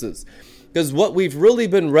people's senses. Because what we've really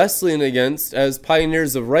been wrestling against as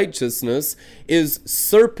pioneers of righteousness is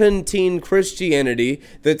serpentine Christianity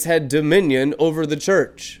that's had dominion over the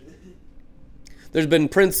church. There's been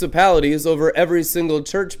principalities over every single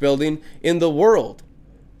church building in the world.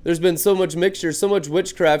 There's been so much mixture, so much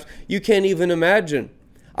witchcraft, you can't even imagine.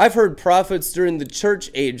 I've heard prophets during the church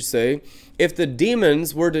age say, if the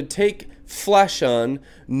demons were to take flesh on,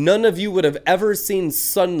 none of you would have ever seen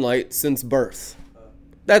sunlight since birth.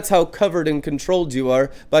 That's how covered and controlled you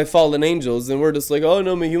are by fallen angels. And we're just like, oh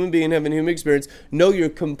no, I'm a human being having a human experience. No, you're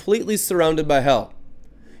completely surrounded by hell.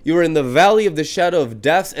 You are in the valley of the shadow of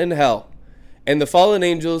death and hell. And the fallen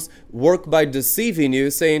angels work by deceiving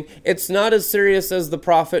you, saying, it's not as serious as the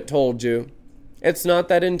prophet told you. It's not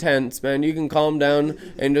that intense, man. You can calm down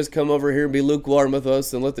and just come over here and be lukewarm with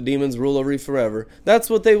us and let the demons rule over you forever. That's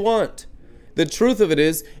what they want. The truth of it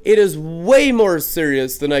is way more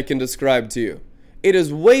serious than I can describe to you. It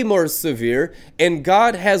is way more severe, and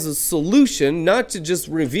God has a solution, not to just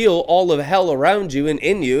reveal all of hell around you and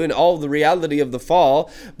in you and all the reality of the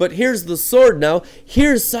fall, but here's the sword now.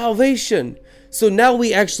 Here's salvation. So now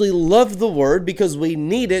we actually love the word because we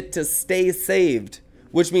need it to stay saved,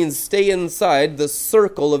 which means stay inside the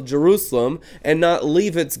circle of Jerusalem and not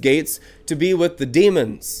leave its gates to be with the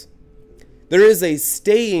demons. There is a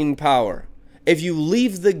staying power. If you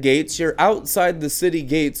leave the gates, you're outside the city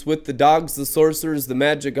gates with the dogs, the sorcerers, the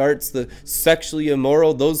magic arts, the sexually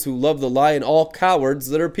immoral, those who love the lie, and all cowards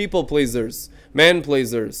that are people pleasers, man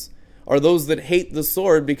pleasers, are those that hate the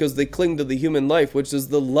sword because they cling to the human life, which is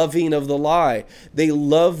the loving of the lie. They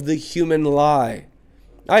love the human lie.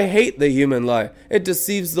 I hate the human lie. It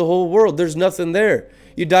deceives the whole world. There's nothing there.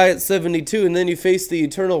 You die at 72 and then you face the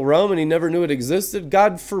eternal realm and you never knew it existed.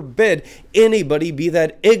 God forbid anybody be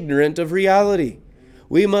that ignorant of reality.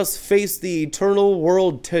 We must face the eternal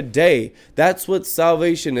world today. That's what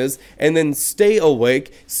salvation is. And then stay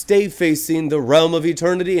awake, stay facing the realm of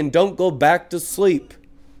eternity, and don't go back to sleep.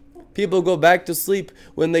 People go back to sleep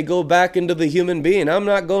when they go back into the human being. I'm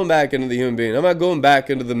not going back into the human being. I'm not going back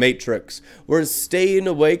into the matrix. We're staying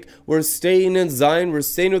awake. We're staying in Zion. We're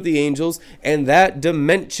staying with the angels. And that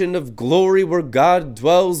dimension of glory where God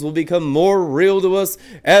dwells will become more real to us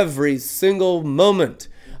every single moment.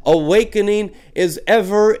 Awakening is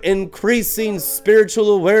ever increasing spiritual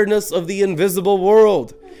awareness of the invisible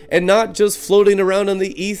world. And not just floating around in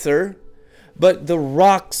the ether, but the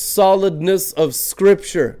rock solidness of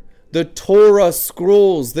Scripture. the Torah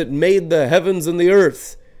scrolls that made the heavens and the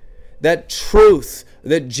earth. That truth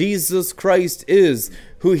that Jesus Christ is,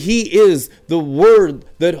 who he is, the Word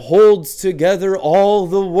that holds together all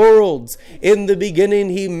the worlds. In the beginning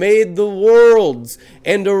he made the worlds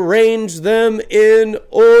and arranged them in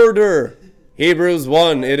order. Hebrews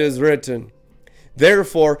 1, it is written.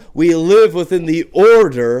 Therefore, we live within the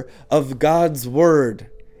order of God's Word.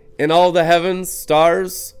 In all the heavens,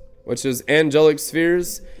 stars, which is angelic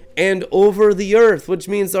spheres, and over the earth, which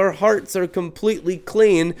means our hearts are completely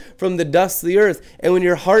clean from the dust of the earth. And when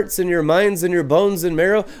your hearts and your minds and your bones and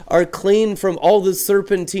marrow are clean from all the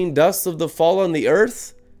serpentine dust of the fall on the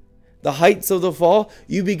earth, the heights of the fall,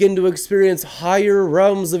 you begin to experience higher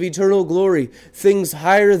realms of eternal glory, things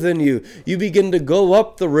higher than you. You begin to go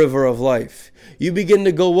up the river of life. You begin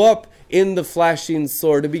to go up in the flashing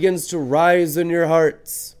sword. It begins to rise in your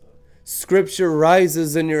hearts. Scripture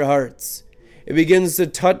rises in your hearts. It begins to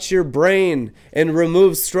touch your brain and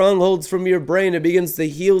remove strongholds from your brain. It begins to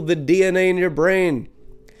heal the DNA in your brain.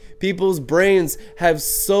 People's brains have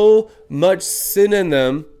so much sin in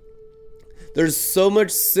them. There's so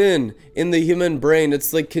much sin in the human brain.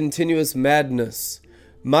 It's like continuous madness.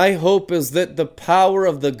 My hope is that the power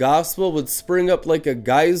of the gospel would spring up like a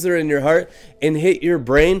geyser in your heart and hit your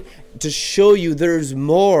brain to show you there's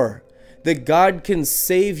more. That God can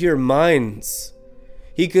save your minds.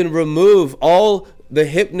 He can remove all the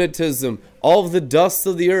hypnotism, all the dust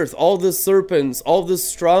of the earth, all the serpents, all the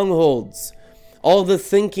strongholds, all the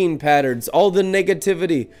thinking patterns, all the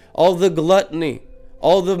negativity, all the gluttony,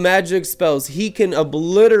 all the magic spells. He can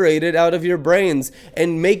obliterate it out of your brains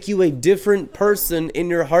and make you a different person in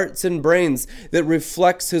your hearts and brains that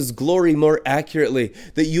reflects his glory more accurately,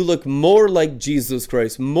 that you look more like Jesus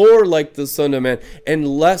Christ, more like the Son of Man, and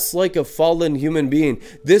less like a fallen human being.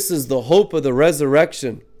 This is the hope of the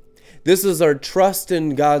resurrection. This is our trust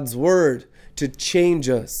in God's word to change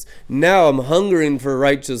us. Now I'm hungering for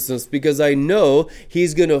righteousness because I know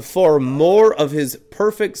he's going to form more of his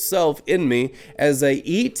perfect self in me as I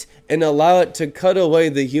eat and allow it to cut away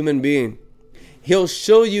the human being. He'll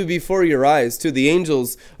show you before your eyes, too. The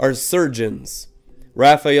angels are surgeons.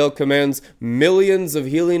 Raphael commands millions of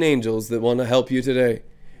healing angels that want to help you today.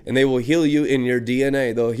 And they will heal you in your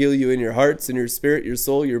DNA. They'll heal you in your hearts, in your spirit, your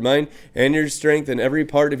soul, your mind, and your strength, and every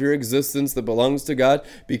part of your existence that belongs to God,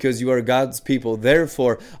 because you are God's people.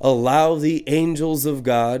 Therefore, allow the angels of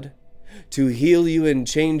God to heal you and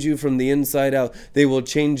change you from the inside out. They will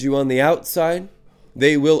change you on the outside.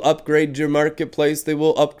 They will upgrade your marketplace. They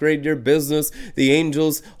will upgrade your business. The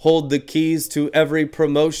angels hold the keys to every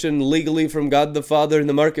promotion legally from God the Father in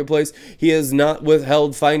the marketplace. He has not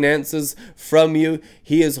withheld finances from you.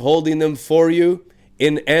 He is holding them for you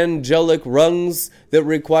in angelic rungs that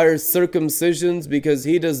require circumcisions, because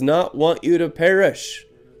he does not want you to perish.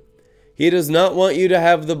 He does not want you to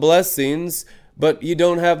have the blessings, but you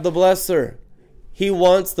don't have the blesser. He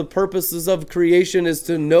wants the purposes of creation is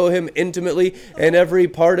to know him intimately in every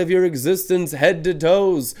part of your existence, head to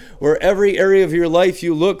toes, where every area of your life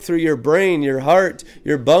you look through your brain, your heart,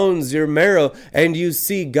 your bones, your marrow, and you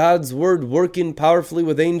see God's word working powerfully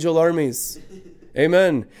with angel armies.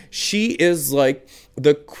 Amen. She is like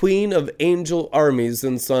the queen of angel armies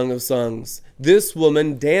in Song of Songs. This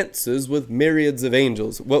woman dances with myriads of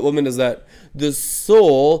angels. What woman is that? The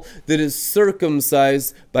soul that is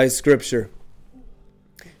circumcised by Scripture.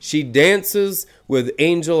 She dances with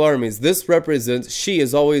angel armies. This represents, she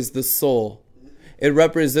is always the soul. It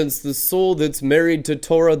represents the soul that's married to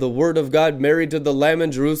Torah, the Word of God, married to the Lamb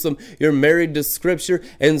in Jerusalem. You're married to Scripture,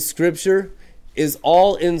 and Scripture is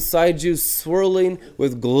all inside you, swirling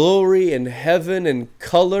with glory and heaven and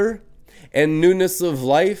color and newness of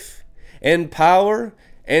life and power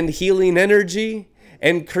and healing energy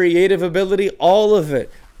and creative ability, all of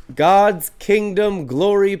it. God's kingdom,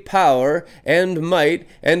 glory, power, and might,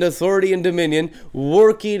 and authority and dominion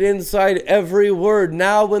working inside every word.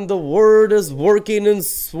 Now when the word is working and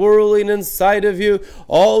swirling inside of you,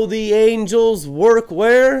 all the angels work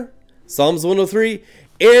where? Psalms 103,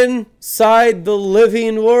 inside the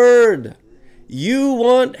living word. You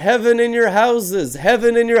want heaven in your houses,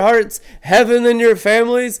 heaven in your hearts, heaven in your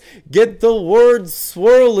families? Get the word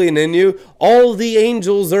swirling in you. All the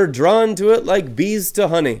angels are drawn to it like bees to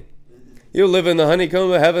honey. You live in the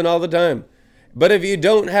honeycomb of heaven all the time. But if you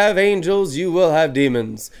don't have angels, you will have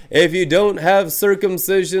demons. If you don't have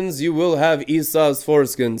circumcisions, you will have Esau's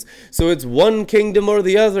foreskins. So it's one kingdom or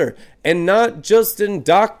the other. And not just in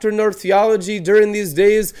doctrine or theology during these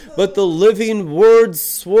days, but the living word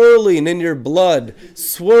swirling in your blood,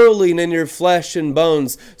 swirling in your flesh and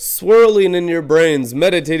bones, swirling in your brains,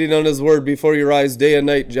 meditating on his word before your eyes day and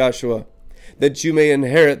night, Joshua. that you may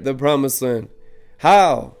inherit the promised land.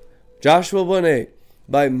 How? Joshua 1:8.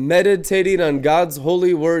 By meditating on God's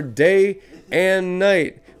holy word day and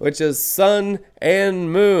night, which is sun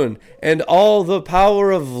and moon, and all the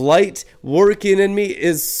power of light working in me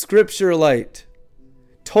is scripture light,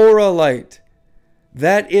 Torah light.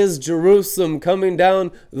 That is Jerusalem coming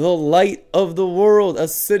down, the light of the world, a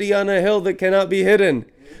city on a hill that cannot be hidden.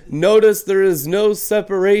 Notice there is no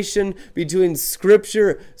separation between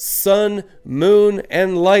scripture, sun, moon,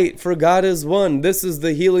 and light, for God is one. This is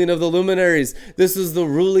the healing of the luminaries. This is the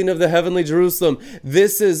ruling of the heavenly Jerusalem.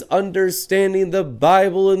 This is understanding the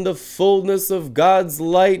Bible in the fullness of God's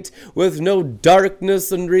light, with no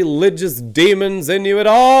darkness and religious demons in you at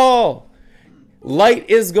all. Light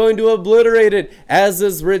is going to obliterate it. As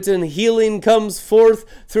is written, healing comes forth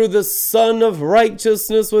through the Son of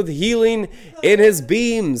Righteousness with healing in his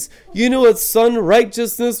beams. You know what sun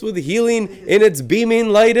righteousness with healing in its beaming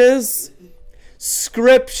light is?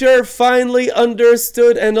 Scripture finally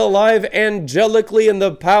understood and alive angelically in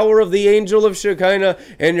the power of the angel of Shekinah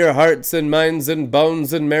in your hearts and minds and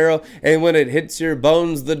bones and marrow. And when it hits your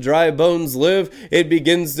bones, the dry bones live. It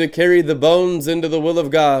begins to carry the bones into the will of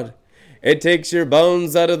God. It takes your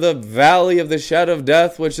bones out of the valley of the shadow of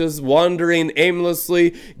death, which is wandering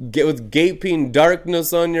aimlessly with gaping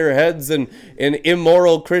darkness on your heads and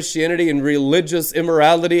immoral Christianity and religious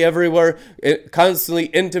immorality everywhere,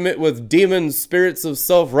 constantly intimate with demon spirits of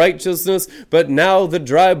self-righteousness. But now the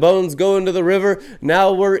dry bones go into the river.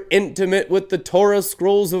 Now we're intimate with the Torah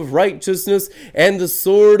scrolls of righteousness and the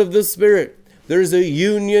sword of the Spirit. There's a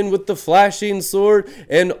union with the flashing sword,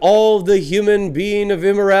 and all the human being of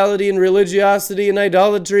immorality and religiosity and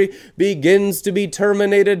idolatry begins to be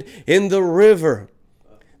terminated in the river.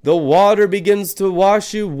 The water begins to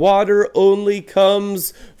wash you. Water only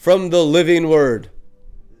comes from the living word.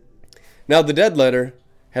 Now the dead letter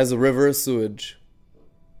has a river of sewage.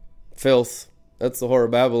 Filth. That's the Whore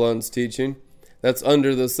of Babylon's teaching. That's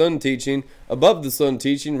under the sun teaching. Above the sun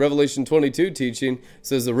teaching, Revelation 22 teaching,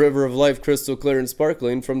 says a river of life crystal clear and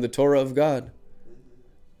sparkling from the Torah of God.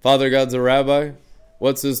 Father God's a rabbi.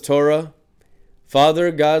 What's his Torah? Father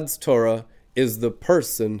God's Torah is the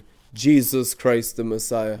person, Jesus Christ the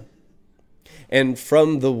Messiah. And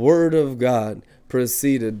from the Word of God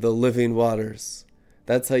proceeded the living waters.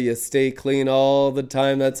 That's how you stay clean all the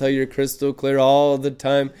time. That's how you're crystal clear all the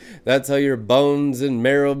time. That's how your bones and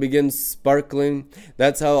marrow begin sparkling.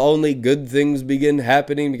 That's how only good things begin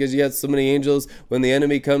happening, because you have so many angels when the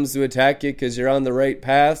enemy comes to attack you because you're on the right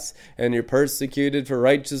paths and you're persecuted for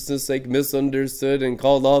righteousness' sake, misunderstood and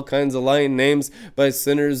called all kinds of lying names by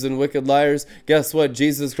sinners and wicked liars. Guess what?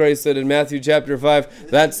 Jesus Christ said in Matthew chapter 5,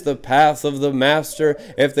 that's the path of the master.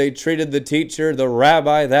 If they treated the teacher, the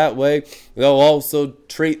rabbi, that way, they'll also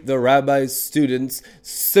treat the rabbi's students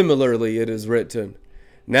similarly, it is written.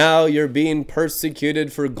 Now you're being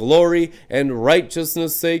persecuted for glory and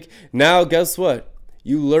righteousness' sake. Now guess what?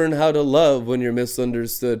 You learn how to love when you're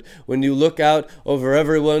misunderstood. When you look out over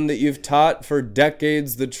everyone that you've taught for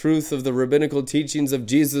decades the truth of the rabbinical teachings of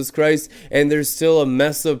Jesus Christ, and there's still a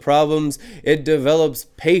mess of problems, it develops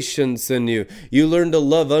patience in you. You learn to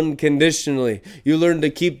love unconditionally. You learn to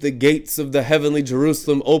keep the gates of the heavenly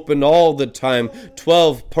Jerusalem open all the time.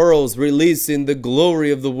 12 pearls releasing the glory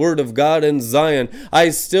of the Word of God in Zion. I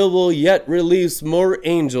still will yet release more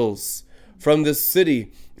angels from the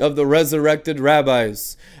city of the resurrected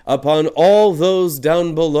rabbis upon all those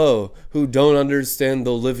down below who don't understand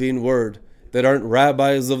the living word, that aren't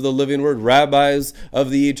rabbis of the living word, rabbis of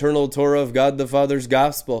the eternal Torah of God the Father's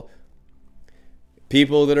gospel.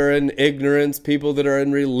 People that are in ignorance, people that are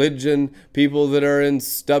in religion, people that are in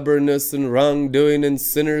stubbornness and wrongdoing and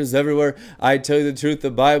sinners everywhere. I tell you the truth, the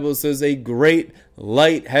Bible says a great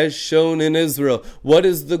light has shone in Israel. What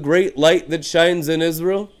is the great light that shines in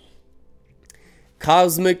Israel?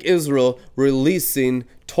 Cosmic Israel releasing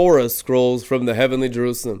Torah scrolls from the heavenly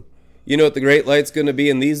Jerusalem. You know what the great light's going to be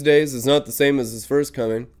in these days? It's not the same as his first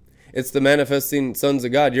coming. It's the manifesting sons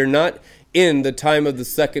of God. You're not in the time of the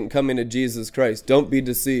second coming of Jesus Christ. Don't be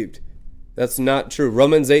deceived. That's not true.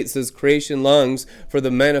 Romans 8 says creation longs for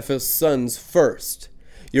the manifest sons first.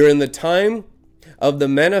 You're in the time of the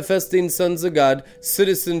manifesting sons of God,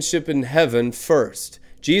 citizenship in heaven first.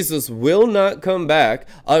 Jesus will not come back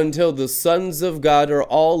until the sons of God are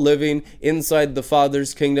all living inside the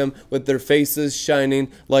Father's kingdom with their faces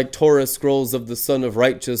shining like Torah scrolls of the Son of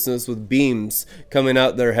Righteousness with beams coming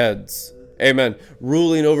out their heads. Amen.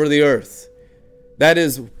 Ruling over the earth. That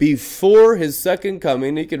is before his second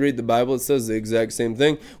coming. You can read the Bible. It says the exact same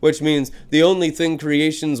thing, which means the only thing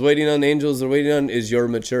creation's waiting on, angels are waiting on, is your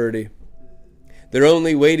maturity. They're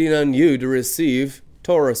only waiting on you to receive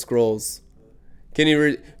Torah scrolls. Can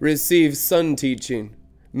you receive sun teaching,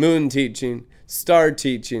 moon teaching, star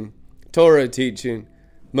teaching, Torah teaching,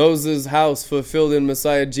 Moses' house fulfilled in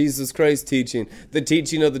Messiah Jesus Christ teaching, the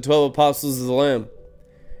teaching of the 12 apostles of the Lamb?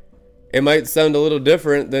 It might sound a little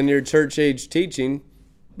different than your church age teaching,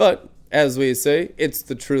 but as we say, it's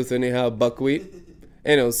the truth anyhow, buckwheat,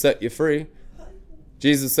 and it'll set you free.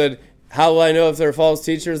 Jesus said, how will I know if they're false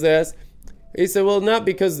teachers, they asked? He said, well, not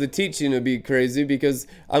because the teaching would be crazy, because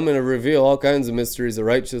I'm going to reveal all kinds of mysteries of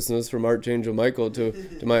righteousness from Archangel Michael to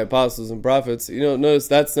my apostles and prophets. You know, notice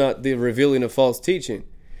that's not the revealing of false teaching.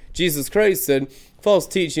 Jesus Christ said, false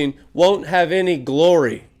teaching won't have any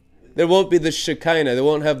glory. There won't be the Shekinah. They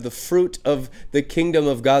won't have the fruit of the kingdom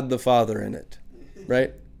of God the Father in it.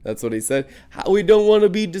 Right? That's what he said. We don't want to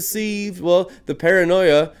be deceived. Well, the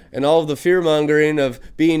paranoia and all of the fear-mongering of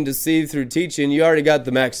being deceived through teaching, you already got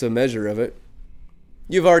the maximum measure of it.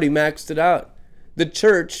 You've already maxed it out. The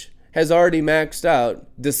church has already maxed out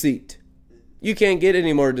deceit. You can't get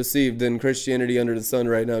any more deceived than Christianity under the sun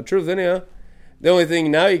right now. Truth anyhow. The only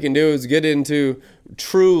thing now you can do is get into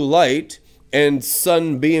true light and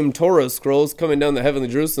sunbeam Torah scrolls coming down the heavenly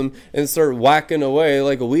Jerusalem and start whacking away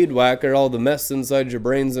like a weed whacker all the mess inside your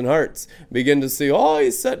brains and hearts. Begin to see, oh,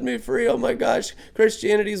 he set me free. Oh my gosh,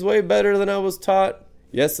 Christianity's way better than I was taught.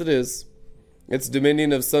 Yes, it is. It's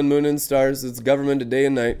dominion of sun, moon, and stars. It's government of day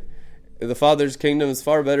and night. The Father's kingdom is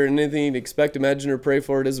far better than anything you'd expect, imagine, or pray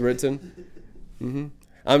for. It is written.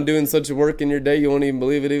 I'm doing such a work in your day, you won't even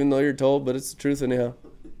believe it, even though you're told, but it's the truth anyhow.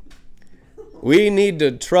 We need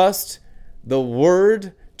to trust the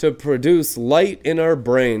Word to produce light in our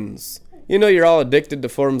brains. You know you're all addicted to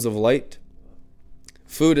forms of light.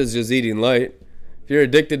 Food is just eating light. If you're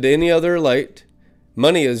addicted to any other light,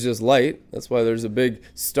 money is just light. That's why there's a big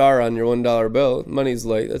star on your $1 bill. Money's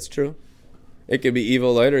light. That's true. It could be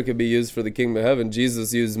evil light or it could be used for the kingdom of heaven.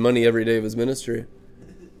 Jesus used money every day of his ministry.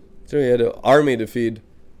 So he had an army to feed.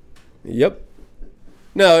 Yep.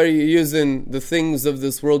 Now, are you using the things of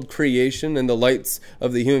this world creation and the lights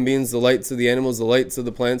of the human beings, the lights of the animals, the lights of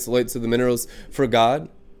the plants, the lights of the minerals for God?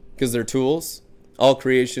 Because they're tools. All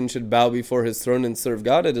creation should bow before his throne and serve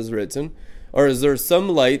God, it is written. Or is there some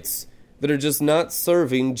lights that are just not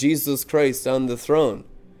serving Jesus Christ on the throne?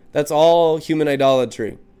 That's all human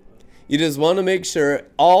idolatry. You just want to make sure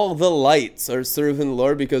all the lights are serving the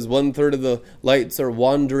Lord, because 1/3 of the lights are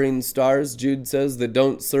wandering stars, Jude says, that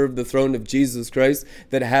don't serve the throne of Jesus Christ,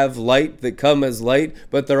 that have light, that come as light,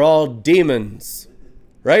 but they're all demons.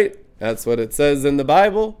 Right? That's what it says in the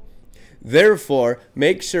Bible. Therefore,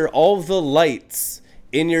 make sure all the lights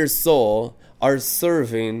in your soul are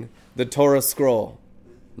serving the Torah scroll.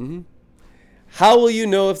 How will you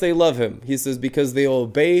know if they love him? He says, because they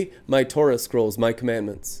obey my Torah scrolls, my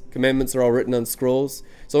commandments. Commandments are all written on scrolls.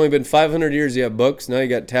 It's only been 500 years you have books. Now you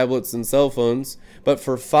got tablets and cell phones. But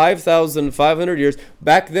for 5,500 years,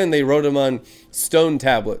 back then they wrote them on stone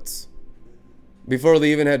tablets. Before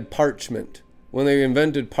they even had parchment. When they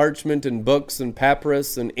invented parchment and books and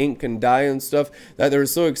papyrus and ink and dye and stuff that they were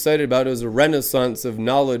so excited about, it was a renaissance of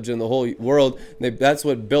knowledge in the whole world. That's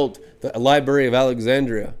what built the Library of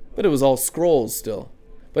Alexandria. But it was all scrolls still.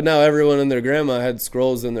 But now everyone and their grandma had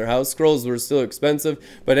scrolls in their house. Scrolls were still expensive,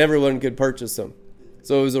 but everyone could purchase them.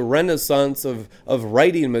 So it was a renaissance of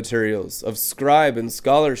writing materials, of scribe and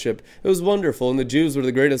scholarship. It was wonderful, and the Jews were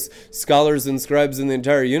the greatest scholars and scribes in the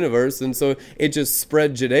entire universe, and so it just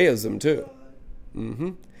spread Judaism too.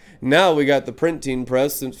 Now we got the printing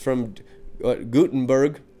press from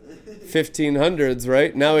Gutenberg, 1500s,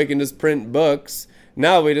 right? Now we can just print books.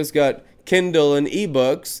 Now we just got Kindle and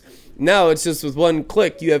ebooks. Now it's just with one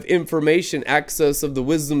click you have information, access of the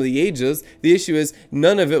wisdom of the ages. The issue is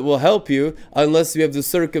none of it will help you unless you have the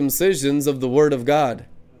circumcisions of the Word of God.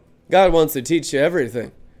 God wants to teach you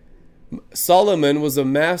everything. Solomon was a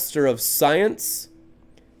master of science,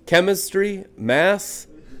 chemistry, math,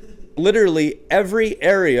 literally every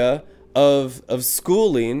area of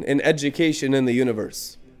schooling and education in the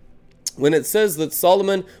universe. When it says that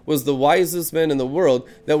Solomon was the wisest man in the world,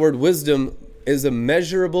 that word wisdom is a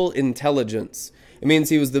measurable intelligence. It means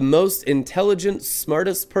he was the most intelligent,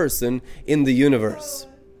 smartest person in the universe.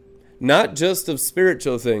 Not just of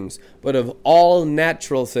spiritual things, but of all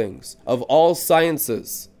natural things, of all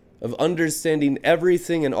sciences, of understanding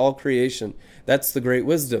everything in all creation. That's the great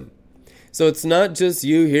wisdom. So it's not just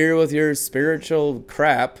you here with your spiritual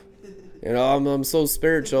crap. You know, I'm so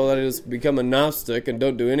spiritual that I just become a Gnostic and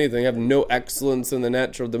don't do anything. I have no excellence in the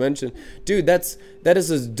natural dimension. Dude, that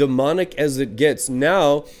is as demonic as it gets.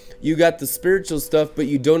 Now, you got the spiritual stuff, but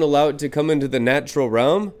you don't allow it to come into the natural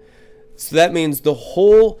realm. So that means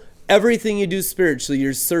everything you do spiritually,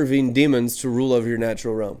 you're serving demons to rule over your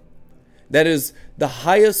natural realm. That is the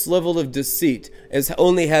highest level of deceit, is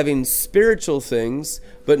only having spiritual things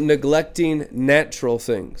but neglecting natural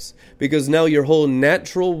things. Because now your whole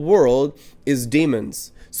natural world is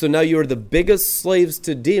demons. So now you are the biggest slaves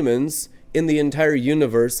to demons in the entire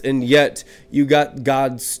universe, and yet you got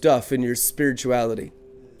God's stuff in your spirituality.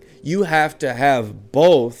 You have to have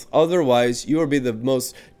both, otherwise you will be the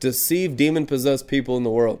most deceived, demon-possessed people in the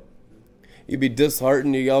world. You'd be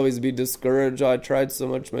disheartened, you'd always be discouraged. Oh, I tried so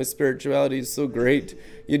much, my spirituality is so great.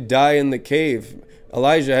 You'd die in the cave.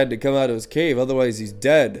 Elijah had to come out of his cave, otherwise he's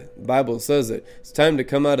dead. The Bible says it. It's time to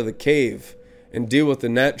come out of the cave and deal with the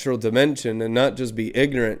natural dimension and not just be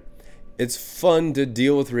ignorant. It's fun to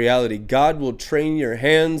deal with reality. God will train your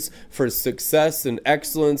hands for success and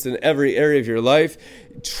excellence in every area of your life.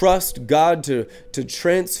 Trust God to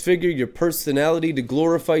transfigure your personality, to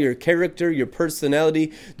glorify your character, your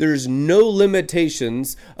personality. There's no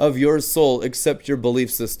limitations of your soul except your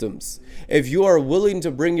belief systems. If you are willing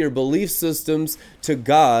to bring your belief systems to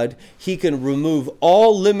God, He can remove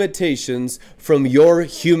all limitations from your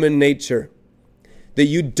human nature. That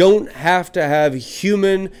you don't have to have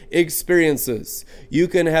human experiences. You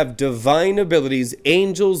can have divine abilities,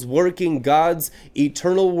 angels working God's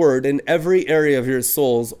eternal word in every area of your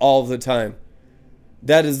souls all the time.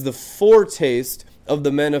 That is the foretaste of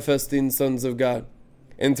the manifesting sons of God.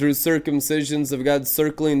 And through circumcisions of God's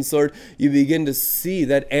circling sword, you begin to see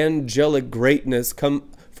that angelic greatness come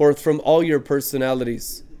forth from all your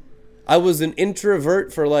personalities. I was an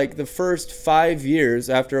introvert for like the first 5 years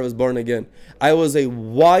after I was born again. I was a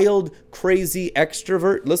wild, crazy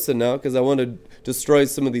extrovert. Listen now, because I want to destroy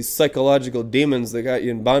some of these psychological demons that got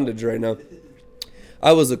you in bondage right now.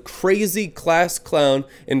 I was a crazy class clown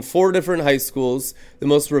in 4 different high schools. The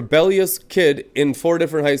most rebellious kid in 4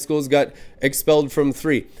 different high schools got expelled from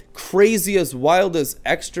 3. Craziest, wildest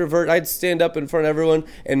extrovert. I'd stand up in front of everyone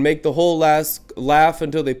and make the whole laugh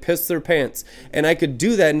until they pissed their pants. And I could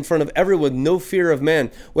do that in front of everyone with no fear of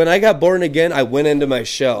man. When I got born again, I went into my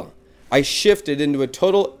shell. I shifted into a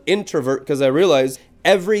total introvert because I realized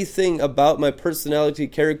everything about my personality,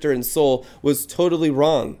 character, and soul was totally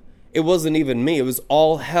wrong. It wasn't even me. It was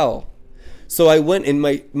all hell. So I went and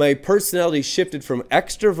my personality shifted from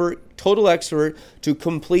extrovert, total extrovert, to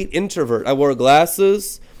complete introvert. I wore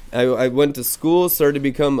glasses. I went to school, started to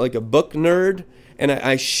become like a book nerd. And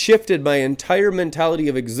I shifted my entire mentality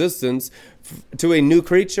of existence to a new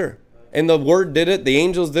creature. And the Word did it. The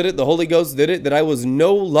angels did it. The Holy Ghost did it. That I was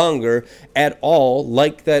no longer at all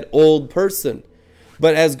like that old person.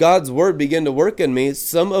 But as God's Word began to work in me,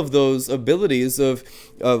 some of those abilities of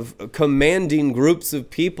commanding groups of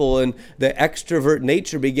people and the extrovert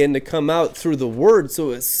nature began to come out through the Word, so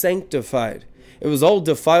it was sanctified. It was all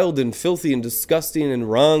defiled and filthy and disgusting and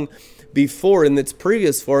wrong before in its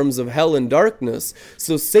previous forms of hell and darkness.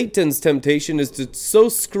 So Satan's temptation is to so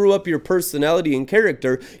screw up your personality and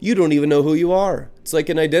character, you don't even know who you are. It's like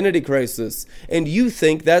an identity crisis. And you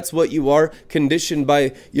think that's what you are, conditioned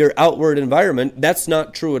by your outward environment. That's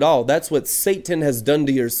not true at all. That's what Satan has done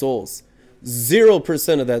to your souls.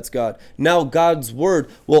 0% of that's God. Now God's Word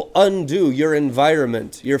will undo your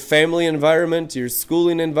environment, your family environment, your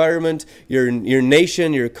schooling environment, your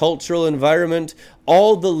nation, your cultural environment.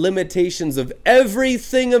 All the limitations of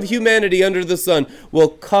everything of humanity under the sun will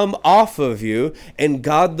come off of you, and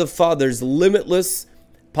God the Father's limitless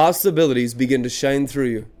possibilities begin to shine through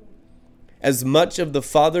you. As much of the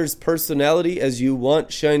Father's personality as you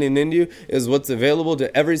want shining in you is what's available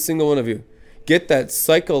to every single one of you. Get that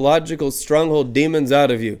psychological stronghold demons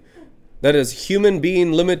out of you. That is human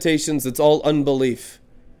being limitations. It's all unbelief.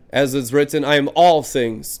 As is written, I am all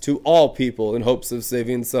things to all people in hopes of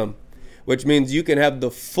saving some. Which means you can have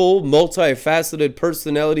the full multifaceted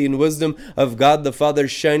personality and wisdom of God the Father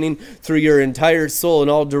shining through your entire soul in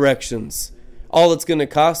all directions. All it's going to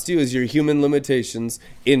cost you is your human limitations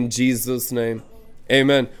in Jesus' name.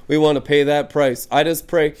 Amen. We want to pay that price. I just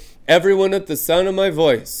pray everyone at the sound of my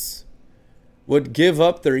voice would give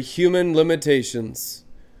up their human limitations.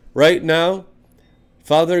 Right now,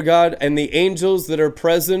 Father God, and the angels that are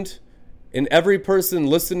present in every person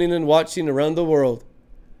listening and watching around the world,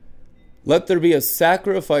 let there be a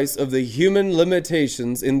sacrifice of the human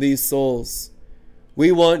limitations in these souls.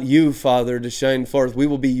 We want you, Father, to shine forth. We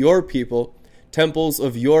will be your people, temples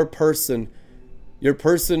of your person. Your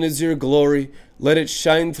person is your glory. Let it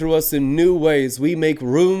shine through us in new ways. We make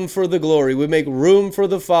room for the glory. We make room for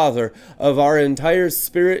the Father of our entire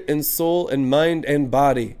spirit and soul and mind and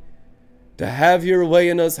body. To have your way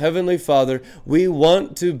in us, Heavenly Father, we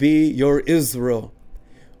want to be your Israel.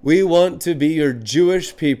 We want to be your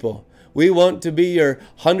Jewish people. We want to be your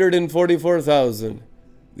 144,000.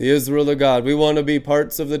 the Israel of God. We want to be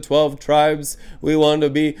parts of the 12 tribes. We want to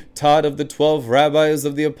be taught of the 12 rabbis,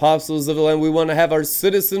 of the apostles of the Lamb. We want to have our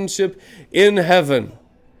citizenship in heaven.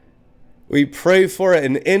 We pray for it,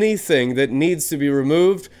 and anything that needs to be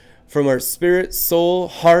removed from our spirit, soul,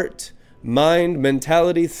 heart, mind,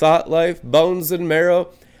 mentality, thought life, bones and marrow,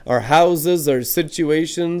 our houses, our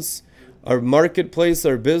situations, our marketplace,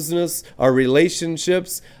 our business, our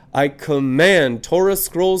relationships. I command Torah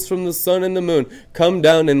scrolls from the sun and the moon, come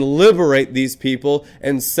down and liberate these people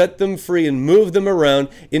and set them free and move them around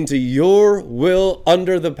into your will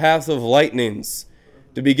under the path of lightnings,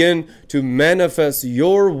 to begin to manifest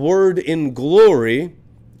your word in glory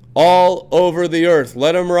all over the earth.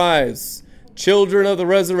 Let them rise. Children of the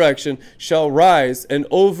resurrection shall rise and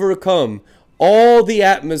overcome all the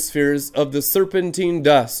atmospheres of the serpentine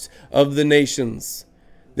dust of the nations.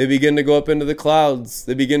 They begin to go up into the clouds.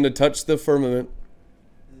 They begin to touch the firmament.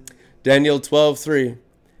 Daniel 12:3.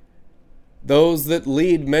 Those that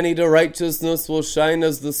lead many to righteousness will shine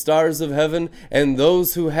as the stars of heaven, and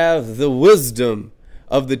those who have the wisdom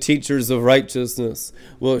of the teachers of righteousness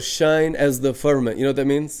will shine as the firmament. You know what that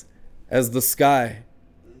means? As the sky.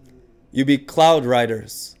 You be cloud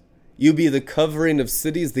riders. You be the covering of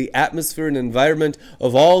cities, the atmosphere and environment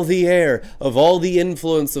of all the air, of all the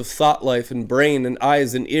influence of thought life and brain and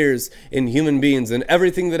eyes and ears in human beings, and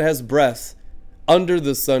everything that has breath under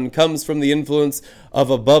the sun comes from the influence of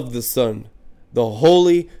above the sun. The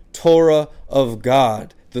holy Torah of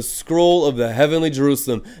God, the scroll of the heavenly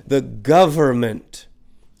Jerusalem, the government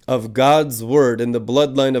of God's word and the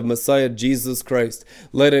bloodline of Messiah Jesus Christ.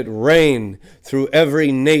 Let it reign through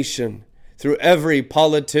every nation, through every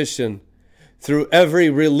politician, through every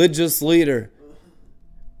religious leader,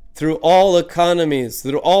 through all economies,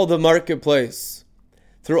 through all the marketplace,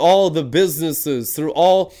 through all the businesses, through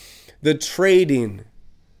all the trading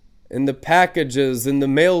and the packages and the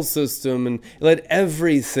mail system, and let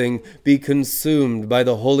everything be consumed by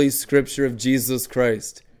the Holy Scripture of Jesus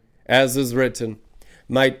Christ, as is written.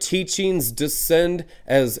 My teachings descend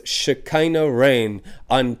as Shekinah rain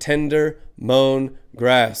on tender mown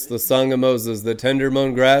grass. The Song of Moses, the tender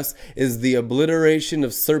mown grass, is the obliteration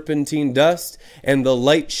of serpentine dust, and the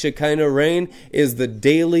light Shekinah rain is the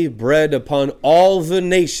daily bread upon all the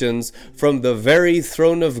nations from the very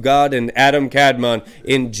throne of God in Adam Kadmon,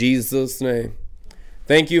 in Jesus' name.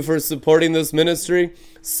 Thank you for supporting this ministry.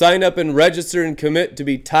 Sign up and register and commit to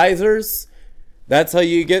be tithers. That's how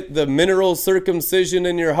you get the mineral circumcision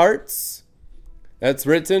in your hearts. That's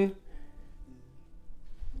written.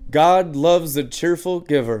 God loves a cheerful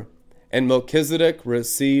giver, and Melchizedek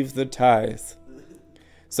received the tithe.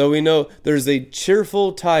 So we know there's a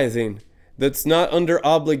cheerful tithing that's not under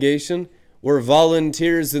obligation. We're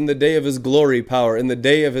volunteers in the day of his glory power, in the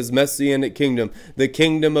day of his messianic kingdom, the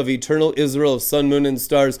kingdom of eternal Israel of sun, moon, and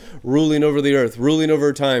stars, ruling over the earth, ruling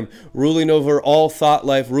over time, ruling over all thought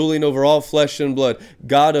life, ruling over all flesh and blood,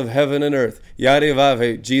 God of heaven and earth,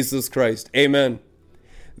 Yadevave, Jesus Christ. Amen.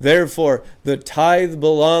 Therefore, the tithe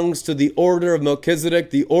belongs to the order of Melchizedek,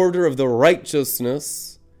 the order of the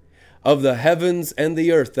righteousness of the heavens and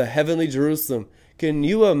the earth, the heavenly Jerusalem. Can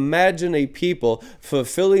you imagine a people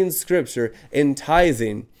fulfilling Scripture and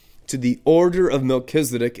tithing to the order of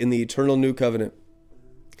Melchizedek in the eternal new covenant?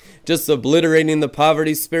 Just obliterating the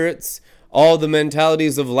poverty spirits, all the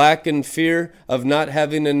mentalities of lack and fear, of not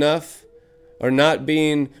having enough, or not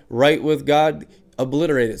being right with God,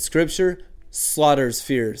 obliterate it. Scripture slaughters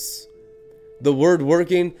fears. The word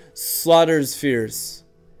working slaughters fears.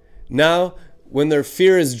 Now, when their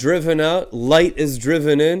fear is driven out, light is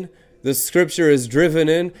driven in, the Scripture is driven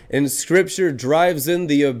in, and Scripture drives in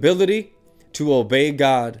the ability to obey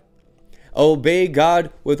God. Obey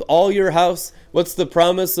God with all your house. What's the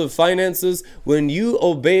promise of finances? When you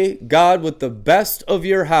obey God with the best of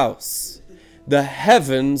your house, the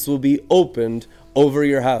heavens will be opened over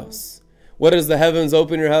your house. What does the heavens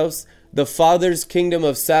open your house? The Father's kingdom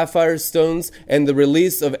of sapphire stones and the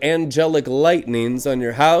release of angelic lightnings on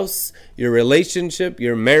your house, your relationship,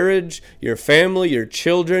 your marriage, your family, your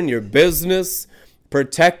children, your business,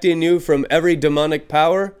 protecting you from every demonic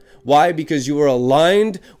power. Why? Because you are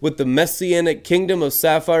aligned with the messianic kingdom of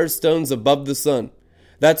sapphire stones above the sun.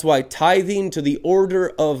 That's why tithing to the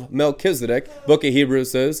order of Melchizedek, Book of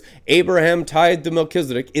Hebrews says, Abraham tithed to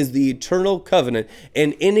Melchizedek, is the eternal covenant.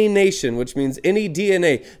 And any nation, which means any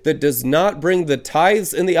DNA, that does not bring the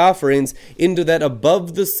tithes and the offerings into that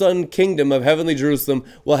above the sun kingdom of heavenly Jerusalem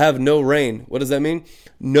will have no rain. What does that mean?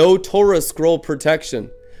 No Torah scroll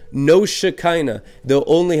protection. No Shekinah. They'll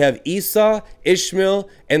only have Esau, Ishmael,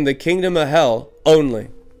 and the kingdom of hell only.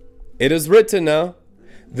 It is written now.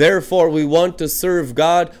 Therefore, we want to serve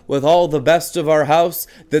God with all the best of our house,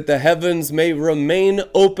 that the heavens may remain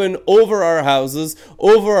open over our houses,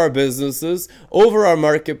 over our businesses, over our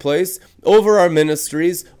marketplace, over our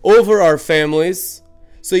ministries, over our families.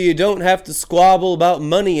 So you don't have to squabble about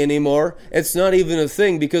money anymore. It's not even a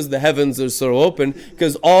thing because the heavens are so open,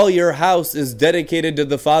 because all your house is dedicated to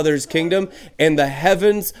the Father's kingdom, and the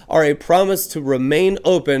heavens are a promise to remain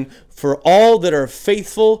open for all that are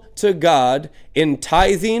faithful to God in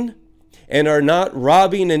tithing and are not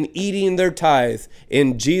robbing and eating their tithe.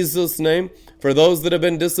 In Jesus' name, for those that have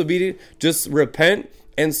been disobedient, just repent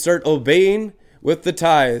and start obeying with the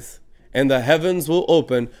tithe. And the heavens will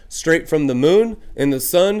open straight from the moon and the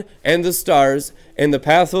sun and the stars, and the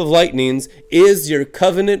path of lightnings is your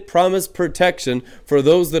covenant promise protection for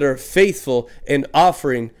those that are faithful in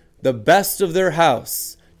offering the best of their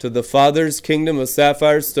house to the Father's kingdom of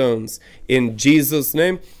sapphire stones. In Jesus'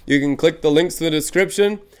 name, you can click the links in the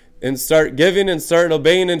description and start giving and start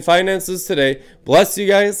obeying in finances today. Bless you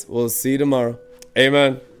guys. We'll see you tomorrow.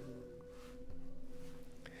 Amen.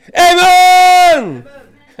 Amen!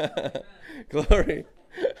 Glory.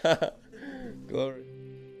 Glory.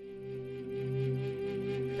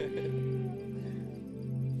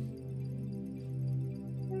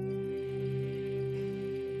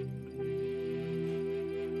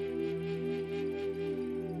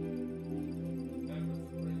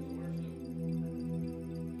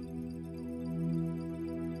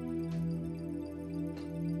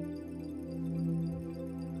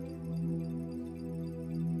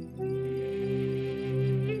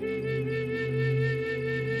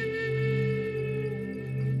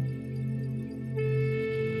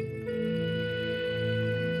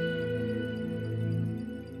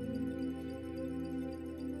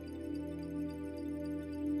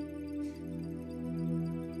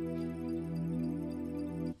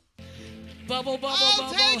 Bubble, bubble, I'll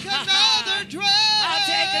bubble. take another drink. I'll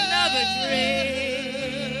take another drink.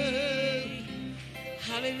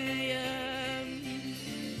 Hallelujah.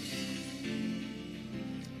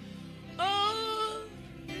 Oh,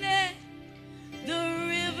 let the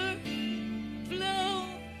river flow.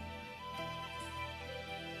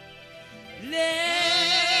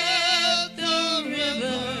 Let the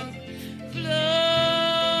river flow.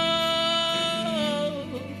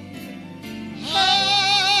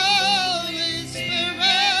 Holy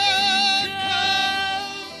Spirit,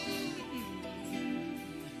 come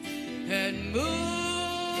And move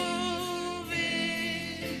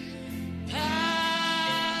in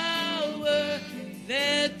power.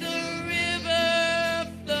 Let the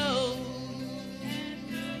river flow.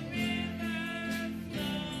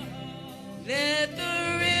 Let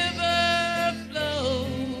the river flow.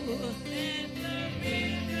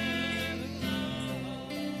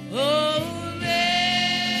 Oh, let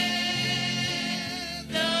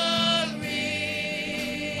the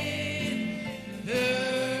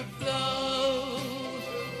river flow.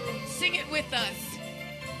 Sing it with us.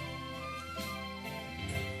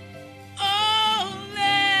 Oh,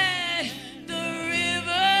 let the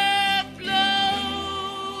river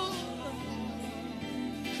flow.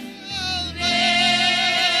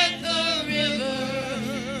 Let the river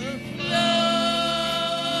flow.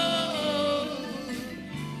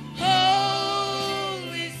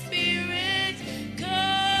 Holy Spirit,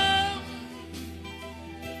 come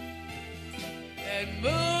and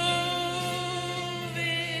move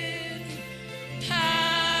in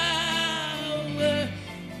power.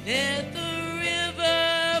 Let the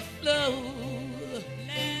river flow.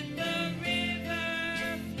 Let the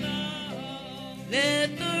river flow. Let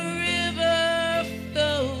the river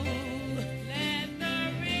flow. Let the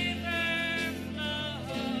river flow.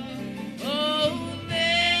 Oh, let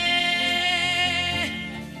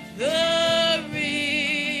the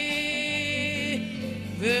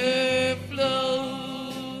river flow.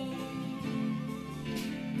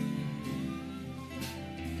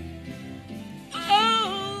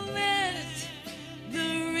 Oh, let the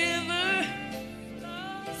river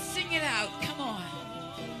sing it out. Come on.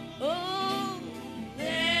 Oh,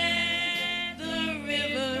 let the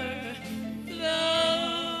river flow.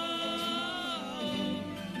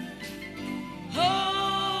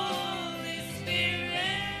 Holy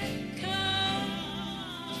Spirit, come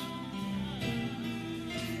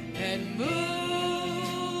and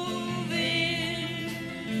move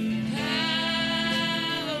in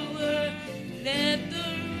power. Let the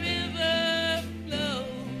river flow.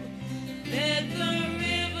 Let the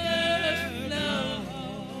river flow.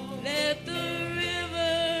 Let the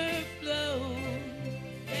river flow.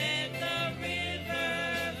 Let the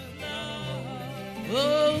river flow.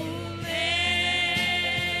 Oh, let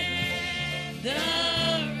the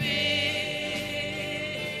river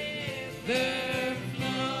with us.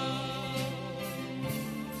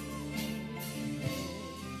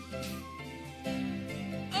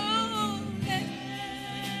 Oh, let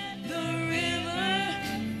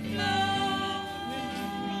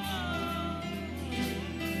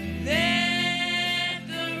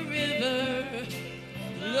the river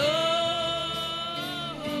flow.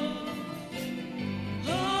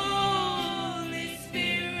 Holy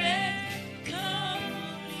Spirit, come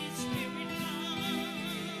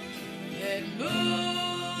and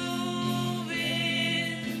move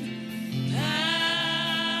in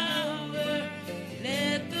power.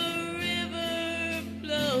 Let the river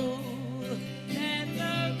flow. Let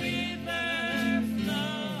the river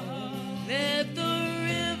flow. Let the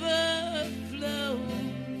river flow.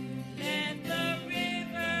 Let the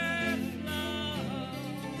river flow.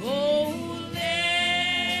 Oh, let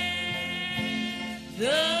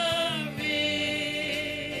the river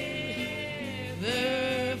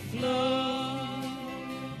flow.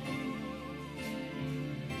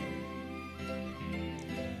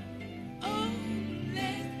 Oh,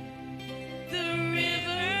 let the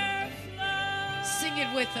river flow.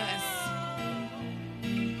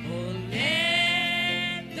 Oh,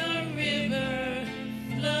 let the river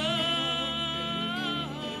flow.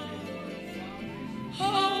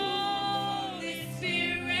 Holy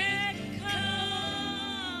Spirit,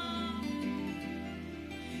 come.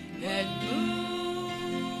 And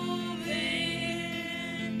move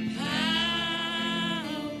in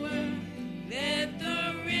power. Let the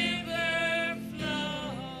river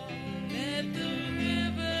flow. Let the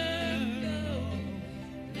river flow.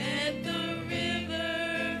 Let the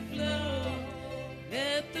river flow.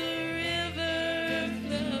 Let the river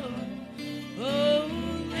flow. Oh,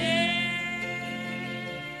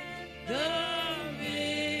 let the river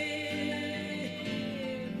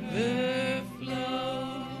flow.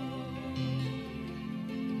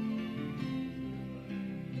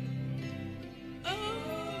 Oh,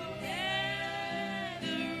 let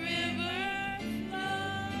the river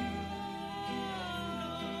flow.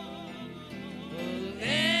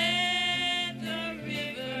 Let the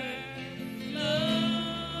river flow.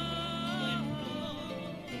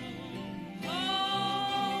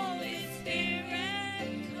 Holy Spirit,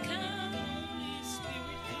 come.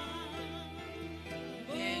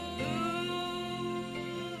 Move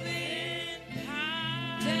in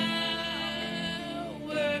power.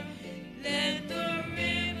 Let the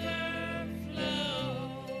river flow.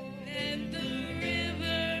 Let the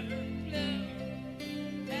river flow.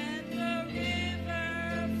 Let the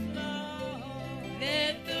river flow.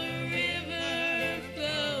 Let the river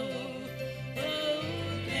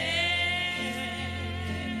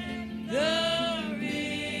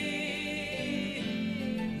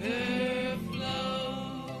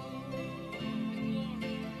flow.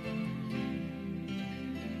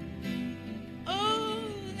 Oh,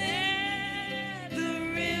 let the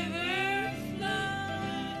river flow.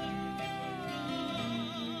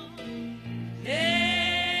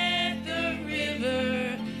 Let the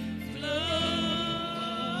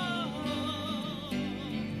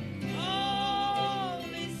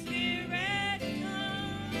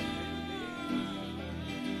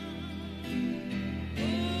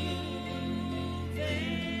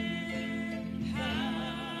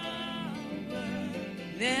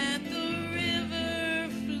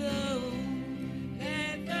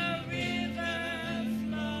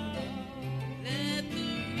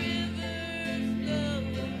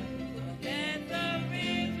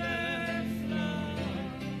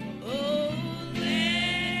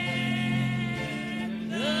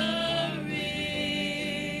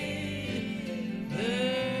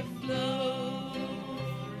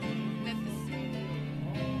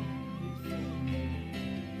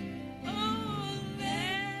Oh,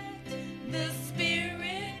 let the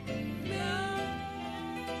Spirit flow.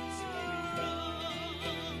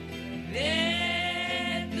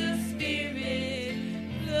 Let the Spirit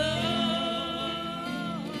flow.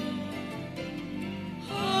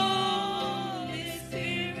 Holy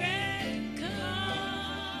Spirit, come.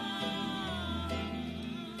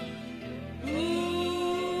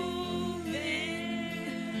 Move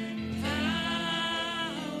in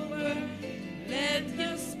power. Let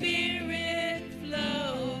your Spirit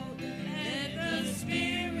flow. Let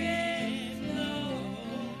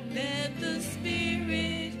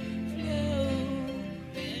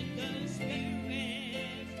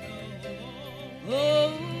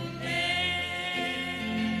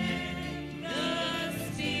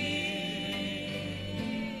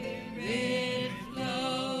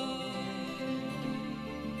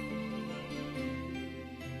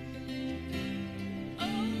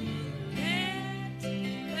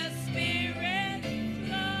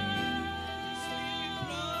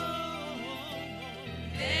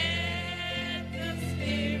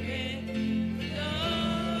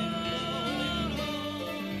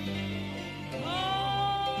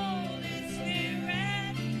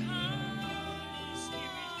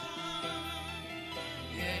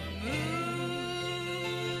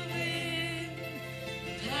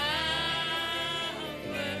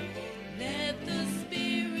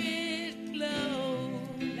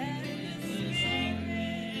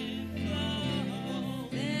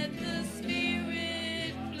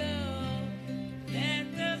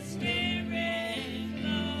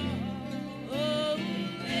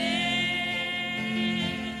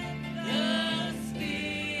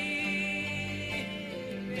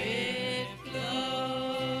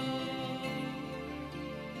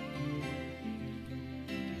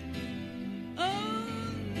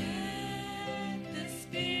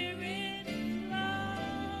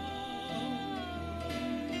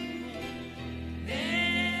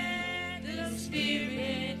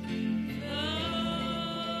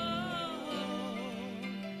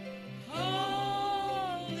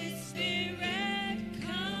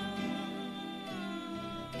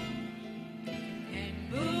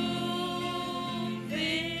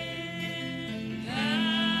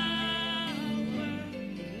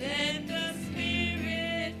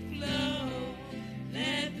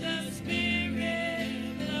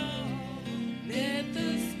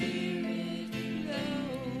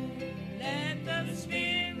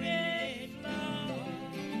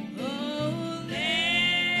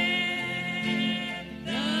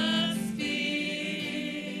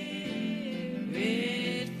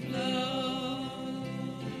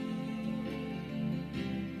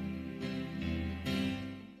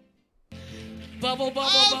bubble, bubble,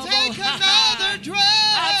 I'll bubble. take a